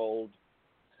 16-year-old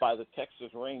by the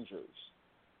Texas Rangers.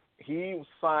 He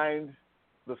signed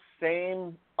the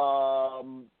same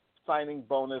signing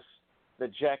bonus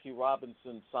that Jackie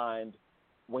Robinson signed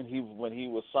when he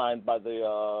was signed by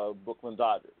the Brooklyn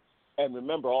Dodgers. And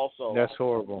remember also that's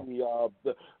horrible.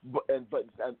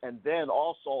 And then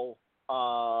also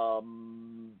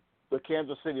the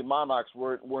Kansas City Monarchs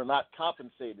were not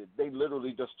compensated. They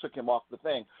literally just took him off the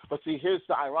thing. But see, here's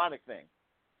the ironic thing.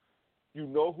 You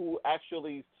know who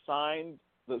actually signed?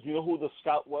 You know who the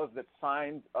scout was that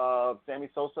signed Sammy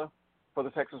Sosa for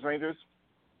the Texas Rangers?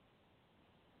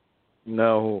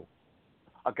 No.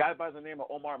 A guy by the name of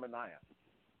Omar Minaya.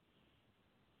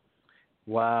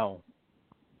 Wow.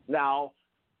 Now,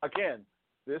 again,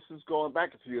 this is going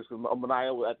back a few years because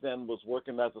Minaya then was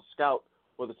working as a scout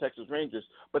for the Texas Rangers.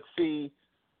 But see,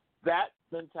 that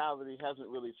mentality hasn't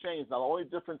really changed. Now, the only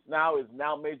difference now is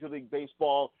now Major League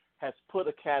Baseball has put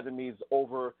academies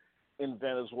over in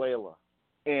Venezuela,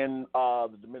 in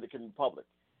the Dominican Republic,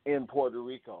 in Puerto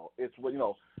Rico. It's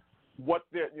what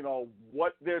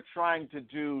they're trying to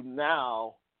do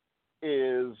now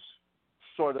is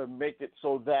sort of make it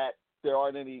so that there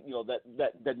aren't any,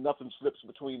 that nothing slips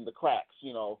between the cracks,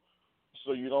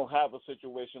 so you don't have a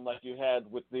situation like you had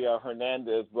with the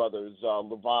Hernandez brothers, El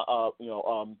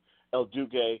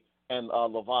Duque and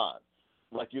Levon.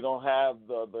 Like you don't have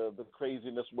the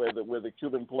craziness where the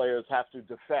Cuban players have to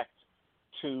defect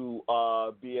to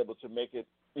be able to make it,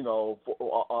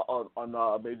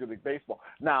 on Major League Baseball.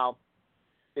 Now,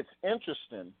 it's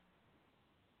interesting.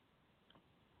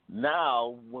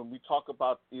 Now, when we talk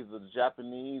about either the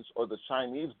Japanese or the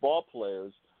Chinese ball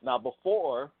players, now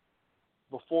before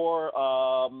what's the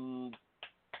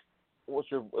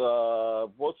pitcher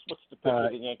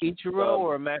of the Yankees? Ichiro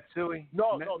or Matsui?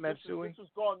 Matsui. This is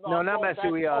going not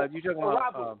Matsui. You're talking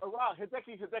about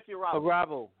Hideki Arabu.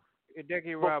 Arabu.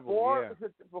 Hideki Arabu.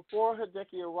 Before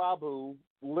Hideki Arabu,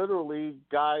 literally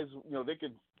guys, they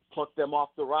could pluck them off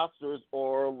the rosters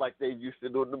or like they used to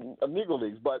do in the Negro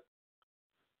leagues. But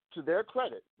to their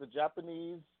credit, the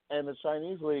Japanese and the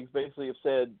Chinese leagues basically have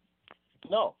said,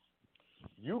 no,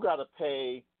 you got to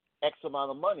pay X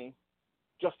amount of money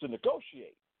just to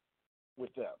negotiate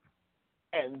with them.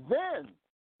 And then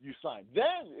you sign.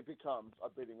 Then it becomes a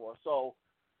bidding war. So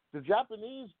the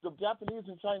Japanese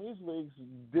and Chinese leagues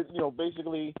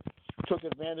basically took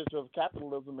advantage of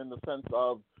capitalism in the sense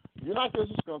of, you're not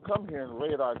just going to come here and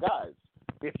raid our guys.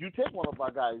 If you take one of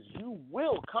our guys, you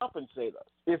will compensate us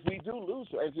if we do lose.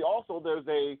 And also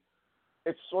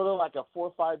it's sort of like a 4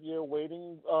 or 5 year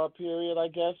waiting period, I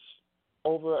guess,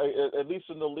 over at least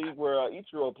in the league where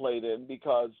Ichiro played in,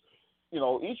 because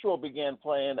Ichiro began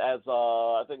playing as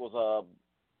I think it was a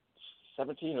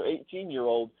 17 or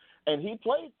 18-year-old, and he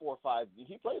played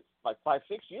like 5-6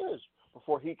 years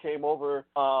before he came over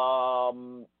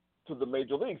to the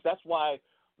major leagues. That's why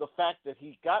the fact that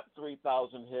he got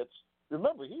 3,000 hits.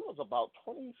 Remember, he was about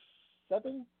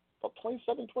 27,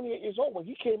 28 years old when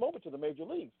he came over to the major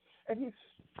leagues, and he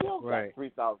still got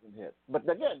 3,000 hits. But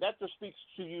again, that just speaks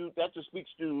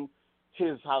to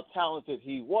how talented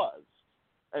he was.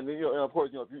 And then, and of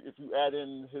course, if you add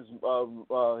in his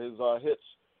hits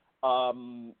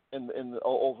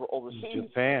overseas,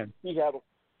 Japan, he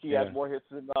had more hits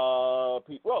than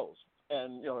Pete Rose.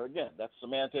 And again, that's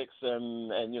semantics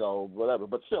and whatever.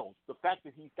 But still, the fact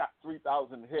that he's got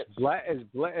 3,000 hits is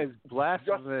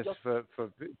blasphemous for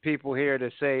people here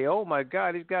to say, "Oh my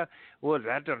God, he's got." Well,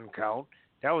 that doesn't count.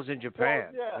 That was in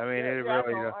Japan. Well,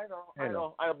 I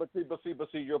know. But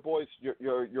see, your boys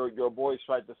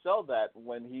tried to sell that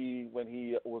when he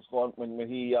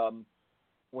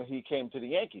came to the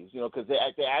Yankees. Because they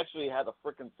actually had a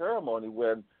freaking ceremony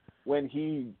when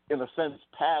he, in a sense,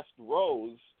 passed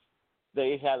Rose.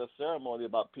 They had a ceremony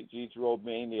about Ichiro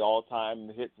being the all-time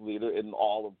hits leader in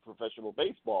all of professional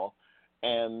baseball,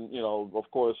 and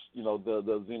of course, the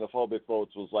xenophobic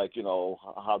votes was like,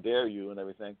 how dare you and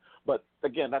everything. But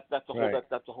again, that's a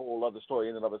whole other story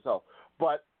in and of itself.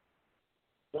 But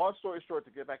long story short,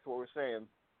 to get back to what we're saying,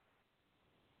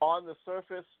 on the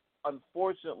surface,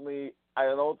 unfortunately, I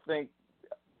don't think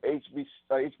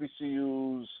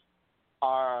HBCUs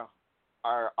are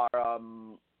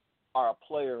a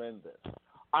player in this.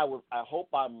 I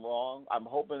hope I'm wrong. I'm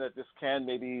hoping that this can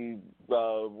maybe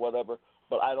whatever,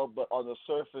 but I don't. But on the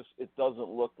surface, it doesn't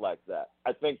look like that.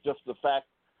 I think just the fact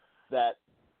that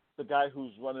the guy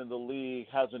who's running the league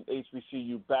has an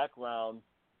HBCU background,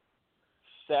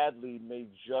 sadly, may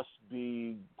just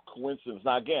be coincidence.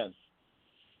 Now, again,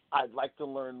 I'd like to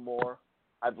learn more.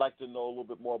 I'd like to know a little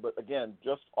bit more. But again,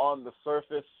 just on the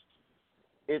surface,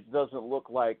 it doesn't look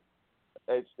like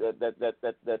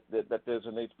that there's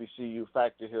an HBCU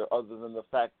factor here, other than the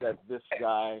fact that this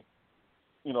guy,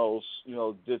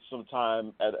 did some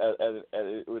time at an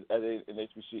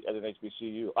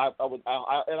HBCU. I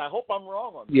hope I'm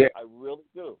wrong on that. Yeah. I really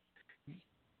do.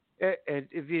 And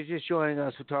if you're just joining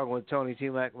us, we're talking with Tony T.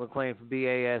 McLean from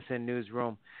BASN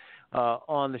Newsroom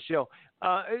on the show.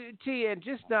 T, and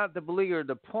just not to belabor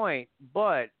the point,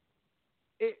 but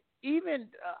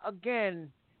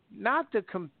again, not to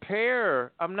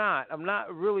compare. I'm not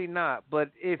really not.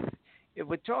 But if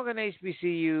we're talking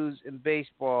HBCUs in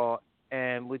baseball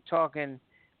and we're talking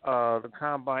the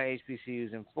combine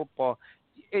HBCUs in football,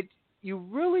 you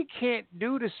really can't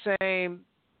do the same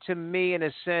to me in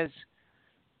a sense,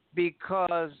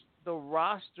 because the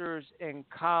rosters in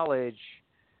college,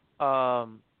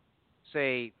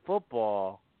 say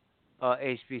football,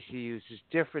 HBCUs is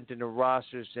different than the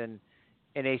rosters in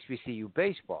HBCU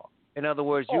baseball. In other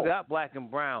words, you got black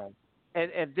and brown,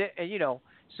 and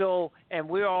so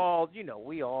we're all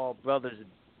we all brothers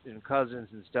and cousins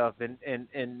and stuff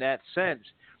in that sense.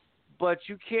 But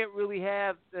you can't really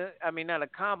have not a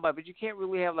combine, but you can't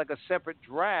really have like a separate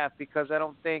draft, because I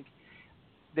don't think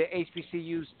the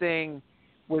HBCUs thing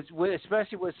was,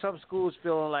 especially with some schools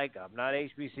feeling like I'm not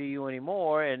HBCU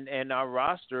anymore, and our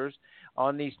rosters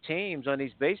on these teams, on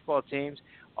these baseball teams,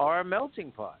 are a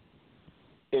melting pot.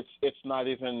 It's not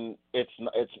even and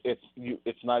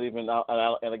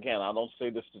again, I don't say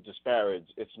this to disparage.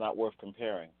 It's not worth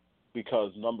comparing,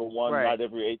 because number one, right. not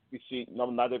every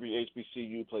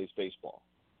HBCU plays baseball.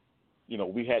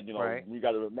 We had, right. you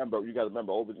got to remember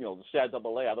over, the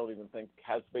CIAA, I don't even think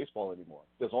has baseball anymore.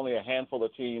 There's only a handful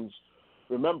of teams.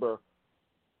 Remember,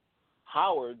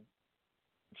 Howard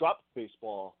dropped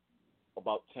baseball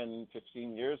about 10,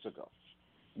 15 years ago.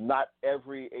 Not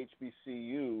every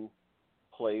HBCU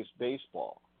plays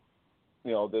baseball.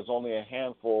 There's only a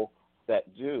handful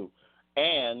that do.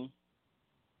 And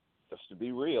just to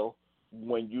be real,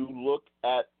 when you look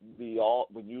at the all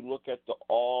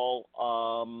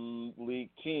league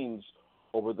teams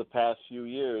over the past few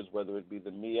years, whether it be the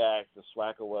MEAC, the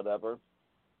SWAC, or whatever,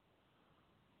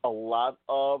 a lot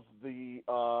of the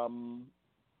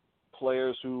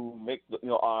players who make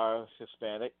are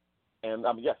Hispanic, and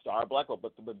yes, there are black,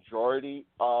 but the majority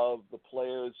of the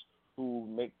players who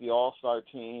make the all-star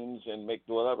teams and make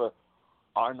the whatever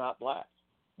are not black.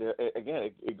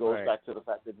 Again, it goes right. back to the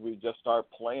fact that we just start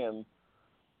playing.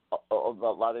 A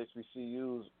lot of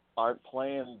HBCUs aren't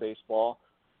playing baseball,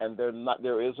 and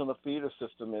there isn't a feeder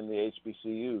system in the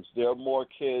HBCUs. There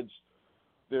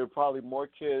are probably more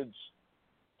kids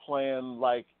playing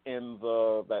like in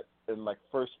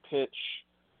first pitch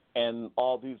and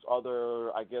all these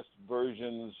other, I guess,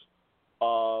 versions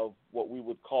of what we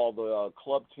would call the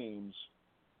club teams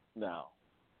now.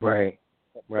 Right.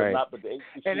 Right. But the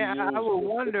HBCUs, and I would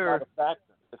wonder.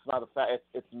 It's not a factor.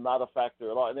 It's not a factor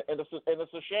at all, and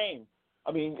it's a shame.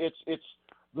 I mean, it's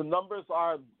the numbers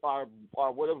are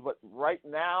whatever, but right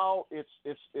now it's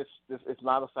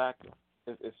not a factor.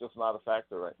 It's just not a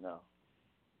factor right now.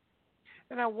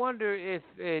 And I wonder if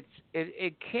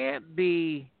it can't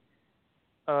be.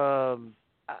 I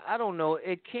don't know.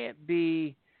 It can't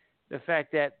be the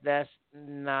fact that that's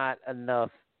not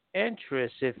enough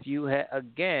interest. If you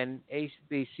again,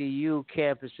 HBCU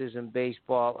campuses in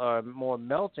baseball are more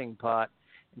melting pot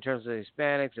in terms of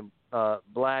Hispanics and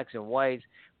blacks and whites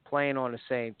playing on the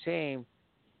same team.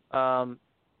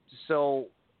 So,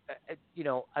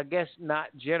 I guess not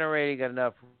generating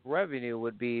enough revenue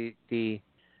would be the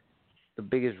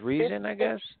biggest reason. I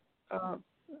guess.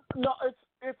 No,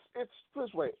 it's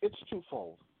this way. It's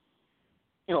twofold.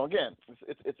 Again,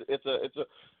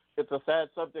 it's a sad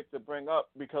subject to bring up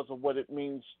because of what it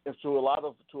means to a lot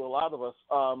of us.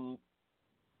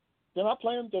 They're not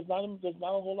playing. There's not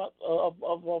a whole lot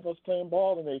of us playing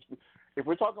ball in HB. If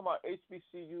we're talking about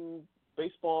HBCU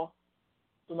baseball,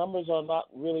 the numbers are not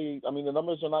really. I mean, the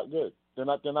numbers are not good. They're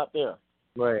not there.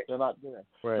 Right. They're not there.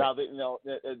 Right. Now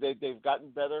they've gotten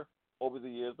better over the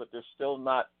years, but they're still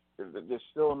not. They're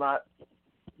still not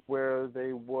where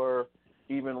they were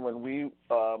even when we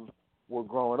were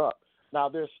growing up. Now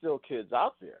there's still kids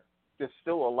out there. There's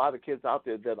still a lot of kids out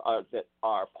there that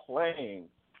are playing,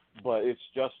 but it's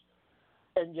just.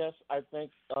 And yes, I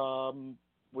think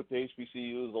with the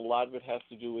HBCUs, a lot of it has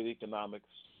to do with economics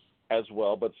as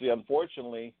well. But see,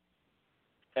 unfortunately,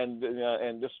 and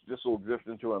this will drift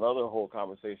into another whole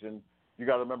conversation. You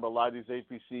got to remember, a lot of these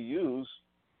HBCUs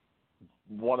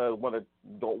don't want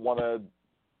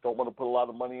to put a lot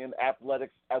of money in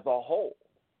athletics as a whole.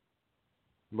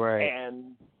 Right.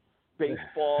 And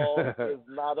baseball is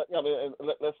not.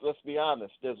 Let's be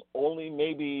honest. There's only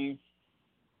maybe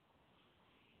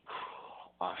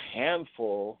a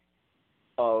handful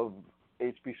of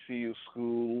HBCU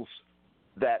schools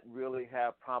that really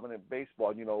have prominent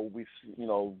baseball. You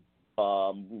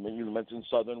mentioned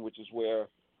Southern, which is where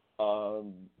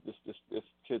this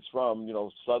kid's from.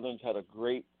 Southern's had a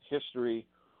great history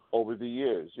over the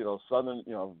years. Southern,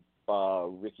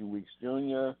 Ricky Weeks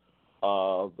Jr.,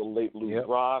 the late Lou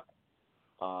Brock.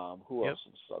 Who else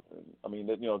in Southern? I mean,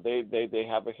 they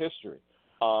have a history.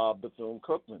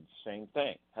 Bethune-Cookman, same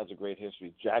thing, has a great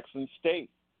history. Jackson State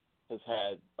has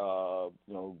had,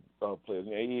 players.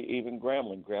 Even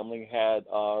Grambling. Grambling had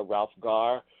Ralph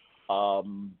Garr. Put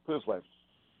it this way,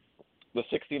 the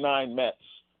 '69 Mets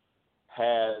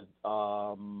had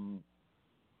Tommy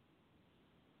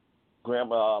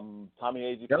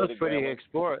Agee. That was pretty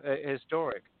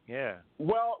historic. Yeah.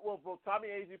 Well, Tommy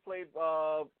Agee played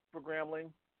for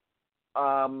Grambling.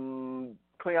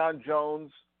 Cleon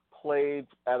Jones played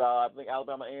at I think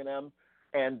Alabama A&M,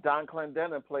 and Don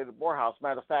Clendenin played at Morehouse.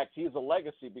 Matter of fact, he's a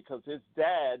legacy because his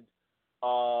dad,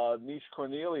 Nish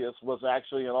Cornelius, was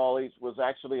actually an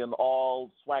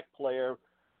all SWAC player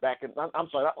back in. I'm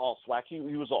sorry, not all SWAC. He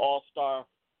was an all-star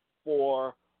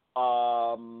for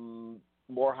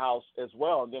Morehouse as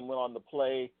well, and then went on to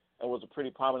play and was a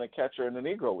pretty prominent catcher in the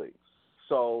Negro Leagues.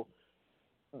 So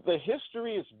the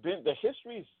history is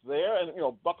there, and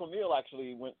Buck O'Neil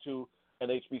actually went to an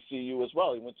HBCU as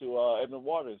well. He went to Edmund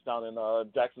Waters down in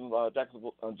Jacksonville,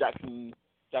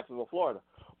 Florida.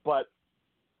 But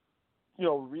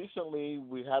recently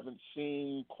we haven't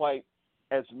seen quite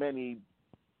as many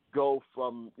go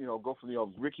from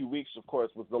Ricky Weeks, of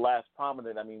course, was the last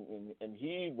prominent. I mean, and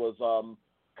he was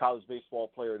college baseball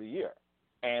player of the year,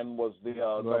 and was the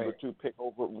number two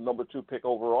pick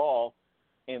overall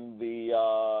in the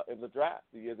draft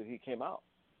the year that he came out.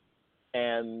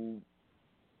 And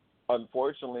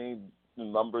unfortunately, the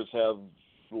numbers have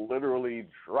literally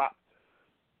dropped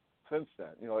since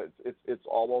then. It's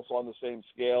almost on the same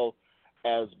scale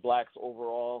as blacks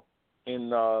overall in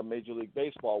Major League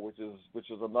Baseball, which is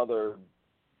another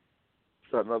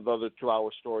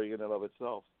 2-hour story in and of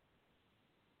itself.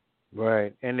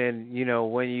 Right, and then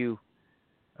when you,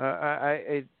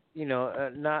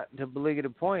 not to belabor the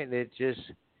point, it's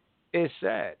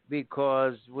sad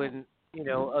because when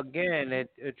again,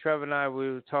 Trevor and I,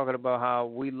 we were talking about how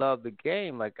we love the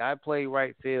game. Like I play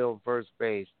right field, first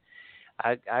base.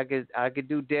 I could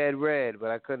do dead red,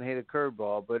 but I couldn't hit a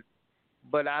curveball.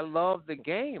 But I love the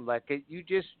game. Like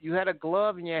you had a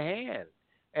glove in your hand,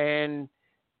 and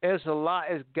there's a lot.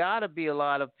 It's got to be a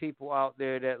lot of people out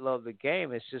there that love the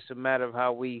game. It's just a matter of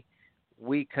how we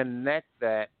connect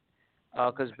that,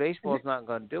 because baseball's not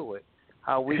going to do it.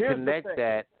 How we connect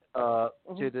that to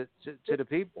the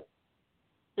people.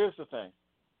 Here's the thing.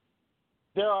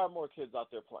 There are more kids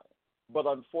out there playing, but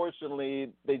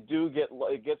unfortunately,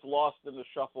 it gets lost in the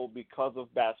shuffle because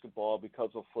of basketball,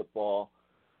 because of football,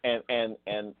 and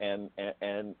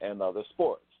other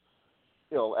sports.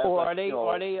 Or are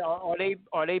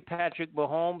they Patrick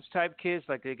Mahomes type kids?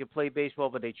 Like they can play baseball,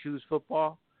 but they choose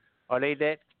football? Are they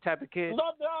that type of kids?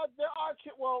 No, there are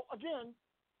kids. Well, again,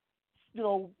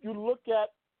 you look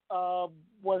at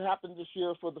what happened this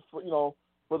year what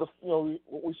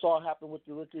we saw happen with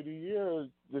the Rookie of the Year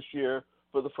this year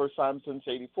for the first time since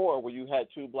 '84, where you had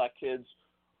two black kids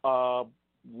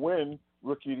win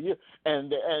Rookie of the Year,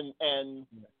 and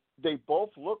they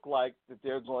both look like that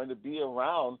they're going to be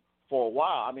around for a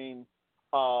while. I mean,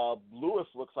 Lewis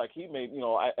looks like he may,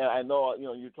 I know,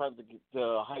 you're trying to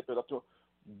hype it up to.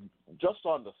 Just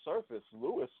on the surface,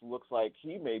 Lewis looks like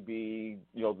he may be,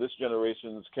 this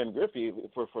generation's Ken Griffey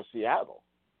for Seattle.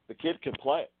 The kid can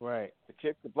play. Right. The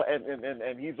kid can play,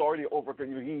 and he's already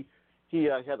overcome. He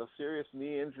had a serious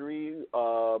knee injury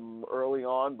early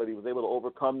on, but he was able to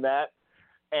overcome that.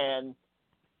 And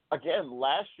again,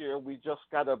 last year we just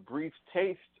got a brief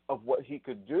taste of what he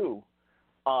could do.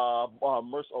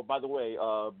 Mercer. Oh, by the way,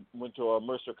 went to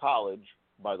Mercer College.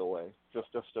 By the way, just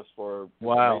for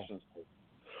information's sake.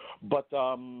 But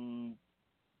here's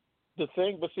the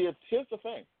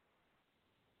thing.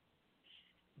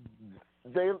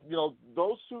 They,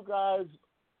 those two guys,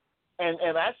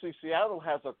 and actually Seattle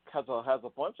has a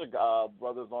bunch of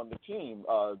brothers on the team.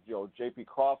 J.P.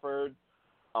 Crawford,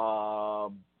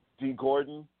 D.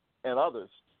 Gordon, and others.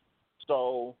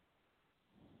 So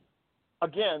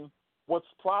again, what's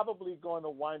probably going to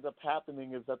wind up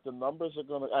happening is that the numbers are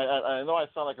going to. I know I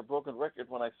sound like a broken record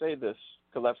when I say this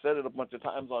because I've said it a bunch of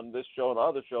times on this show and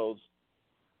other shows.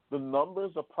 The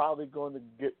numbers are probably going to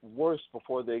get worse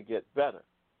before they get better.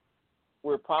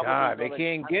 We're probably they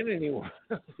can't get anywhere.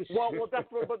 yeah,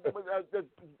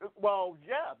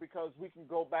 because we can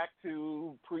go back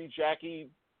to pre-Jackie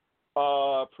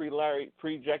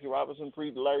pre-Jackie Robinson,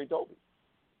 pre-Larry Doby.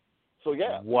 So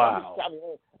yeah, wow.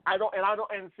 I don't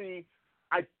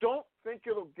think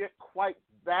it'll get quite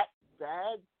that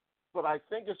bad, but I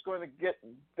think it's going to get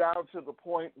down to the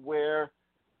point where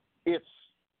it's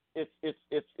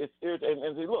irritating.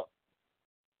 And look,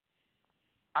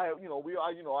 I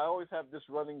always have this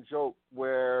running joke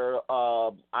where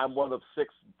I'm one of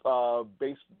 6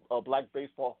 black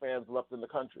baseball fans left in the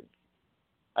country.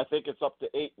 I think it's up to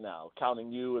 8 now, counting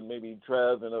you and maybe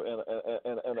Trev and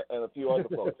a few other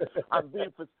folks. I'm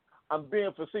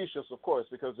being facetious, of course,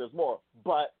 because there's more.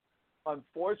 But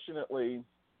unfortunately,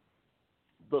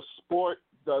 the sport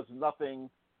does nothing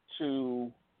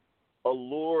to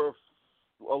allure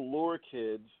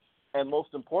kids, and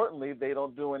most importantly, they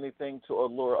don't do anything to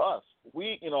allure us.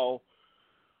 We,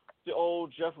 the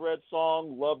old Jeff Red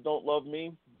song, "Love Don't Love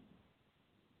Me."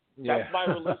 That's my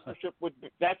relationship with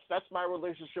that's my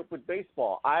relationship with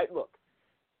baseball.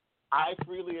 I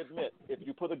freely admit, if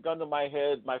you put a gun to my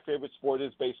head, my favorite sport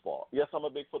is baseball. Yes, I'm a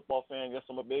big football fan. Yes,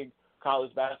 I'm a big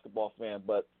college basketball fan.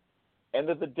 But end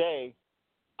of the day,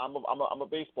 I'm a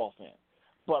baseball fan.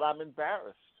 But I'm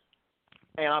embarrassed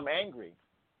and I'm angry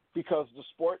because the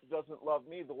sport doesn't love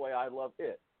me the way I love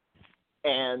it.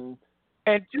 And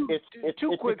two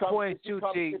quick points, too,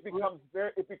 T. It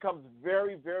becomes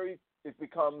very,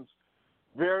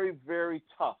 very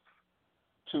tough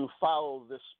to follow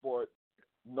this sport,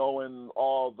 knowing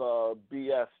all the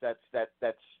BS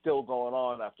that's still going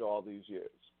on after all these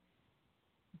years.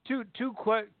 Two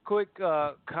quick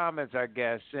comments, I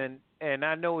guess, and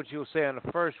I know what you'll say on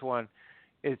the first one.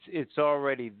 It's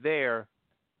already there,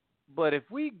 but if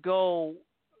we go,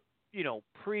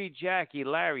 pre-Jackie,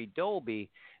 Larry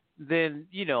Doby, then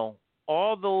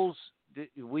all those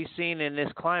we've seen in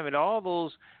this climate, all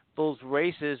those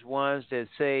racist ones that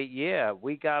say, yeah,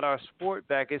 we got our sport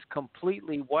back, it's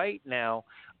completely white now,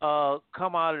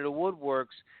 come out of the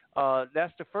woodworks.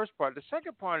 That's the first part. The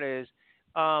second part is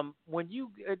when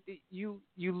you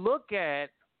look at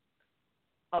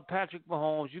Patrick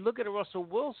Mahomes, you look at Russell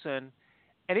Wilson,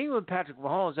 and even Patrick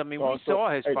Mahomes, I mean, we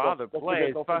saw his father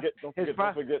play. Don't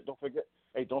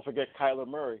forget Kyler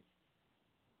Murray.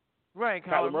 Right,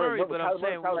 Kyler Murray, but I'm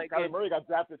saying Kyler Murray got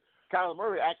drafted. Kyler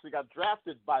Murray actually got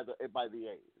drafted by the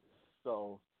A's.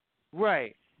 So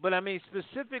right, but I mean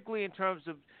specifically in terms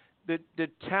of the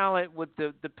talent with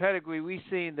the pedigree, we've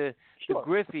seen the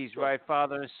Griffeys, right,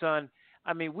 father and son.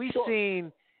 I mean, we've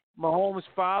seen Mahomes'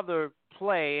 father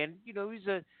play, and he's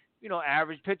a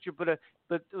average pitcher, but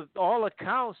all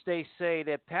accounts they say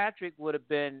that Patrick would have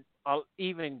been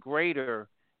even greater,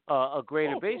 a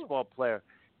greater baseball player.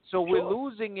 So we're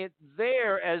losing it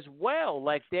there as well.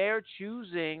 Like they're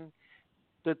choosing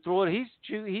to throw it.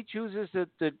 He chooses to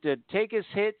take his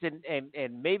hits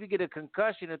and maybe get a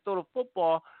concussion and throw the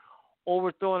football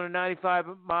over throwing a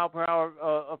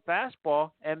 95-mile-per-hour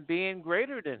fastball and being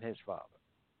greater than his father.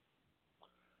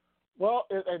 Well,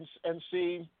 and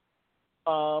see,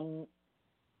 to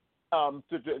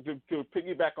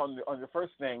piggyback on your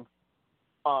first thing,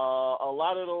 a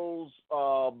lot of those,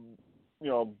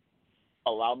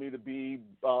 allow me to be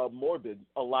morbid.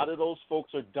 A lot of those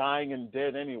folks are dying and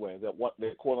dead anyway. That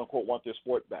quote unquote want their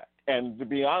sport back. And to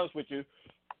be honest with you,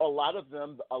 a lot of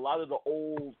the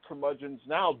old curmudgeons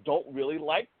now don't really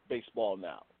like baseball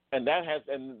now, and that has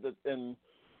the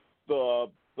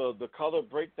color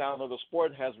breakdown of the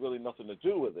sport has really nothing to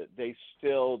do with it. They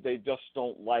just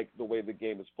don't like the way the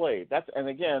game is played. That's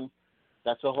another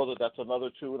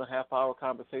 2.5 hour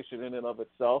conversation in and of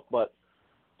itself, but.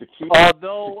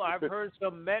 Although I've heard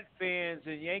some Met fans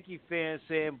and Yankee fans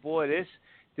saying, "Boy,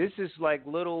 this is like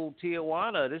little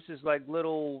Tijuana. This is like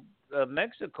little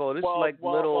Mexico. This is like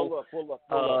little." But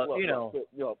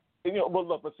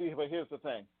here's the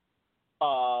thing.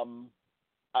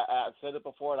 I've said it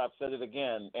before and I've said it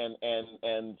again.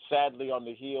 And sadly, on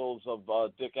the heels of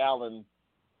Dick Allen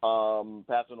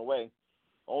passing away,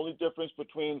 only difference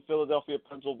between Philadelphia,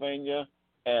 Pennsylvania,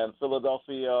 and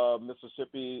Philadelphia,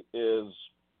 Mississippi is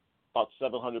about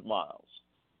 700 miles.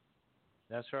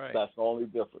 That's right. That's the only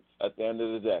difference at the end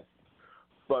of the day.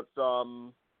 But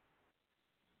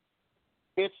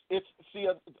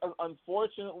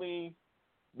unfortunately,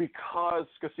 because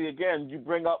again, you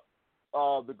bring up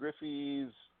the Griffeys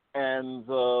and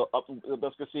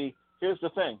here's the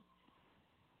thing.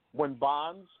 When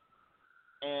Bonds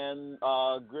and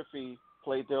Griffey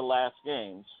played their last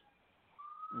games,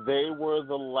 they were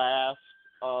the last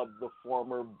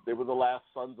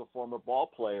sons of former ball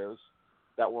players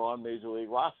that were on Major League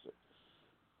rosters.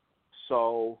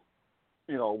 So,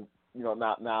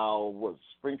 now with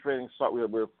spring training start,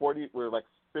 we're like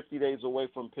 50 days away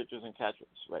from pitchers and catchers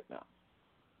right now.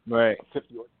 Right.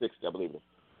 50 or 60, I believe it is.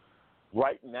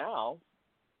 Right now,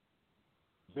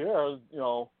 there's,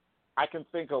 I can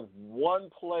think of one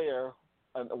player,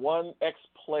 one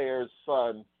ex-player's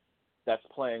son that's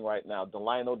playing right now.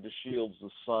 Delino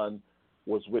DeShields' son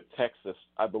was with Texas,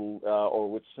 I believe, or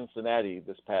with Cincinnati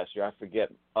this past year. I forget.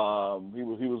 He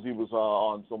was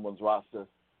on someone's roster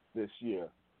this year.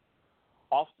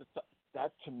 Off the top,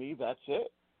 that to me, that's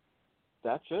it.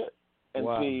 That's it. And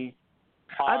wow. see,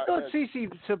 I thought CC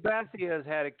Sabathia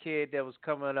had a kid that was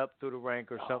coming up through the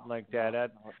rank or something like that.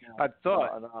 I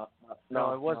thought.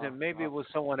 No, it wasn't. Maybe it was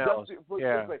someone else.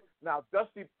 Yeah. Now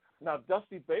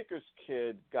Dusty Baker's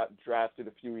kid got drafted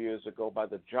a few years ago by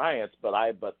the Giants, but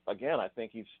again, I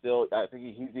think he's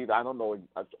either, I don't know,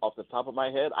 off the top of my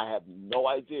head, I have no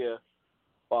idea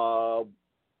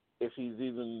if he's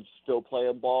even still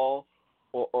playing ball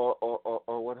or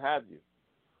what have you.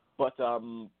 But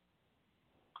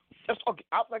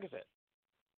like I said,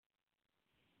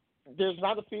 there's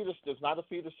not a feeder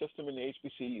system in the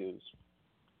HBCUs.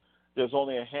 There's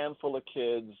only a handful of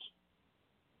kids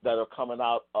that are coming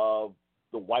out of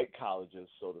the white colleges,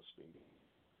 so to speak,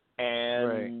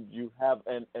 and you have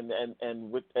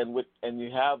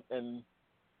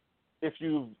if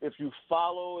you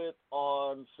follow it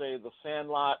on, say, the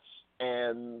Sandlots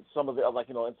and some of the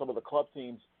and some of the club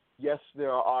teams, yes,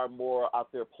 there are more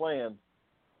out there playing,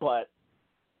 but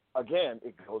again,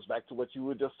 it goes back to what you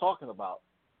were just talking about.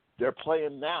 They're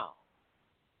playing now.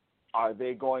 Are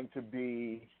they going to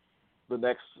be the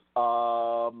next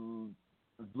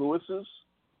Lewis's,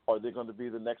 or are they going to be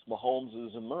the next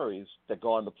Mahomeses and Murrays that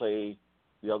go on to play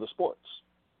the other sports?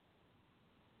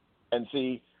 And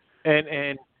see,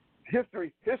 and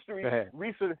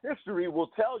recent history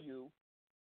will tell you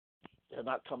they're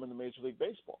not coming to Major League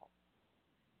Baseball.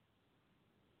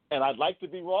 And I'd like to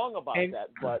be wrong about that,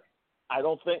 but I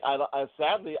don't think.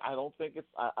 Sadly, I don't think it's.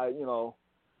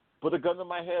 Put a gun to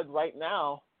my head right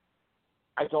now.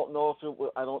 I don't know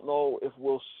if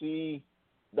we'll see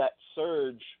that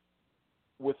surge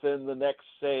within the next,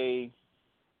 say,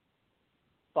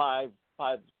 5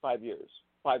 years,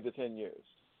 5 to 10 years.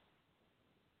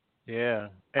 Yeah,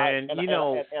 I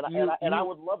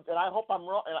would love, and I hope I'm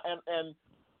wrong, and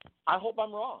I hope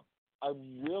I'm wrong. I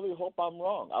really hope I'm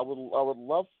wrong. I would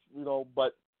love,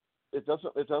 but it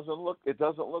doesn't look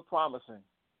promising.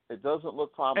 It doesn't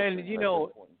look promising.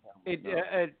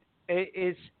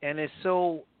 And it's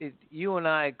so you and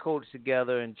I coach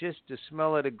together, and just the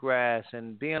smell of the grass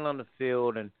and being on the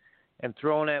field and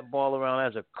throwing that ball around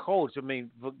as a coach. I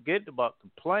mean, forget about the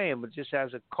playing, but just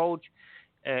as a coach,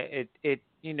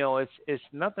 it's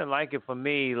nothing like it for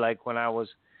me. Like when I was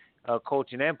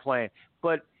coaching and playing,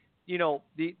 but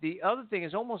the other thing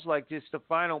is almost like just the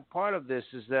final part of this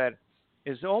is that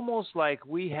it's almost like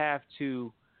we have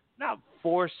to not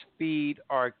force feed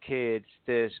our kids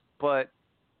this, but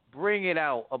bring it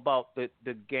out about the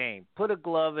game. Put a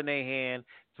glove in their hand,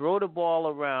 throw the ball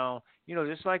around.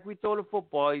 Just like we throw the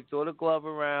football, you throw the glove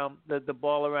around, the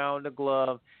ball around the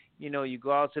glove. You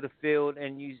go out to the field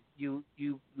and you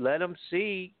let them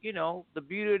see, the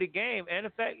beauty of the game. And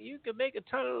in fact, you can make a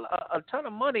ton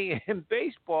of money in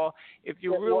baseball if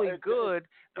you're really good.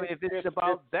 I mean, if it's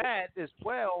about that as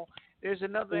well, there's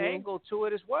another angle to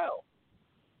it as well.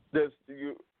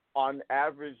 On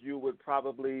average, you would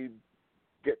probably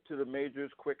get to the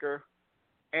majors quicker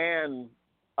and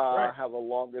have a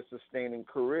longer sustaining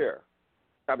career.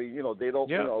 I mean, they don't,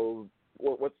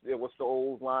 what's the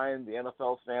old line? The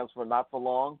NFL stands for not for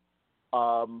long.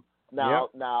 Now,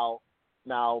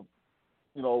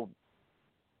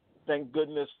 thank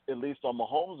goodness, at least on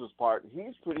Mahomes' part,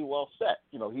 he's pretty well set.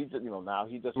 He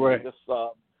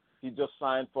just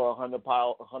signed for 100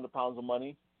 pounds of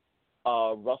money.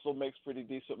 Russell makes pretty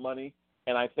decent money,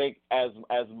 and I think as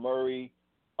Murray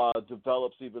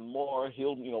develops even more,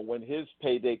 he'll when his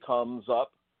payday comes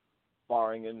up,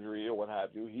 barring injury or what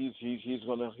have you, he's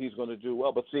gonna do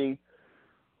well. But see,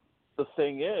 the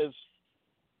thing is,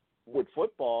 with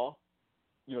football,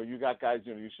 you got guys.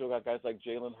 You still got guys like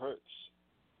Jalen Hurts.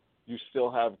 You still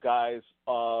have guys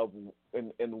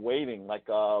in waiting, like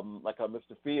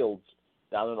Mr. Fields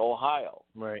down in Ohio,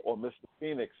 or Mr.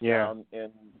 Phoenix down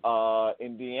in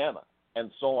Indiana,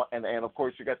 and so on. And of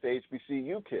course, you got the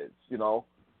HBCU kids.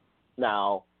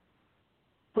 Now,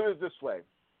 put it this way.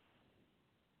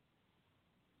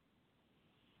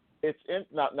 It's in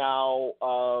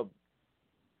now.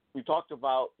 We talked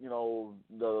about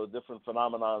the different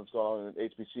phenomena going on in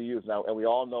HBCUs now, and we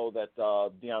all know that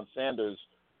Deion Sanders,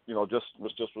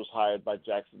 was hired by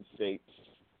Jackson State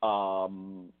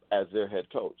as their head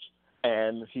coach,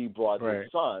 and he brought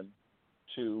his son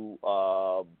to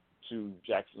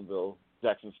Jackson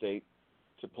State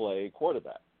to play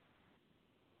quarterback.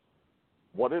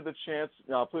 What are the chances?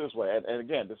 Now, I'll put it this way, and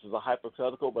again, this is a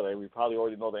hypothetical, but we probably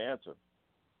already know the answer.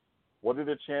 What are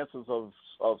the chances of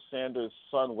Sanders'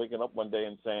 son waking up one day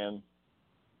and saying,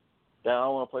 "Dad, I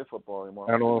don't want to play football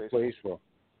anymore. I don't want to play baseball."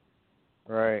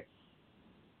 Right.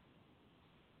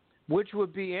 Which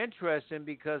would be interesting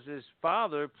because his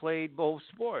father played both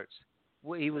sports.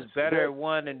 He was better at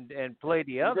one and played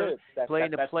the other.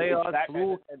 Played the playoffs,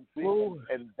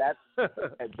 and that's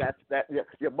that.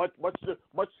 Yeah. Much to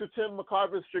Tim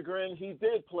McCarver's chagrin, he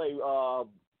did play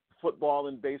football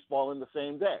and baseball in the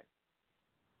same day.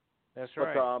 That's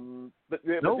right. But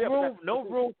no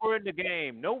room for it in the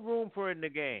game. No room for it in the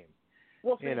game.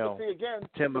 Well, see again,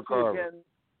 Tim McCarver.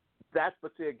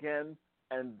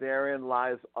 And therein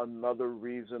lies another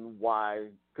reason why.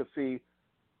 Because see,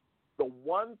 the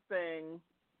one thing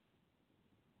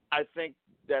I think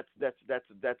that's the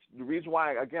reason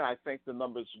why. Again, I think the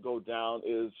numbers go down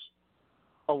is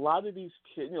a lot of these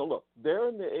kids. Look, they're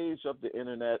in the age of the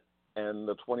internet and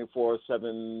the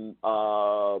 24/7,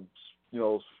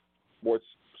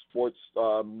 sports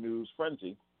news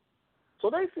frenzy. So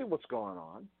they see what's going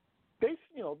on. They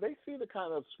see the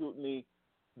kind of scrutiny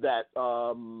that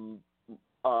LeBron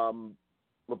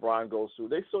goes through.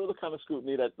 They saw the kind of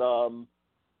scrutiny that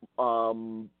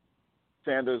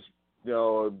Sanders,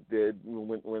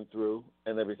 went through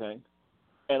and everything.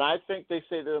 And I think they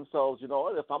say to themselves, if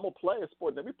I'm gonna play a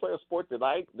sport, let me play a sport that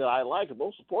I like, and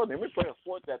most important, let me play a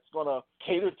sport that's gonna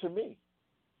cater to me.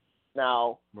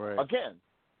 Now, Again,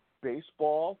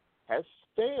 baseball has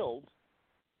failed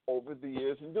over the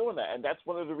years in doing that, and that's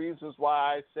one of the reasons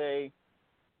why I say,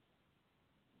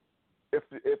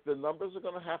 if the numbers are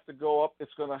going to have to go up,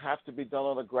 it's going to have to be done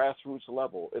on a grassroots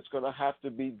level. It's going to have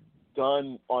to be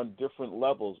done on different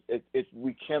levels.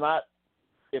 We cannot,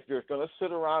 if you're going to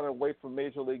sit around and wait for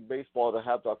Major League Baseball to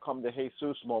have the come to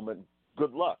Jesus moment,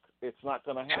 good luck. It's not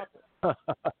going to happen.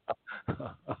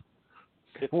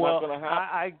 It's not going to happen.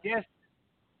 I guess,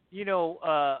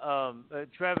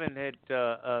 Trevin had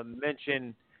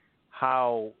mentioned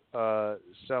how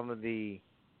some of the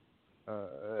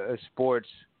sports,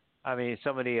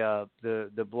 some of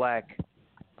the black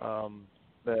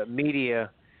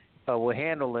media will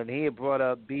handle it. He had brought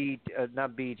up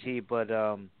not BT, but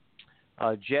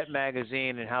Jet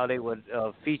Magazine, and how they would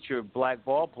feature black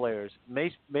ball players,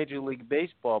 Major League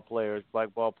Baseball players,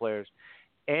 black ball players,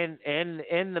 in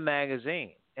the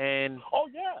magazine. And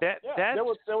there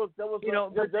was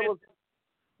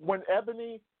when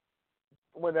Ebony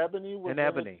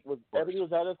was at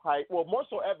his height. Well, more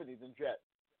so Ebony than Jet.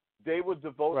 They would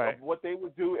devote what they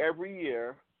would do every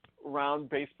year around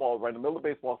baseball, right in the middle of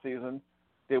baseball season.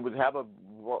 They would have a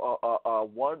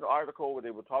one article where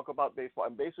they would talk about baseball,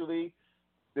 and basically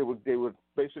they would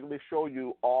basically show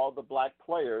you all the black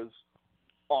players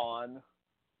on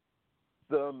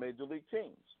the major league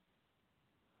teams.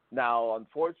 Now,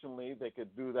 unfortunately, they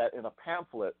could do that in a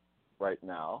pamphlet right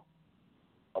now,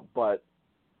 but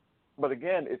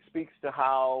again, it speaks to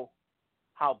how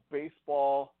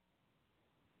baseball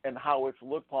and how it's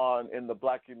looked on in the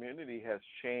black community has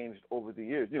changed over the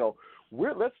years.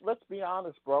 Let's be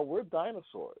honest, bro. We're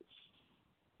dinosaurs.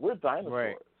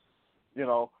 Right.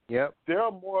 Yep. There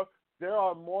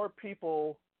are more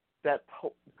people that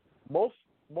most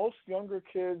younger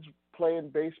kids playing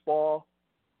baseball.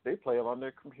 They play it on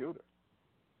their computer.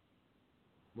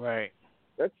 Right.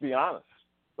 Let's be honest.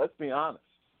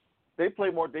 They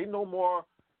play more. They know more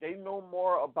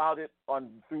about it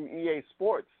through EA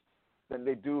Sports than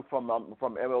they do from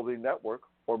MLB Network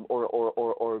or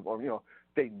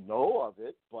they know of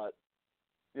it, but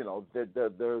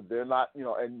they're not,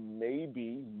 and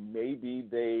maybe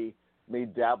they may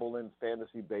dabble in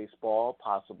fantasy baseball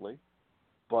possibly,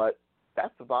 but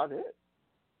that's about it.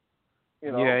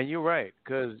 Yeah, you're right,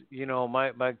 because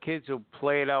my kids will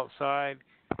play it outside,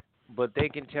 but they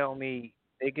can tell me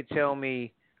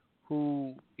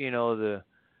who the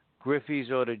Griffeys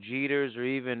or the Jeters or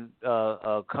even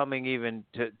coming even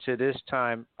to this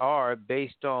time are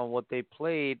based on what they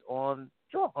played on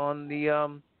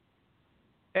the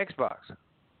Xbox.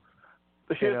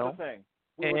 But here's the thing.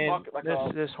 We were talking like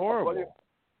this horrible.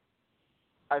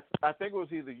 I think it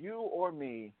was either you or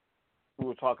me who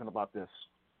were talking about this.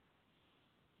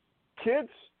 Kids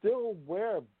still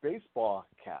wear baseball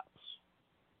caps,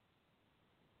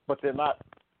 but they're not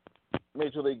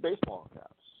Major League Baseball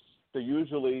caps. They're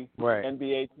usually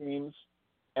NBA teams,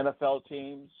 NFL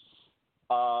teams.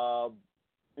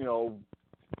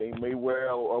 They may wear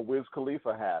a Wiz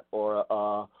Khalifa hat or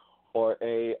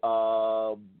a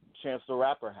Chance the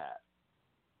Rapper hat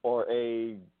or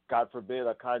a God forbid,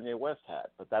 a Kanye West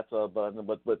hat. But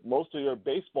most of your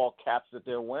baseball caps that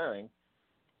they're wearing,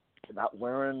 they're not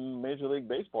wearing Major League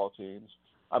Baseball teams.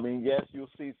 I mean, yes,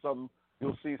 you'll see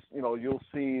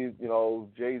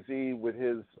Jay-Z with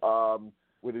his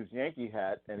Yankee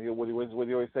hat, and what he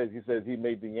always says, he says he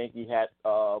made the Yankee hat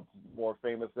more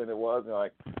famous than it was.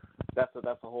 Like that's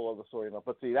a whole other story.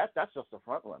 But see, that's just a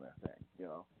front runner thing.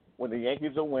 When the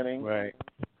Yankees are winning, right,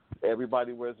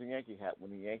 everybody wears a Yankee hat.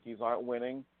 When the Yankees aren't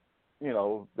winning,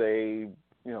 they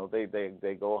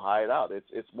go hide out.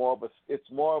 It's more of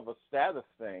a status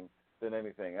thing than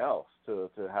anything else to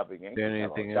have a Yankee hat.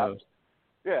 Anything else?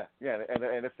 Yeah,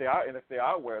 and if they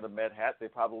are wearing a Met hat, they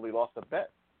probably lost a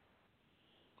bet.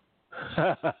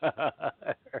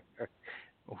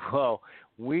 Well,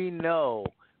 we know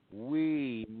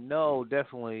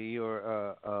definitely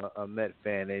you're a Met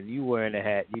fan, and you wearing a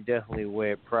hat, you definitely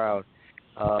wear it proud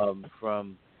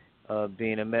from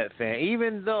being a Met fan.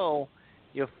 Even though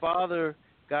your father,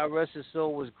 God rest his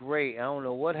soul, was great, I don't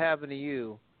know what happened to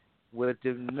you with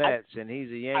the Mets, and he's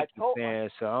a Yankee fan,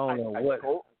 so I don't know what.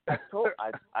 I've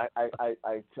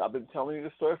been telling you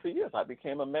the story for years. I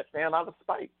became a Met fan out of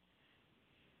spite.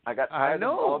 I got I tired.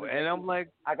 know, and I'm like,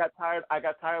 I got tired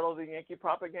of the Yankee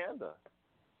propaganda.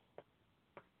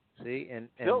 See, and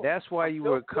that's why you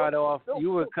were cut off.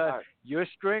 You were cut. Your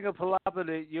string of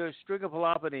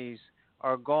Peloponnese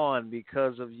are gone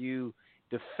because of you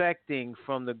defecting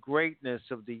from the greatness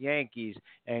of the Yankees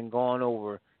and going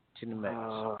over to the Mets.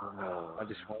 I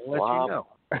just want to let you know.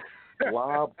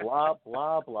 Blah blah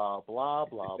blah blah blah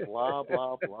blah blah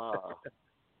blah blah.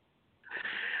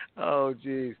 Oh,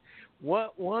 geez.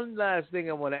 One last thing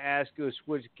I want to ask you is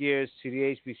switch gears to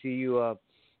the HBCU.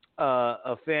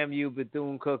 FAMU,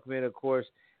 Bethune-Cookman, of course,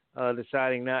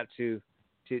 deciding not to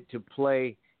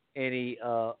play any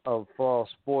of fall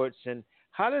sports. And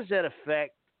how does that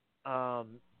affect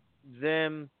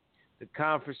them, the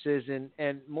conferences,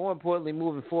 and more importantly,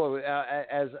 moving forward?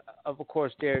 As of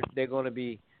course, they're going to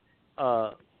be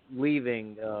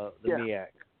leaving the MEAC.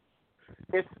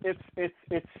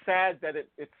 It's sad that it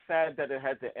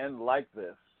had to end like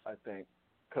this. I think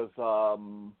because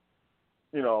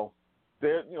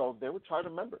they were charter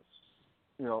members.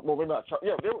 Well, we're not.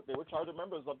 They were charter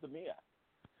members of the MEAC,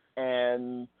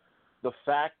 and the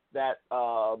fact that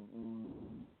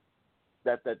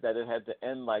that it had to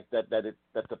end like that, that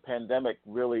the pandemic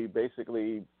really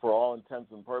basically, for all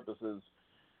intents and purposes,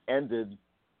 ended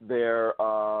their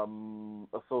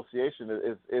association.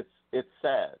 It's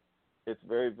sad. It's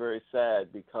very, very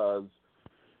sad because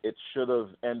it should have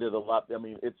ended a lot. I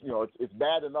mean, it's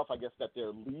bad enough, I guess, that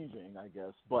they're leaving, I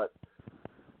guess, but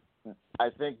I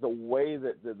think the way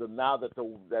that now that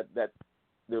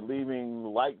they're leaving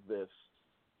like this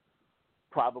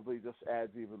probably just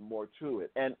adds even more to it.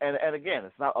 And again,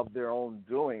 it's not of their own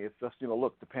doing. It's just,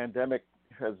 look, the pandemic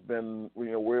has been,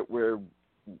 we're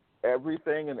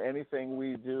everything and anything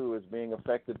we do is being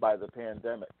affected by the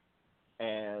pandemic,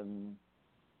 and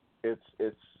it's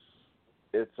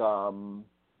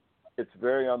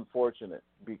very unfortunate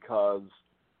because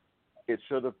it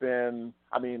should have been.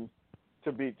 I mean,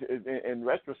 in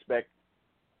retrospect,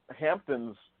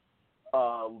 Hampton's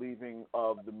leaving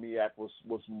of the MEAC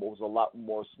was a lot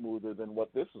more smoother than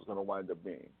what this is going to wind up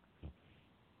being.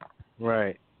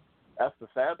 Right. That's the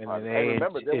sad part. And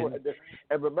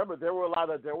remember, there were a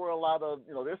lot of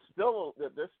there's still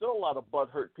a lot of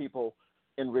butthurt people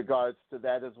in regards to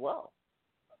that as well.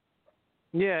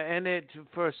 Yeah, and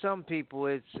for some people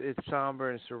it's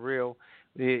somber and surreal.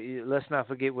 Let's not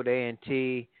forget with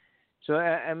A&T. So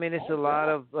I mean, it's a lot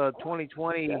of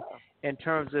 2020 in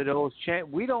terms of those.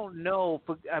 We don't know.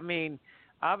 I mean,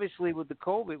 obviously with the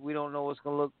COVID, we don't know what's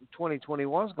going to look.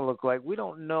 2021 is going to look like. We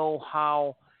don't know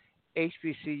how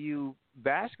HBCU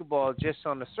basketball just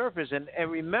on the surface. And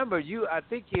remember, I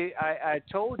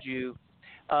told you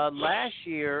last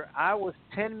year I was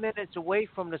 10 minutes away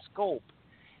from the Scope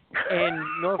in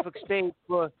Norfolk State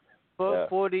for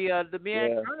the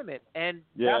MEAC tournament, and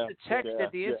got the text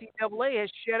that the NCAA has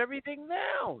shut everything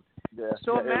down. Yeah.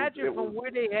 So imagine from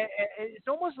where they had. It's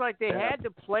almost like they had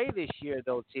to play this year,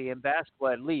 though, in basketball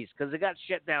at least, because it got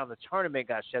shut down. The tournament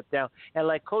got shut down, and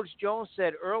like Coach Jones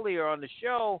said earlier on the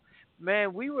show,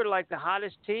 man, we were like the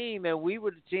hottest team, and we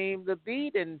were the team to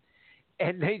beat, and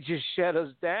they just shut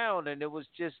us down, and it was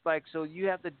just like, so you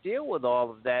have to deal with all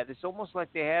of that. It's almost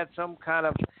like they had some kind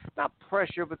of, not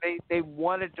pressure, but they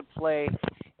wanted to play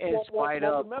in spite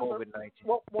of COVID-19.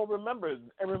 Well, remember,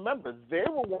 they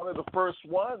were one of the first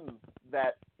ones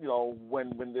that,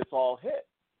 when this all hit.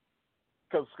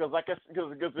 Because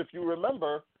if you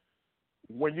remember,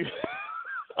 when you,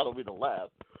 I don't mean to laugh,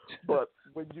 but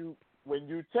when when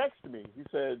you text me, he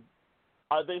said,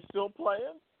 "Are they still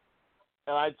playing?"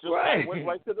 And I just I went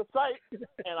right to the site,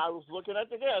 and I was looking at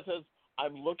the game. It says,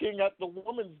 "I'm looking at the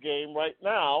women's game right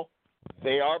now.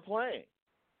 They are playing."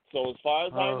 So as far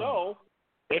as I know,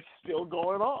 it's still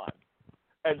going on.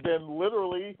 And then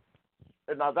literally,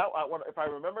 and now that if I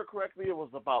remember correctly, it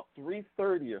was about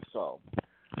 3:30 or so.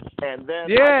 And then I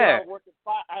get out of work at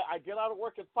 5. I get out of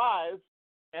work at 5,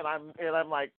 and I'm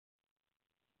like,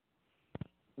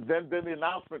 then the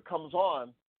announcement comes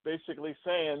on, basically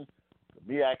saying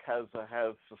the MEAC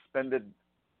has suspended.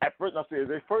 At first,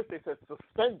 they said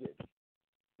suspended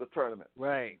the tournament.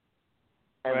 Right.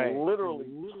 And literally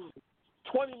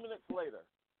 20 minutes later,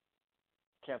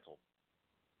 canceled.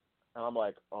 And I'm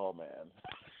like, oh man.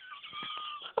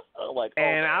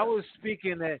 I was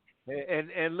speaking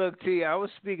and look, T, I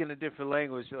was speaking a different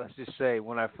language, let's just say,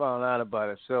 when I found out about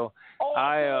it. So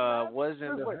I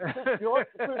wasn't. Put it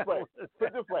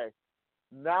this way.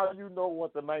 Now you know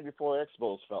what the '94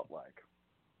 Expos felt like.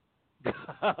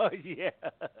 Oh yeah.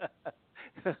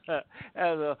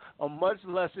 As a much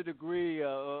lesser degree,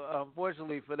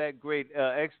 unfortunately, for that great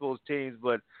Expos teams,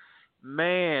 but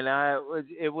man, I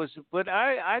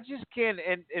just can't.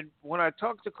 And when I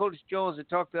talk to Coach Jones and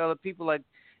talk to other people, like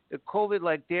the COVID,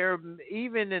 like they're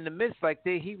even in the midst, like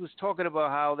he was talking about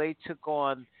how they took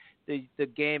on the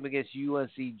game against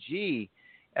UNCG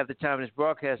at the time of this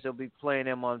broadcast. They'll be playing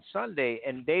them on Sunday,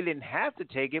 and they didn't have to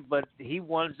take it, but he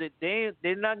wants it.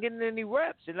 They're not getting any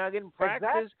reps. They're not getting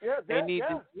practice. They need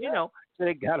to, so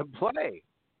they got to play.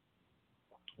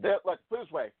 Like this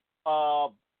way.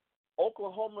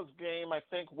 Oklahoma's game, I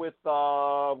think, with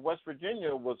West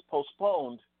Virginia was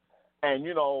postponed, and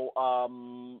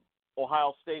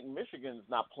Ohio State and Michigan's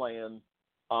not playing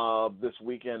this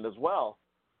weekend as well.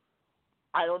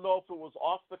 I don't know if it was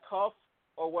off the cuff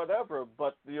or whatever,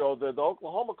 but the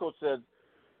Oklahoma coach said,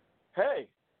 "Hey,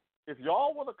 if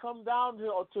y'all want to come down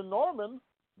to Norman,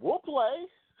 we'll play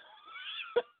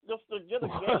just to get a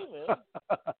game in."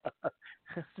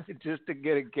 Just to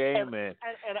get a game in.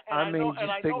 I mean,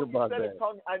 think about that.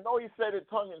 I know he said it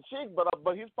tongue in cheek, but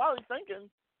he's probably thinking,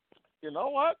 you know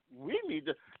what? We need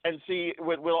to see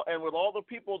with all the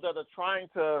people that are trying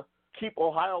to keep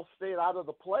Ohio State out of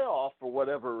the playoff for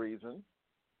whatever reason.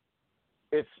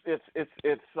 It's this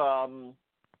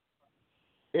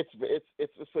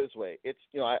way. It's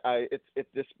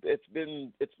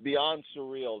beyond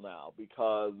surreal now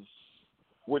because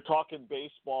we're talking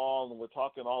baseball and we're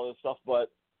talking all this stuff, but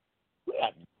we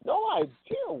have no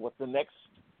idea what the next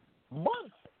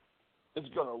month is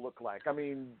going to look like. I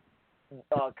mean,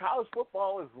 college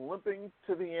football is limping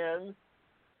to the end.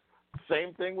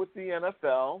 Same thing with the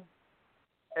NFL.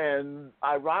 And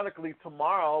ironically,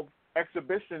 tomorrow,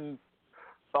 exhibition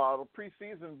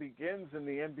preseason begins in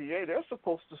the NBA. They're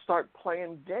supposed to start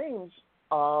playing games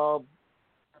on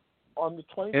the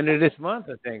 20th. End of this month,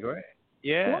 I think, right?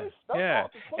 Yeah, yeah.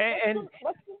 And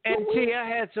T, I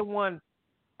had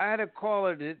a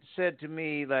caller that said to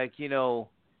me, like, an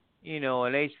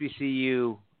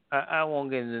HBCU, I won't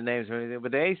get into the names or anything,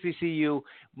 but the HBCU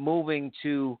moving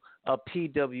to a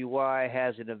PWI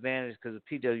has an advantage because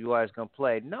the PWI is going to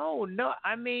play. No,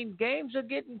 I mean, games are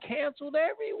getting canceled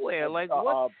everywhere. Like,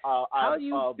 what? How do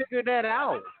you figure that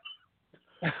out?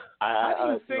 How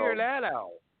do you figure that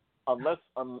out?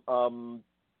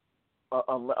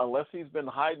 Unless he's been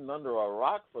hiding under a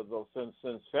rock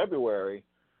since February,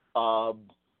 the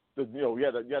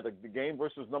game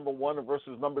versus number 1 and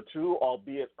versus number 2,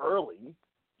 albeit early,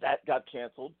 that got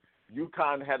canceled.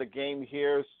 UConn had a game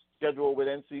here scheduled with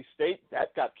NC State,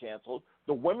 that got canceled.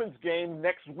 The women's game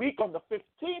next week on the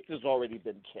 15th has already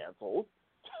been canceled.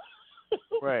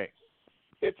 Right.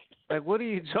 It's like, what are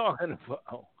you talking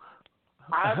about?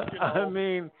 I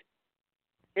mean.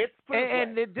 It's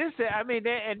and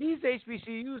these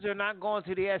HBCUs are not going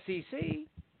to the SEC.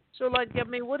 So,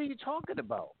 what are you talking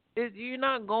about? You're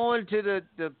not going to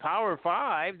the Power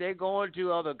 5. They're going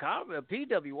to other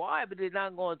PWI, but they're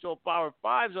not going to a Power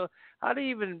 5. So, how do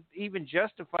you even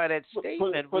justify that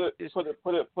statement? Put it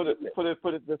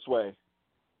this way.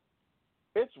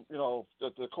 It's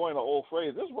to coin an old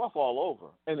phrase. It's rough all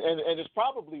over, and it's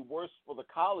probably worse for the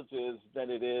colleges than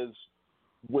it is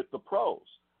with the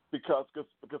pros. Because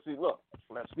see, look,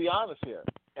 let's be honest here.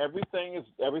 Everything is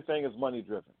money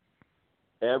driven.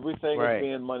 Everything is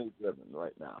being money driven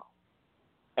right now.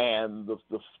 And the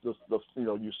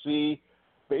you see,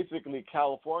 basically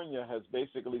California has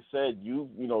basically said you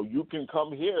can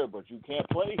come here, but you can't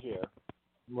play here.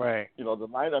 Right. The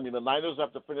Niners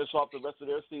have to finish off the rest of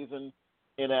their season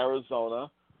in Arizona.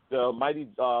 The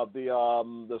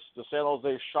San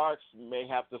Jose Sharks may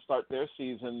have to start their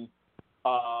season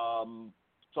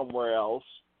somewhere else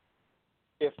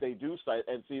if they do start.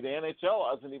 And see, the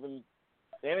NHL is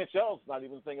not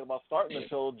even thinking about starting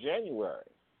until January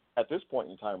at this point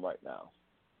in time right now.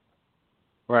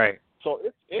 Right. So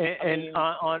it's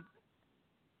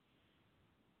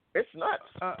nuts.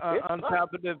 On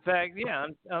top of the fact,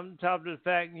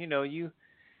 you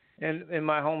in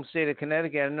my home state of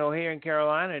Connecticut, I know here in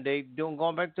Carolina, they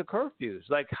going back to curfews.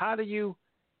 Like, how do you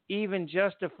even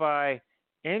justify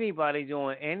anybody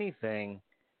doing anything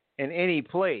in any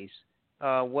place,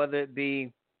 whether it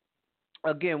be,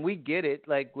 again, we get it,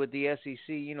 like with the SEC,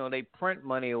 they print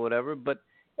money or whatever, but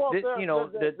this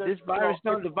virus,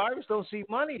 the virus don't see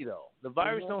money, though. The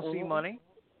virus don't see money.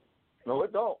 No,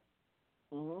 it don't.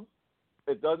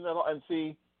 It doesn't at all. And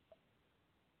see,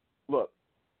 look,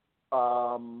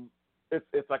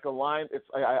 it's like a line.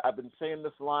 I've been saying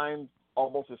this line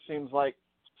almost, it seems like,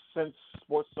 since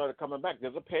sports started coming back.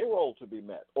 There's a payroll to be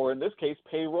met, or in this case,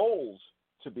 payrolls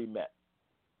to be met,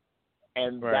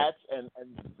 and right.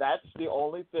 that's the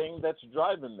only thing that's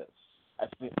driving this.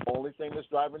 That's the only thing that's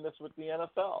driving this with the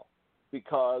NFL,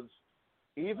 because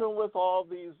even with all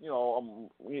these,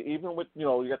 even with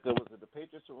you got the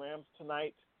Patriots and Rams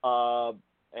tonight,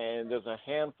 and there's a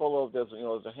handful of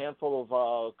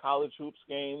college hoops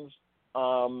games,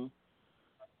 and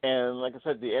like I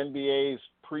said, the NBA's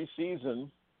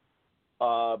preseason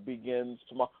begins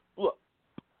tomorrow. Look,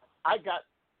 I got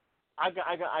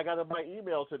in my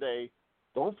email today.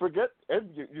 Don't forget,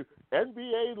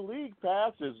 NBA League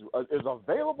Pass is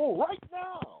available right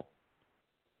now.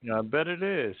 Yeah, I bet it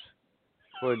is,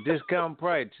 for a discount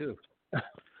price too.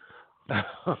 If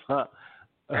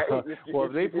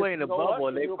they play in the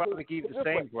bubble, they probably keep the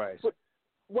same price. But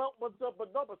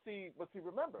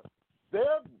remember,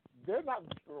 they're not,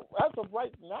 as of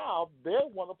right now, they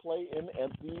want to play in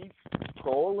empty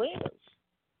pro arenas.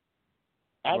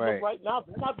 As of right now,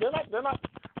 they're not.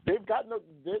 They've got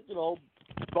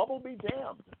bubble be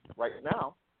damned. Right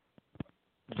now,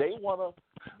 they want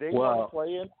to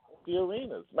play in the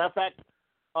arenas. Matter of fact,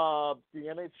 the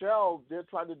NHL, they're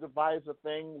trying to devise a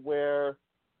thing where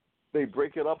they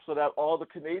break it up so that all the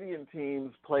Canadian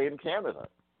teams play in Canada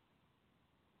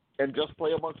and just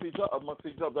play amongst each other.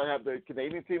 They have the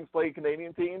Canadian teams play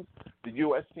Canadian teams, the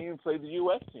U.S. teams play the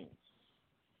U.S. teams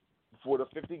for the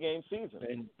 50-game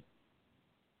season.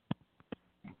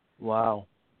 Wow.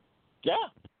 Yeah.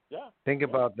 Think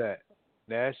about that.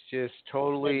 That's just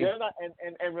totally. And they're not,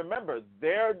 and remember,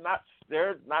 they're not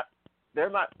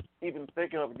even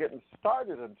thinking of getting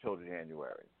started until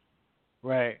January.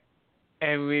 Right.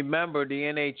 And remember, the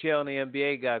NHL and the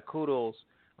NBA got kudos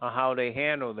on how they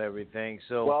handled everything.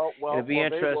 So it'll be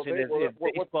interesting if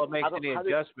baseball makes any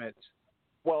adjustments.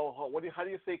 How do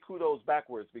you say kudos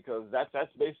backwards? Because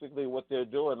that's basically what they're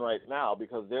doing right now.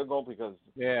 Because they're going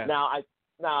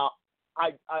now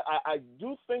I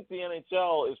do think the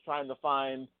NHL is trying to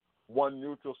find one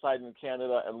neutral site in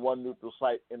Canada and one neutral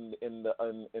site in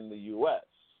the U.S.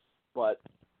 But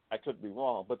I could be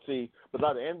wrong. But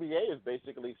now the NBA has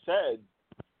basically said,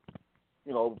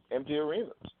 empty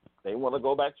arenas. They want to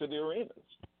go back to the arenas,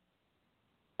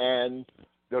 and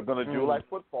they're going to do like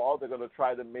football. They're going to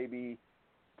try to maybe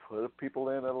put people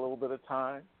in at a little bit of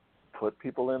time, put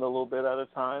people in a little bit at a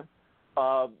time.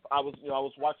 I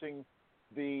was watching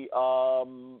the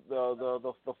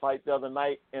fight the other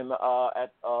night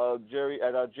at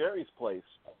Jerry's place.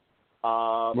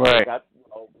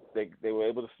 They were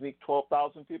able to sneak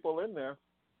 12,000 people in there.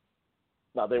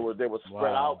 Now they were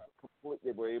spread out.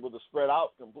 They were able to spread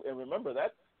out, and remember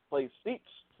that place seats.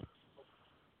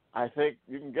 I think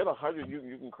you can get 100.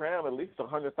 You can cram at least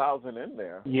 100,000 in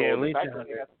there. Yeah, so at least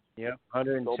 100.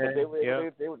 110. They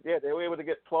were able to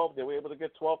get 12. They were able to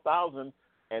get 12,000.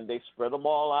 And they spread them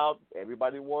all out.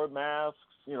 Everybody wore masks,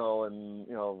 and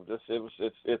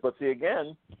But see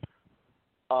again,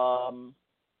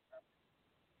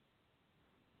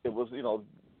 it was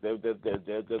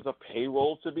there's a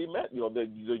payroll to be met.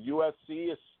 The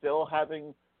UFC is still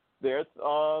having their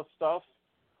stuff.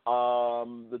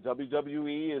 The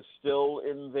WWE is still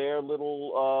in their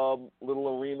little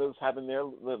arenas having their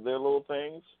little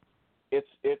things. It's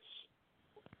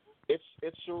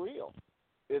surreal.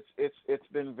 It's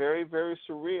been very, very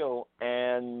surreal,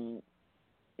 and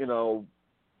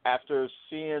after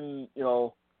seeing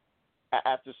the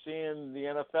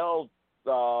NFL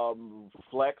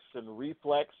flex and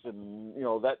reflex, and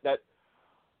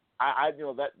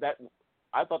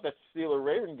I thought that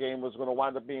Steeler-Raven game was going to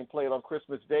wind up being played on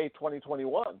Christmas Day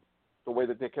 2021, the way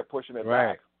that they kept pushing it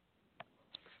back.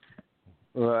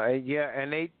 Right. Yeah,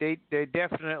 and they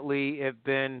definitely have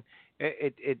been.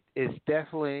 It's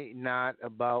definitely not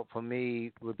about, for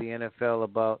me, with the NFL,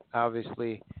 about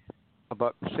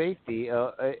but safety,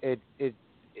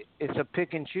 it's a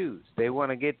pick and choose. They want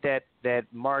to get that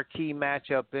marquee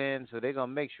matchup in, so they're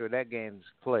gonna make sure that game's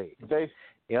played.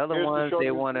 The other ones they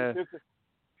want to.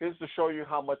 Here's to show you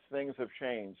how much things have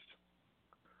changed.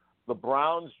 The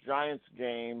Browns-Giants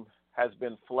game has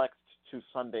been flexed to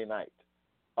Sunday night.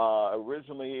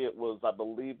 Originally, I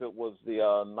believe it was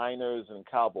the Niners and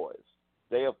Cowboys.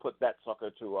 They have put that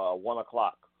sucker to 1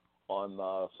 o'clock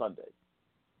on Sunday.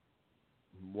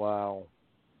 Wow.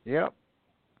 Yep.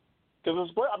 Because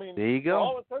there you go. For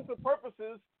all intents and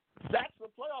purposes, that's the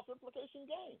playoff implication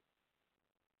game.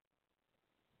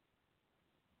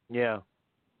 Yeah.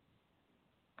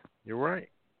 You're right.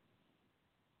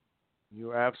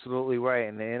 You're absolutely right,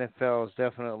 and the NFL is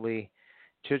definitely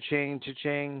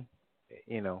cha-ching.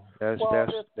 You know, that's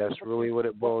really what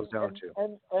it boils down to.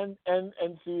 And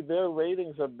see, their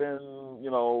ratings have been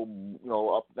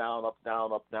up down.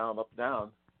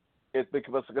 It's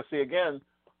because see again,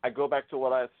 I go back to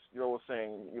what I was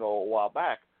saying a while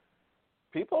back.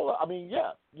 People,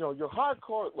 your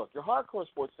hardcore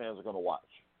sports fans are going to watch.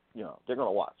 They're going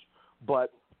to watch,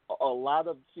 but a lot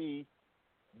of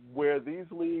where these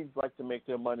leagues like to make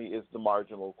their money is the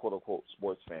marginal quote unquote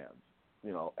sports fans.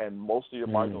 And most of your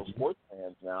marginal sports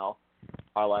fans now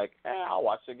are like, I'll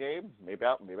watch the game. Maybe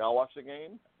I'll watch the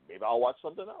game. Maybe I'll watch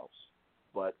something else.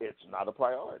 But it's not a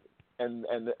priority. And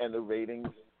the ratings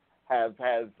have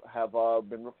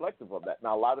been reflective of that.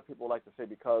 Now a lot of people like to say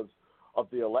because of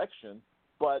the election,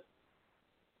 but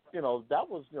that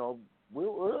was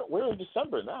we're in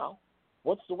December now.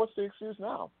 What's the excuse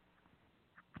now?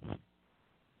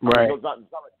 Right. It's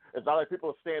not like people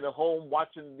are staying at home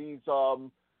watching these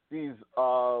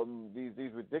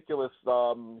ridiculous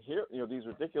these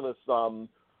ridiculous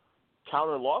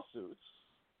counter lawsuits.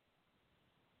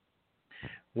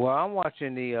 Well, I'm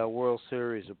watching the World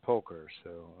Series of Poker, so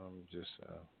I'm just.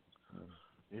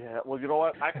 Yeah, well, you know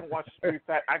what? I can watch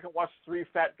three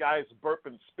fat guys burp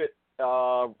and spit.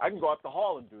 I can go out the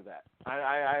hall and do that.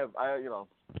 I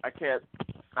can't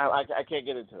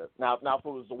get into it. Now, if it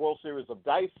was the World Series of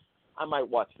Dice, I might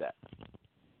watch that.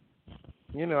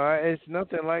 It's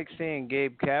nothing like seeing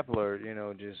Gabe Kapler,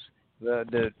 just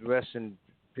the rest in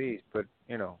peace. But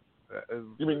you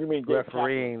mean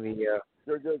refereeing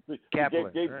Kapler.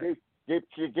 Kapler.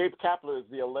 Gabe Kapler is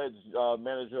the alleged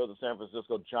manager of the San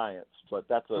Francisco Giants, but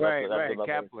that's another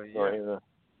Kapler, story. Yeah.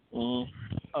 Mm-hmm.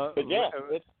 But yeah,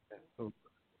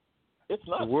 it's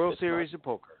not the World Series of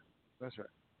Poker. That's right.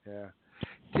 Yeah.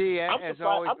 T, as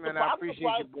always, man, I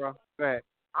appreciate you, bro. Go ahead.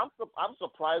 I'm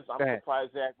surprised.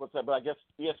 Surprised that what's that? But I guess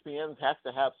ESPN has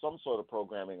to have some sort of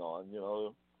programming on.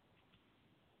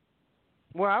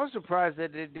 Well, I was surprised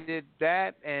that they did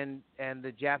that and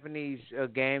the Japanese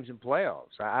games and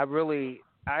playoffs. I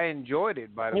enjoyed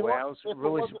it. By the way, I was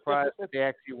really surprised that they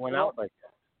actually went out like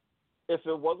that. If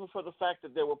it wasn't for the fact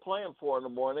that they were playing 4 in the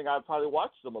morning, I'd probably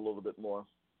watch them a little bit more.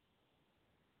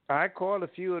 I called a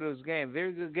few of those games.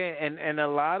 Very good game, and a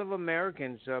lot of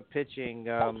Americans are pitching.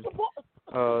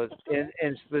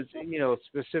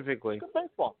 Specifically. It's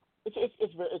baseball.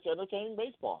 It's entertaining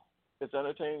baseball. It's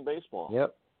entertaining baseball.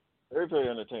 Yep. Very, very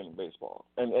entertaining baseball.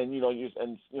 And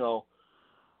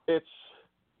it's.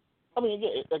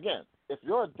 Again, if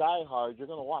you're a diehard, you're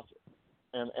gonna watch it.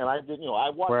 And I did. I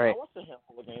watched a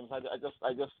handful of games.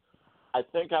 I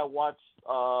think I watched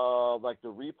like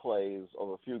the replays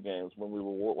of a few games when we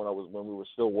were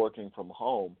still working from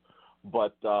home.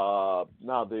 But now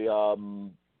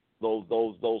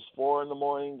those 4 in the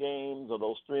morning games or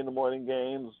those 3 in the morning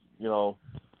games,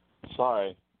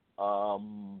 sorry.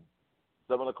 7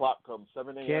 o'clock comes.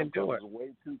 7 a.m. comes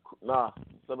way too.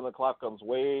 7 o'clock comes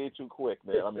way too quick,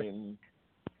 man. I mean.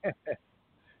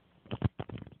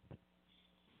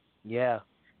 Yeah.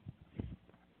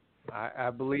 I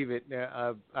believe it.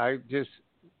 I just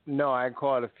I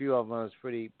caught a few of them. I was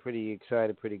pretty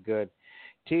excited, pretty good.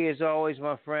 T, as always,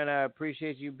 my friend, I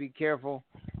appreciate you. Be careful.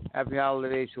 Happy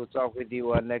holidays. We'll talk with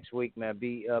you next week, man.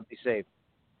 Be safe.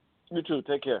 You too.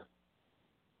 Take care.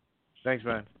 Thanks,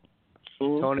 man.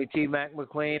 Mm-hmm. Tony T. Mac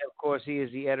McLean, of course, he is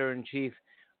the editor-in-chief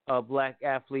of Black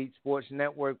Athlete Sports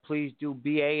Network. Please do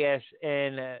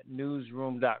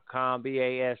BASNnewsroom.com,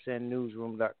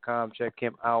 BASNnewsroom.com. Check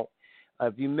him out.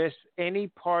 If you missed any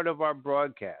part of our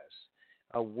broadcast,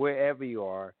 wherever you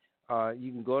are,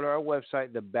 you can go to our website,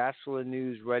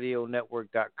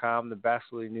 thebachelornewsradionetwork.com,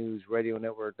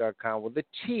 thebachelornewsradionetwork.com with a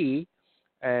T,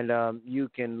 and you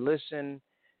can listen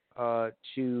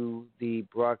to the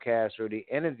broadcast or the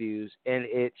interviews in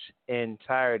its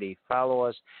entirety. Follow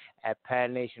us at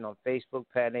Pad Nation on Facebook,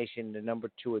 Pad Nation, the number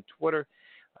 2 at Twitter,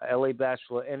 LA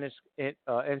Bachelor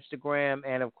Instagram,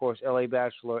 and, of course, LA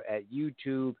Bachelor at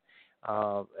YouTube.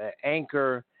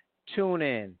 Anchor,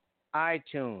 TuneIn,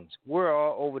 iTunes. We're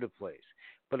all over the place.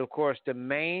 But, of course, the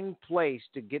main place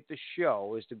to get the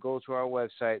show is to go to our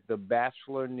website,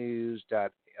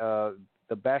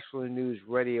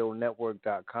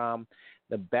 thebachelornewsradionetwork.com,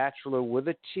 The Bachelor with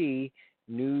a T,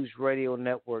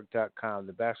 newsradionetwork.com,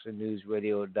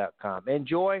 thebachelornewsradio.com.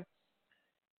 Enjoy.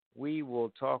 We will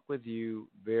talk with you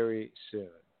very soon.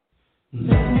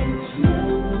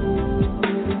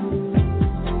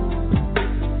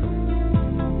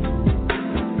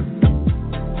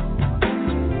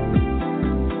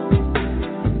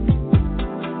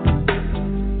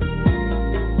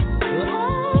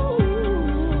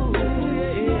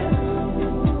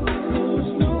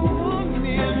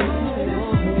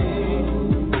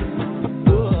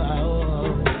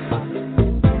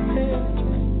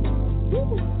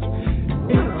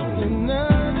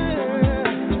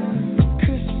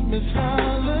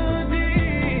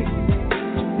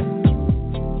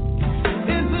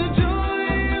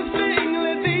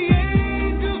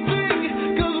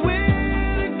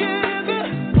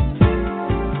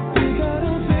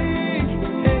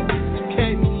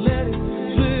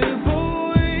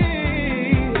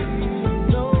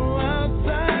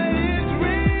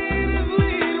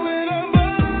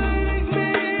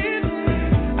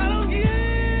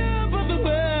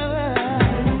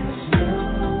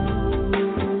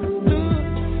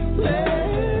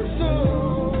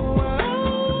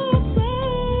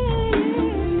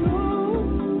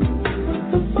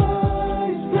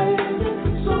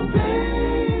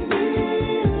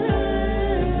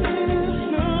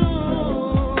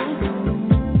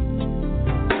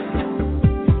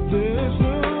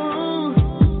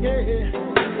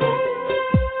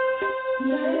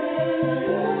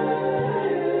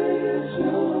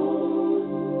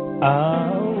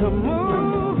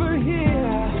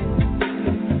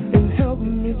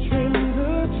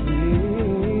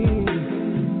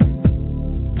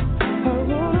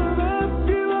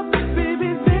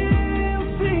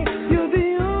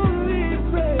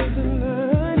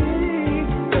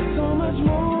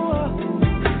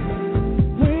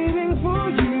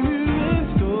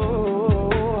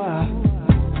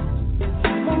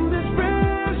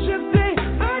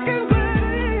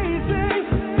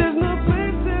 There's no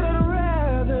place that I'd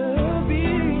rather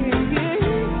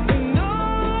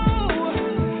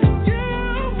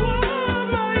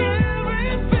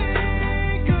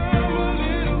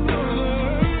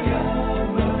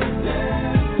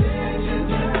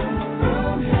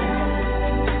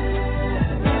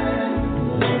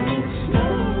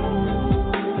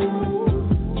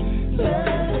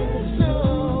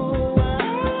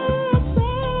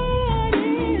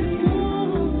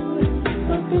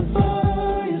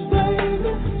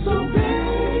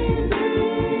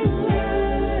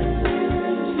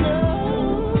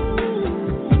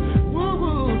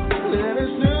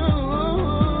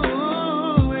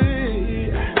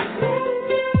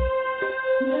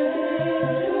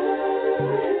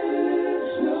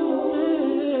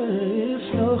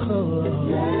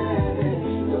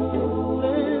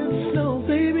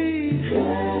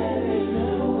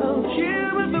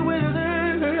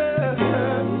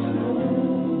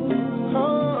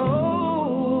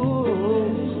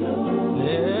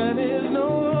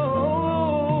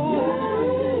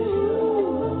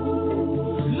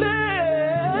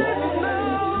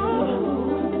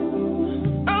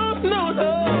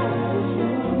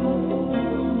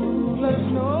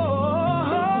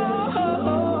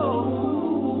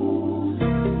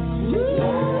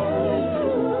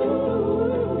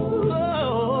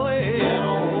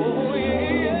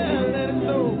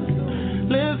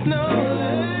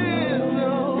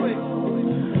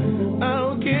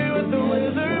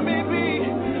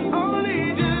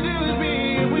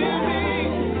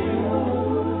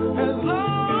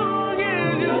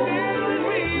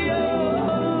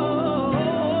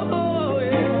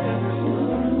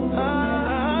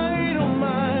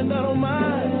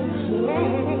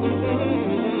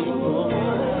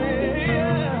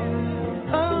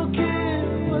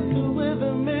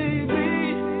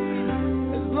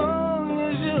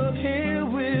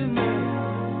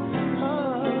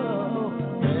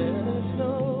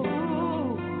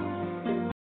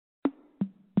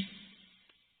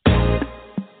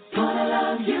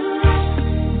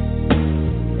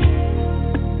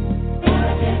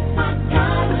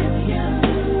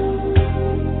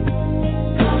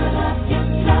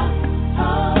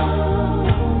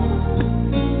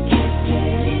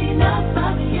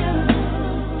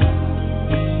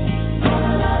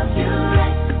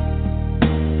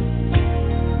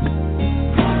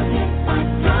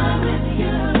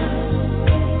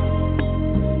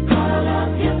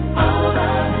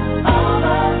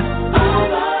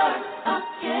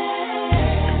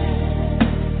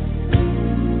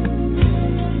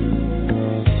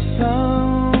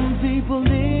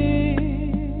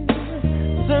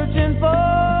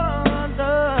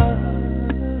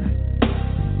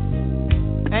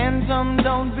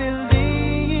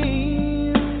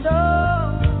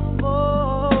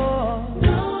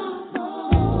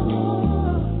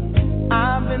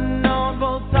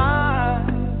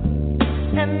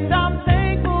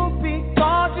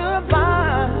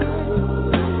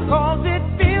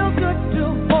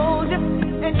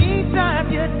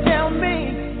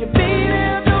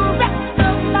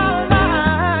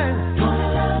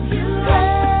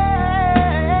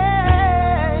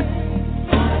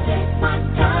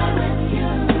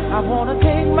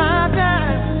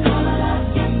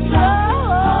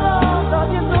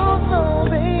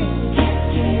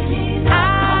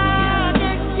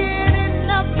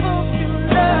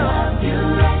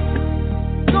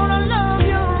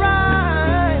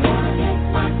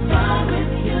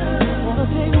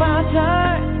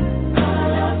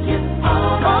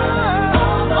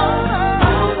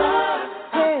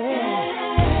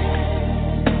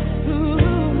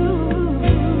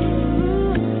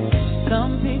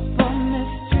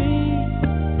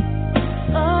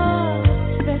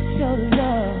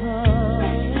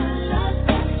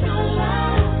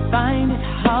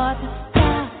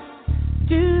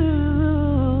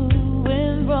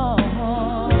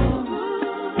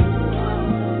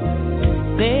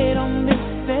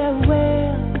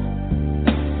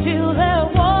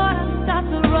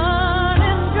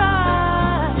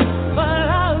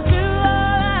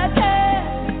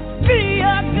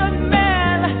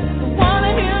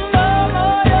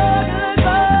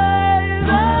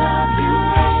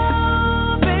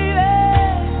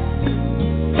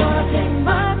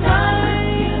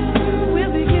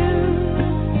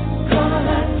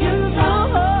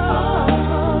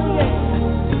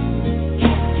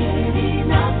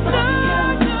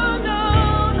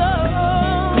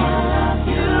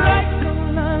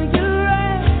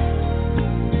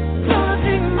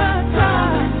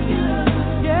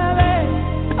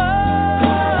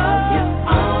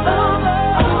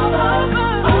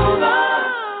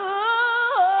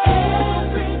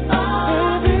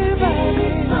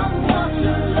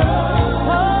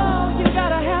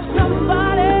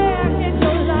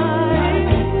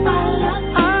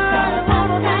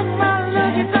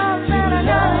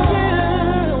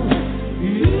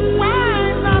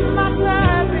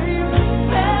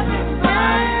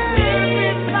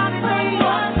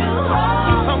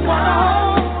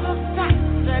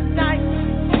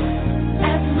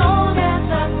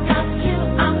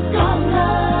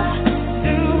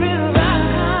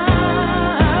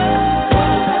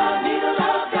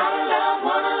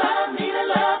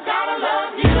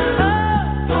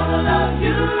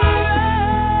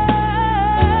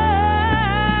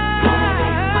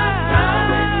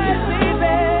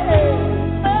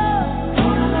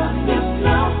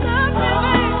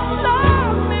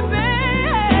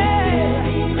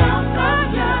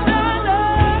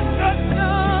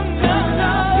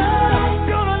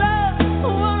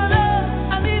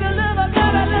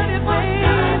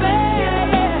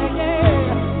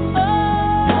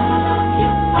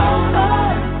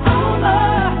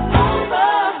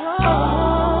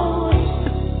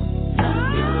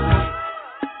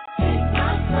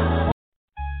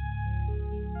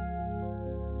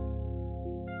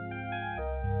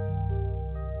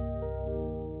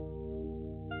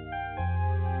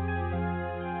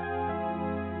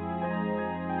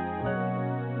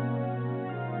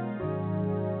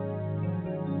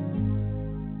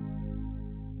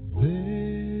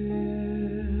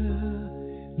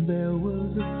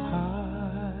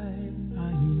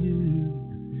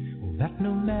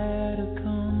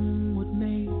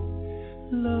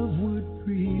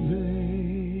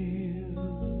prevail.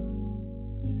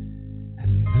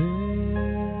 And then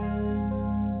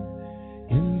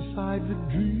inside the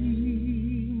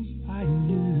dreams I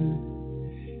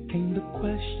knew came the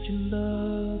question,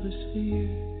 love is fear,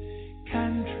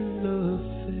 can true love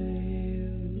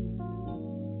fail?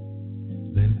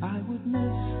 Then I would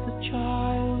miss the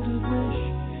childhood wish,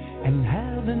 and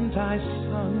haven't I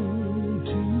sung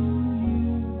to you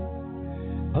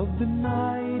of the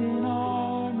knight in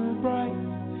armor bright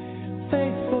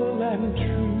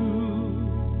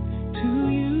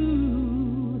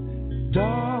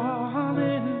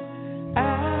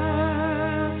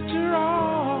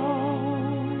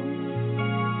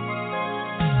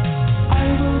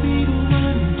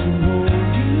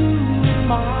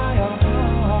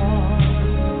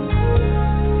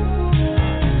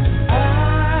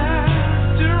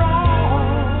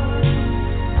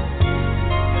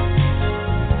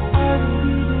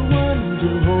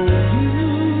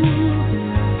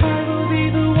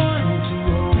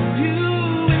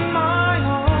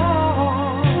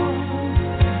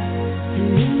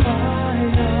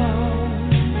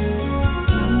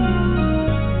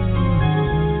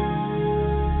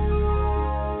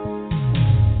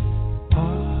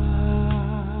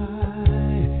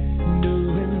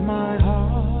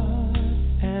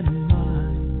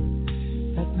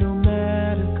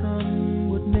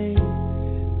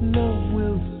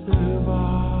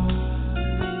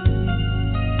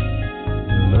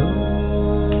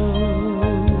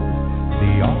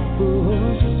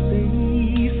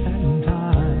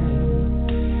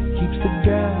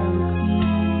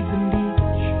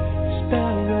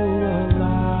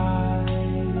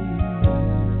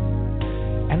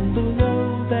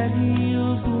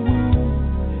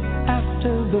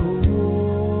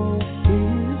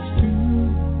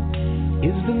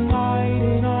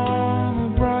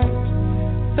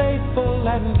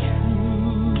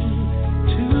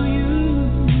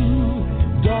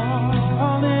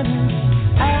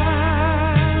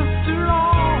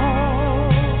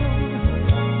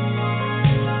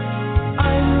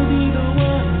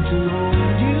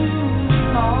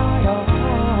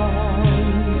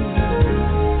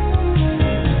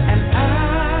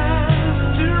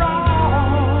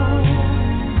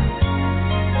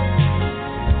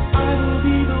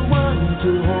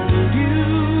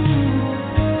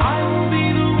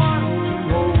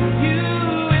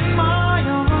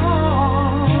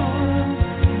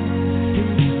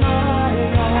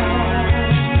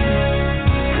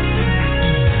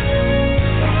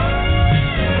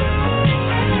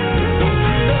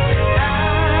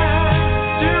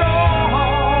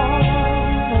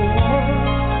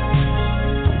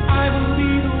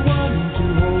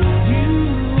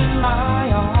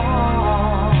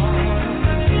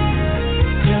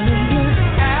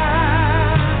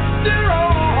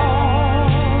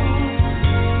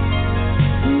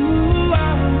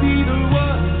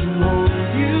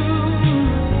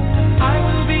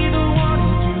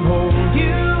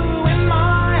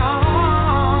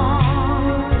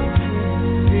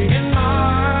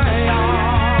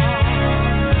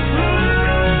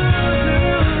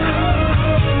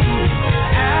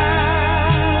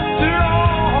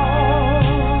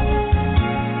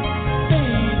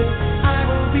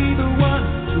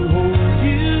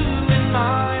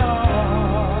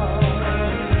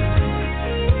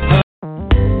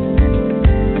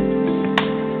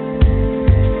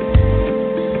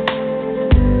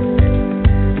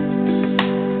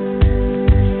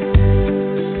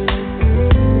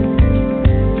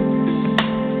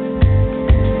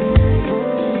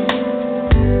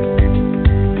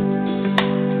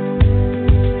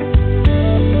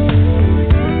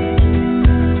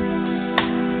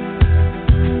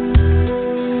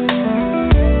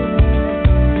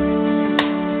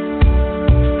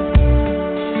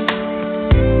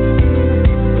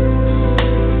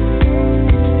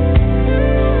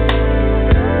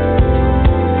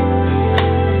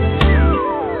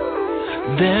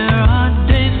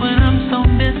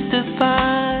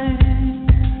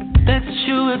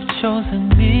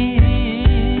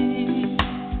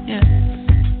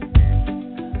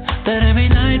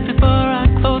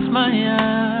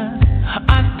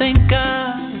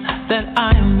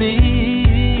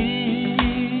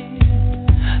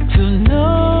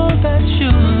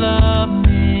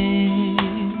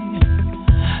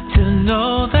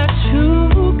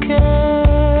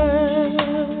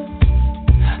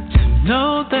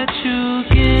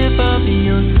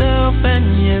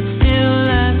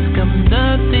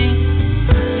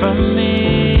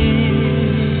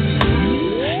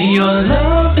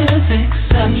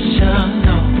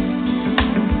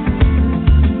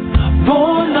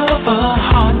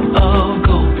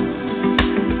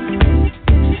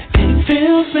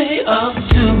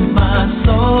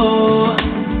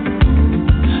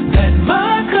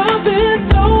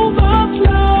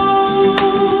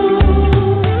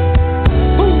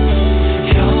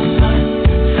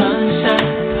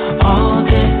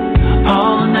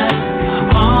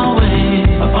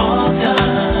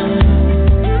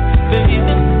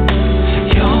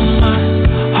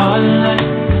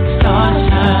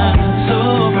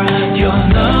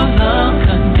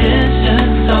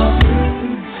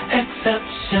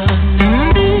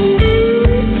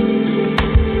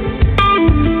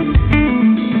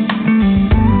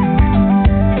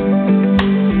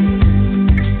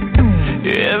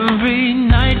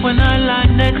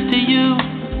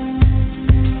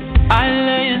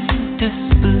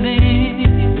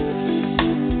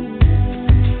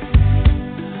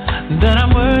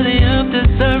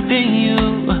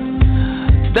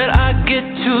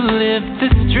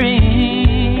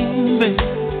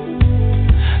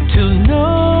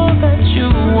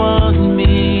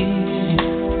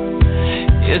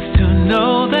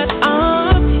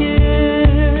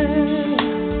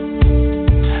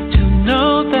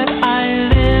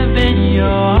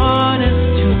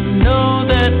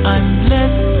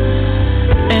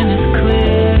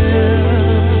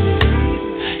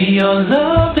Your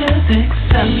love is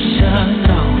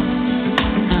exceptional,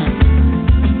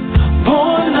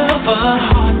 born of a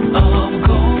heart of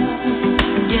gold.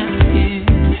 Yes,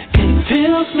 it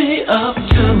fills me up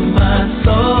to my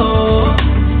soul.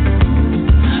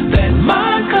 That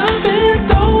my cup is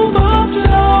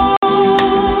overflow.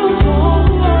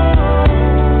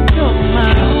 You're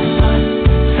my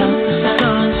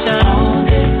sunshine, all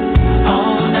day,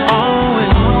 all night,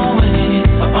 always,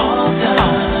 for all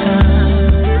time.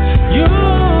 You're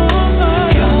my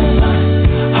whole light,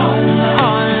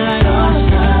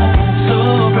 so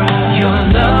bright. Your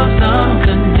love's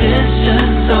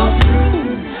unconditional, so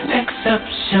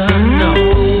exceptional.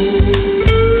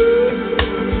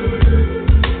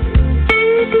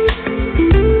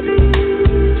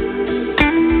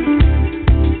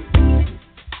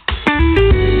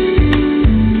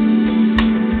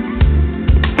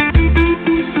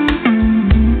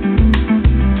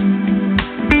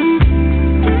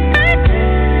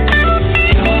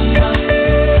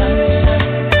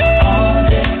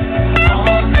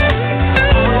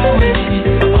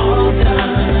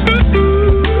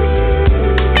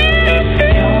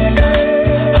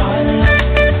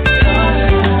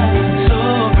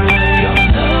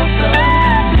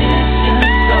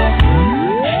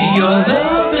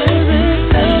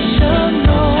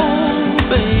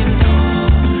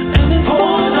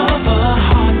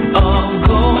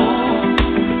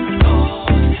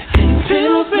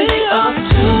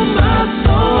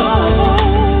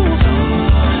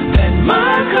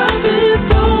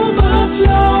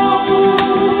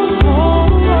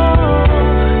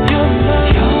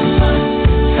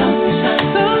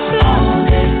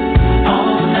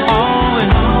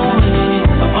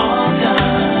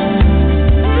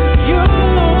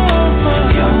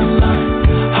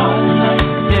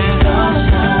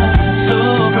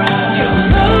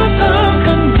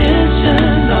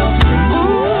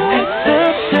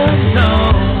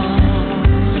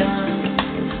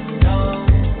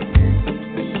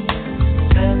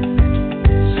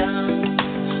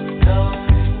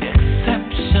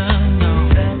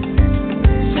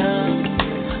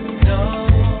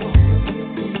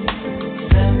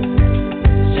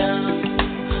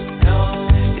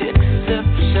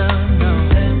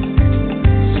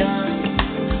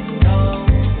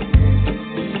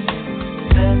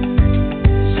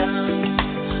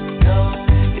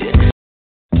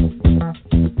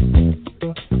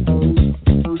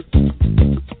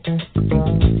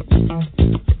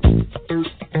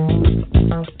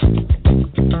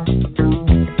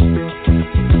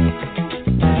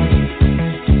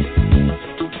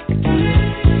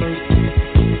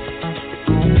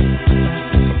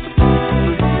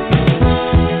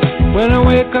 When I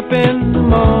wake up in the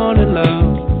morning,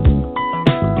 love,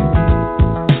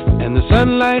 and the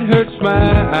sunlight hurts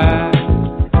my eyes,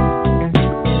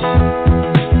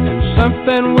 and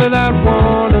something without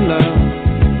warning, love,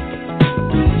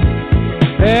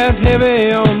 bears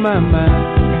heavy on my mind.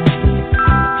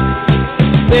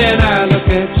 Then I look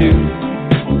at you,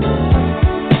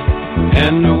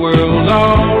 and the world's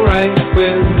alright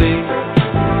with me.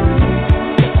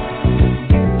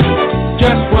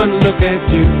 Just one look at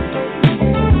you,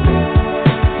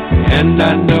 and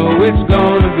I know it's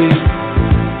gonna be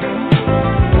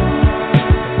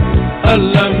a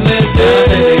lovely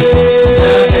day.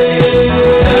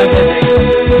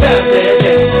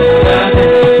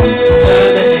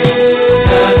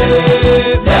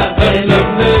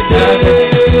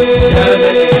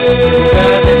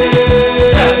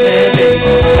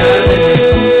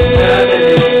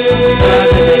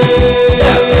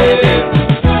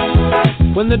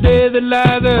 When the day that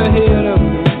lies ahead of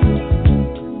me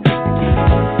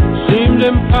seems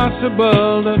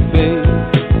impossible to face,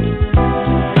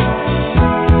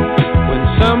 when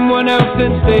someone else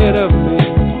instead of me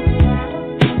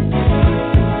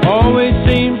always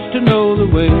seems to know the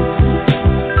way,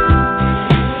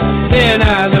 then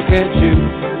I look at you,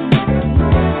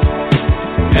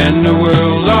 and the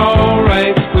world's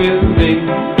alright with me.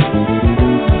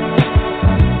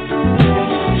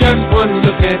 Just one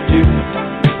look at you,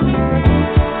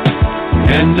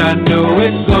 and I know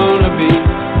it's gonna